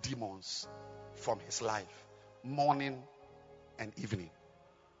out demons from his life, morning and evening.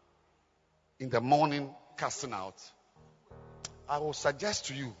 In the morning, casting out. I will suggest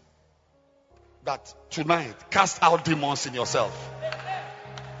to you that tonight, cast out demons in yourself.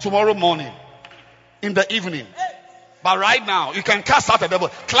 Tomorrow morning, in the evening. But right now, you can cast out the devil.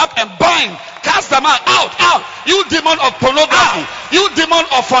 Clap and bind. Cast them out. You demon of pornography. You demon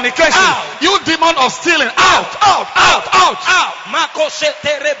of fornication. You demon of stealing. Out. Mako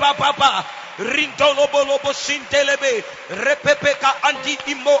shetere baba. Rindolo bolobo shintelebe. Repepeka anti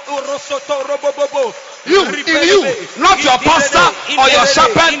imo urosoto robobobo. You, in you, not your pastor or your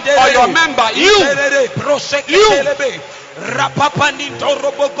shepherd or your member. You. Rapapanindo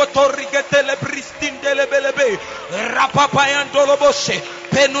robogoto rigetele bristindele belebe. Rapapayandolo boshe.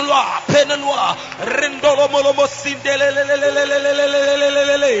 Penua. Rendolo molomo sindele.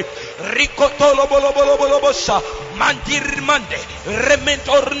 Ricotolo bolo bosha. Mandir mande.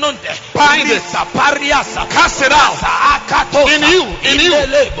 Rementor nonde. Bind it. Pariasa. Cast it out. In you.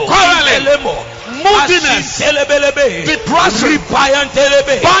 Quarreling. Moodiness. Depression.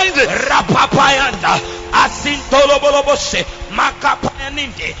 Bind it. Rapapayanda. Asintolo boloboshe.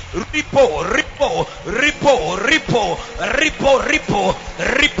 Makapayaninde. Ripo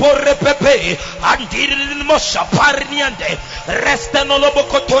repepe. Andir mosha parniande. Restenolobo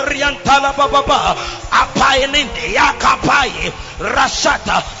kotoriantala bababa. Apayaninde. Yakapaye.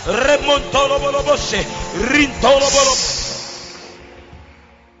 Rashata. Remontolo boloboshe. Rintolo boloboshe.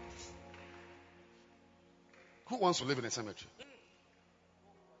 Who wants to live in a cemetery?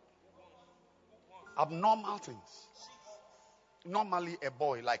 Abnormal things. Normally, a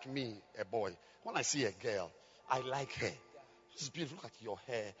boy like me, when I see a girl, I like her. She's beautiful. Look at your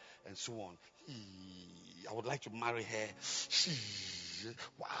hair and so on. I would like to marry her.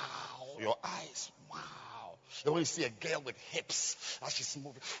 Wow. Your eyes. Wow. Then when you see a girl with hips, as she's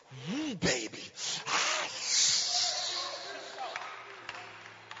moving, baby.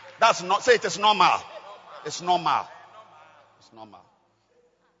 That's not, say it is normal. It's normal.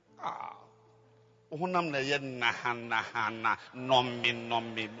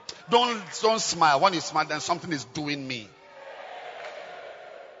 Don't smile. When you smile, then something is doing me.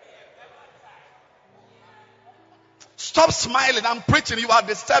 Stop smiling. I'm preaching. You are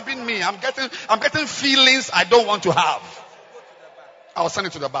disturbing me. I'm getting feelings I don't want to have. I'll send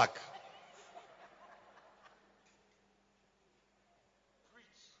it to the back.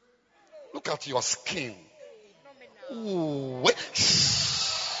 Look at your skin. Ooh,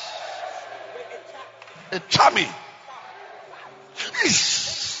 a chummy.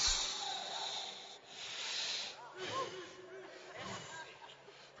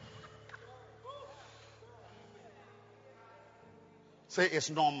 Say it's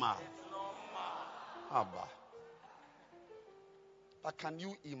normal. Abba. But can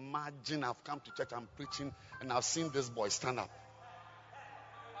you imagine? I've come to church, I'm preaching, and I've seen this boy stand up.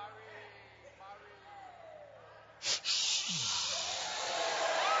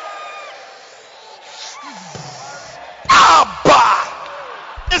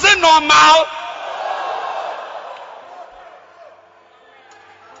 Abba! Is it normal?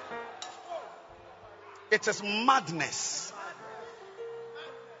 It is madness.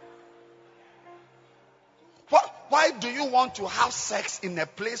 Why do you want to have sex in a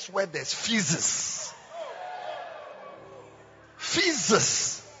place where there's feces?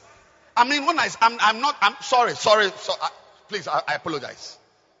 Feces. I mean, when I'm sorry. Please, I apologize.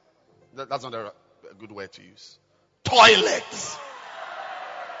 That's not a good word to use. Toilets.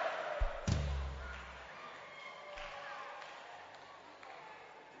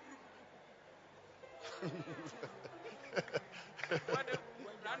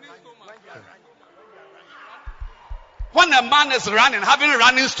 When a man is running, having a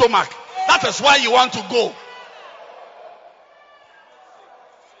running stomach, that is why you want to go.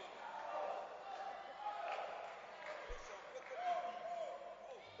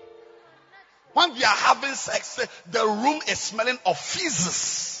 When we are having sex, the room is smelling of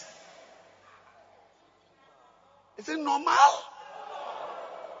feces. Is it normal?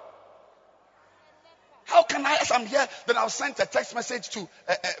 How can I, as I'm here, then I'll send a text message to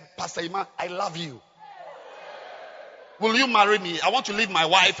Pastor Iman, I love you. Will you marry me? I want to leave my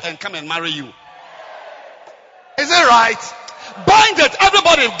wife and come and marry you. Is it right? Bind it,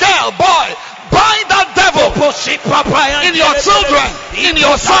 everybody, girl, boy. Bind that devil in your children, in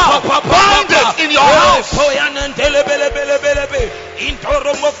your son. Bind it in your house.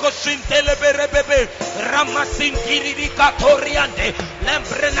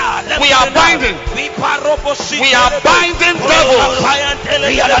 We are binding. We are binding devils.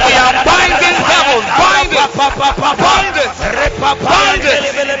 We are binding devils. Bind it. Bind it.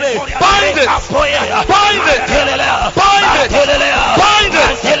 Bind it. Bind it. Bind it. Bind it. Bind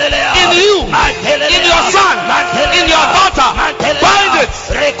it. In you. In your son. In your daughter. Bind it.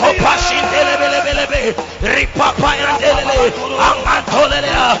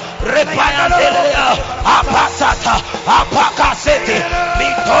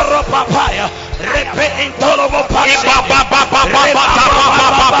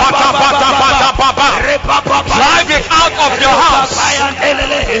 Drive it out of your house.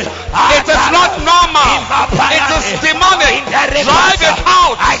 It is not normal. It is demonic. Drive it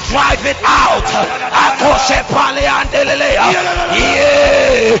out. I drive it out.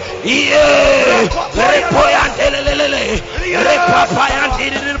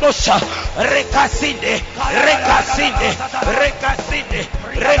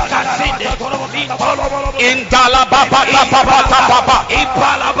 In Dalababa,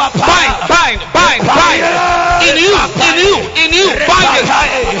 bind. In you, bind it.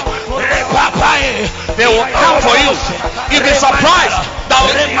 They will come for you. You'll be surprised that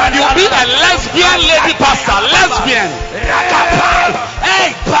you'll be a lesbian lady pastor. Lesbian.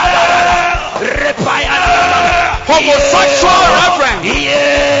 Homosexual reverend.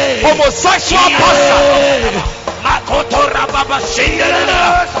 Homosexual pastor. Makotora baba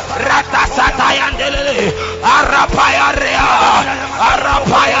shindelele rata satayandelele arapaya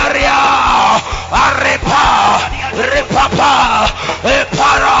arepa repapa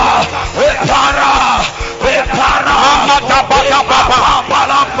epara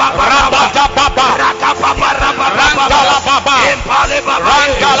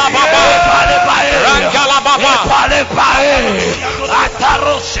ramata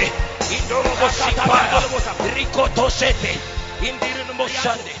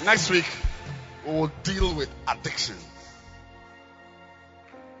Next week, we will deal with addiction.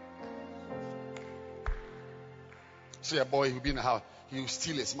 See a boy who be in the house, he will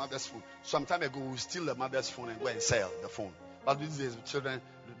steal his mother's phone. Some time ago, he will steal the mother's phone and go and sell the phone. But these days, children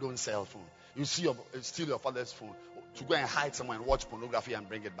don't sell phone. You steal your father's phone to go and hide somewhere and watch pornography and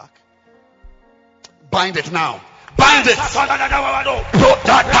bring it back. Bind it now. Bind it.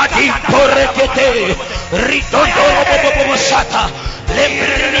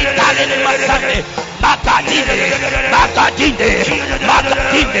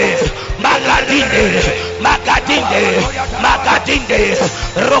 Magadinde,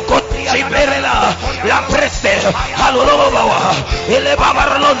 Rokoti Berela, La Preste, Haloroba, Ele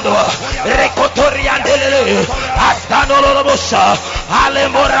Babarlondo, Recotoriandele, Astano Robosa,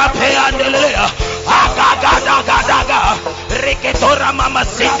 Alemora Peandele, Agagadaga, Reketora Mama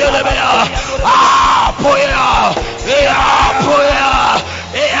Sindelebea,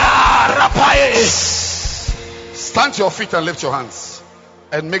 Stand to your feet and lift your hands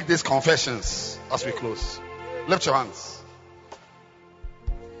and make these confessions as we close. Lift your hands.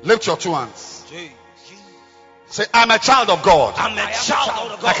 Lift your two hands. Say, I'm a child of God. I'm a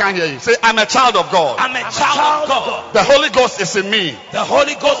child of God. I can't hear you. Say, I'm a child of God. I'm a child of God. The Holy Ghost is in me. The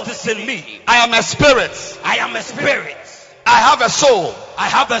Holy Ghost is in me. I am a spirit. I am a spirit. I have a soul. I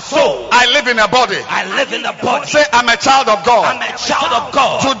have a soul. I live in a body. I live in a body. Say, I'm a child of God. I'm a child of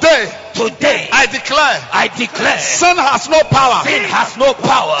God. Today, I declare, sin has no power. Sin has no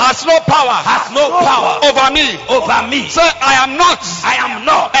power. Has no power. Has no power over me. Over me. Say, I am not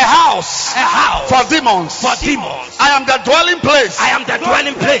a house. A house for demons. For demons. I am the dwelling place. I am the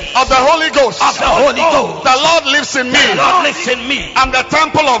dwelling place of the Holy Ghost. Of the Holy Ghost. The Lord lives in me. The Lord lives in me. I'm the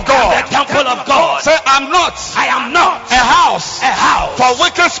temple of God. I'm the temple of God. Say, I am not a house. A house for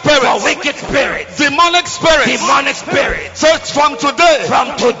wicked spirits. For wicked spirits. Demonic spirits. Demonic spirits. So from today.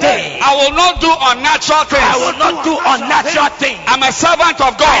 I will not do unnatural things. I will not do unnatural things. I'm a servant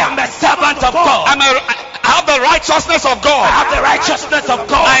of God. I am a servant of God. I have the righteousness of God. I have the righteousness of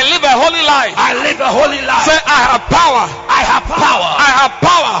God. I live a holy life. I live a holy life. Say, I have power. I have power. I have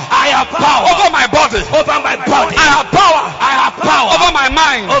power. I have power over my body. Over my body. I have power. I have power over my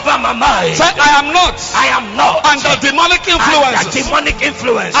mind. Over my mind. Say, I am not. I am not under demonic influences. Under demonic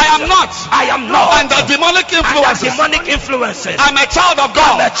influence. I am not. I am not under demonic influences. Under demonic influences. I'm a child of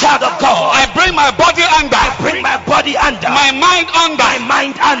God. I'm a child of God. I bring my body under. I bring my body under. My mind under. My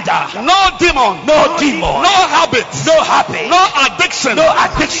mind under. No demon. No demon. No habit. No habit. No addiction. No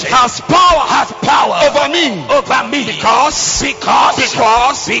addiction. Has power. Has power over me. Over me. Because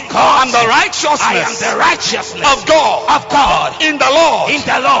I'm the righteousness. I am the righteousness of God. Of God. In the Lord. In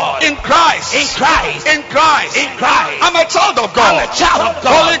the Lord. In Christ. In Christ. In Christ. In Christ. I'm a child of God. I'm a child of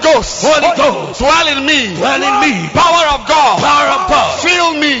God. Holy Ghost. Holy Ghost. Dwell in me. Dwell in me. Power of God. Power of God.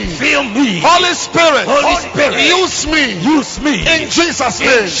 Fill me. Fill me. Holy Spirit. Holy Spirit. Use me. Use me. In Jesus'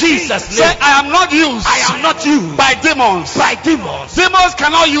 name. In Jesus' name. Say, I am not used. I am not used by demons. By demons. Demons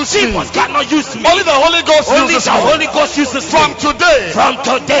cannot use me. Demons cannot use me. Only the Holy Ghost uses me. Holy Ghost uses me. From today.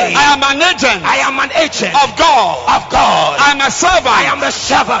 I am an agent. I am an agent of God. Of God. I am a servant. I am a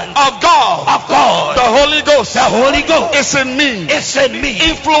servant of God. Of God. The Holy Ghost. The Holy Ghost is in me. Is in me.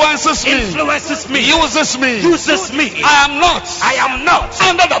 Influences me. Influences me. Uses me. Uses me. I am not. I am not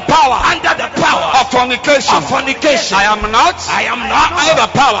under the power. Under the power of fornication. Of fornication. I am not. I am not under the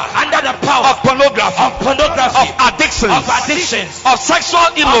power. Under the power of pornography. Of pornography. Of addictions. Of addictions. Of sexual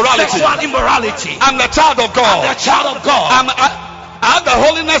immorality. Of sexual immorality. I'm the child of God. I'm the child of God. I have the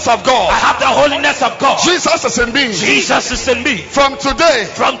holiness of God. I have the holiness of God. Jesus is in me. Jesus is in me. From today,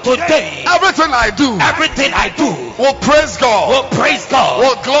 everything I do will praise God. Will praise God.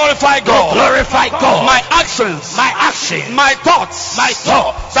 Will glorify God. Will glorify God. My actions. My thoughts.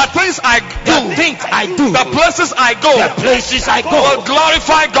 The things I do. The places I go. Will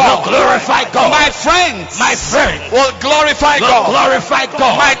glorify God. Will glorify God. My friends. Will glorify God. Glorify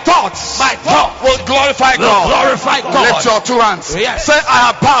God. My thoughts. Will glorify God. Glorify God. Lift your two hands. Yes. Say, I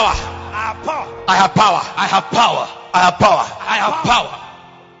have power. I have power. I have power. I have power. I have power.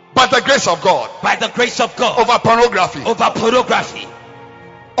 By the grace of God. By the grace of God. Over pornography. Over pornography.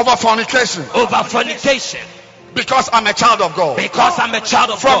 Over fornication. Over fornication. Because I'm a child of God. Because I'm a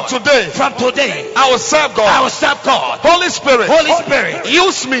child of God. From today, I will serve God. I will serve God. Holy Spirit. Holy Spirit.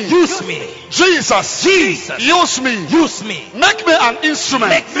 Use me. Use me. Jesus. Use me. Use me. Make me an instrument.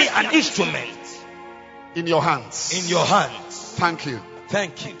 Make me an instrument. In your hands. In your hands. Thank you.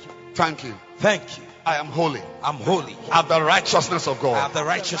 Thank you. Thank you. Thank you. I am holy. I'm holy. I have the righteousness of God. I have the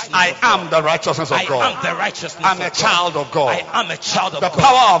righteousness. I am the righteousness of God. I am the righteousness. I'm a child of God. I am a child of the God. The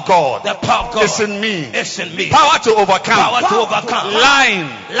power of God. The power of God is in me. Is in me. Power to overcome. Power to overcome.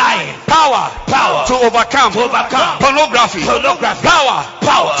 Lying. Power. To overcome. Pornography. Power.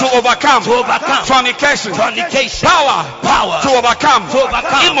 To overcome. Fornication. Power. To overcome.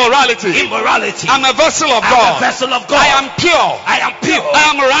 Immorality. I'm a vessel of God. I am pure. I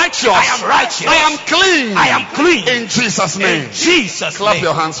am righteous. I am clean. I am clean. In Jesus' name. In Jesus' Clap name.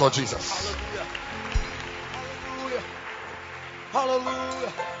 your hands for Jesus.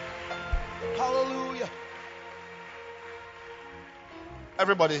 Hallelujah. Hallelujah.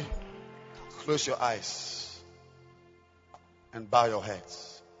 Everybody, close your eyes and bow your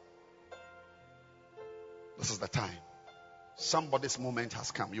heads. This is the time. Somebody's moment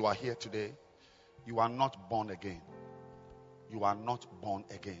has come. You are here today. You are not born again. You are not born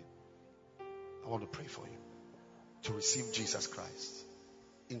again. I want to pray for you to receive Jesus Christ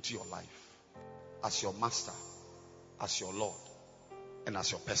into your life as your master, as your Lord, and as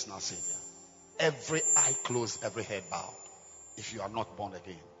your personal Savior. Every eye closed, every head bowed. If you are not born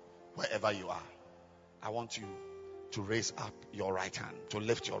again, wherever you are, I want you to raise up your right hand, to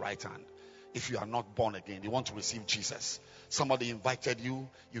lift your right hand. If you are not born again, you want to receive Jesus. Somebody invited you,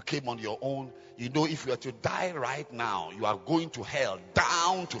 you came on your own. You know, if you are to die right now, you are going to hell,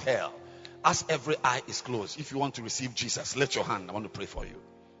 down to hell. As every eye is closed, if you want to receive Jesus, lift your hand. I want to pray for you.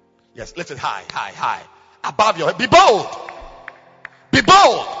 Yes, lift it high, high, high. above your head. Be bold. Be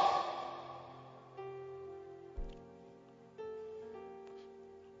bold.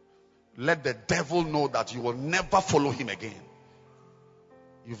 Let the devil know that you will never follow him again.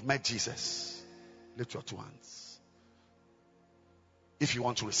 You've met Jesus. Lift your two hands. If you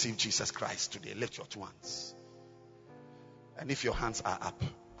want to receive Jesus Christ today, lift your two hands. And if your hands are up,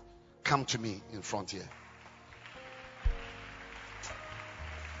 come to me in front here.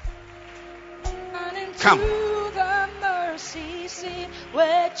 Come. The mercy seat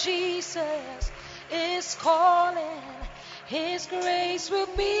where Jesus is calling. His grace will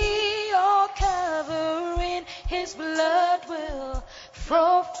be your covering. His blood will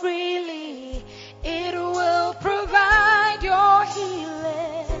flow freely. It will provide your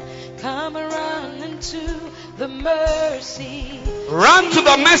healing. Come run into the mercy. Run to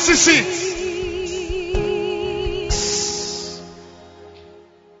the mercy seat.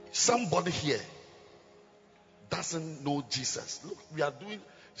 Somebody here doesn't know Jesus. Look, we are doing.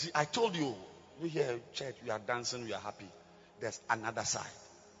 See, I told you, we here at church, we are dancing, we are happy. There's another side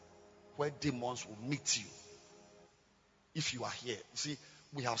where demons will meet you. If you are here, you see,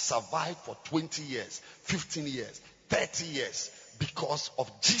 we have survived for 20 years, 15 years, 30 years because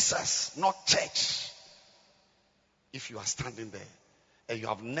of Jesus, not church. If you are standing there and you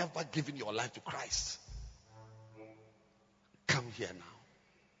have never given your life to Christ, come here now.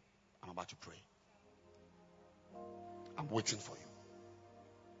 I'm about to pray. I'm waiting for you.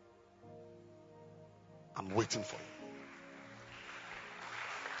 I'm waiting for you.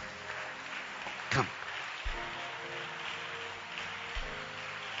 Come.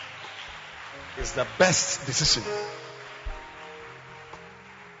 It's the best decision.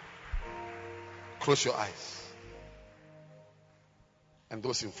 Close your eyes. And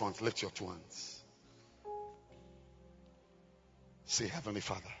those in front, lift your two hands. Say, Heavenly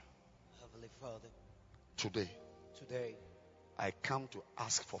Father. Heavenly Father. Today. I come to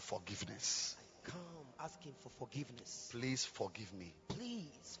ask for forgiveness. I come asking for forgiveness. Please forgive me.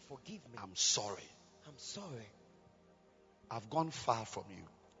 Please forgive me. I'm sorry. I'm sorry. I've gone far from you.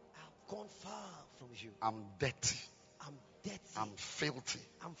 I've gone far from you. I'm dirty. I'm dirty. I'm filthy.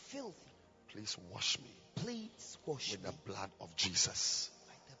 I'm filthy. Please wash me. Please wash with me. the blood of Jesus.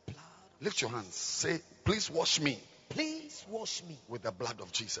 With the blood. Lift your hands. Say, please wash me. Please wash me. With the blood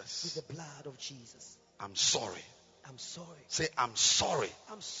of Jesus. With the blood of Jesus. I'm sorry. I'm sorry. Say, I'm sorry.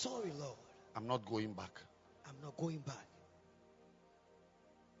 I'm sorry, Lord. I'm not going back. I'm not going back.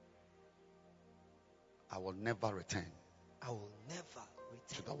 I will never return. I will never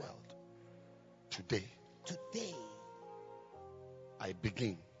return to the world. Today. I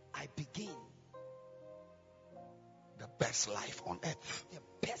begin. The best life on earth.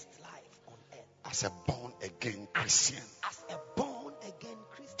 The best life on earth. As a born again Christian. As a born again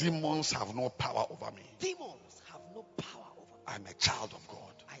Christian. Demons have no power over me. Demons have no power over me. I'm a child of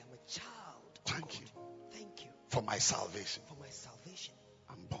God. I am a child of Thank God. you. Thank you. For my salvation. For my salvation.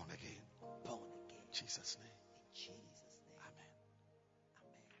 I'm born again. Born again. In Jesus' name. In Jesus'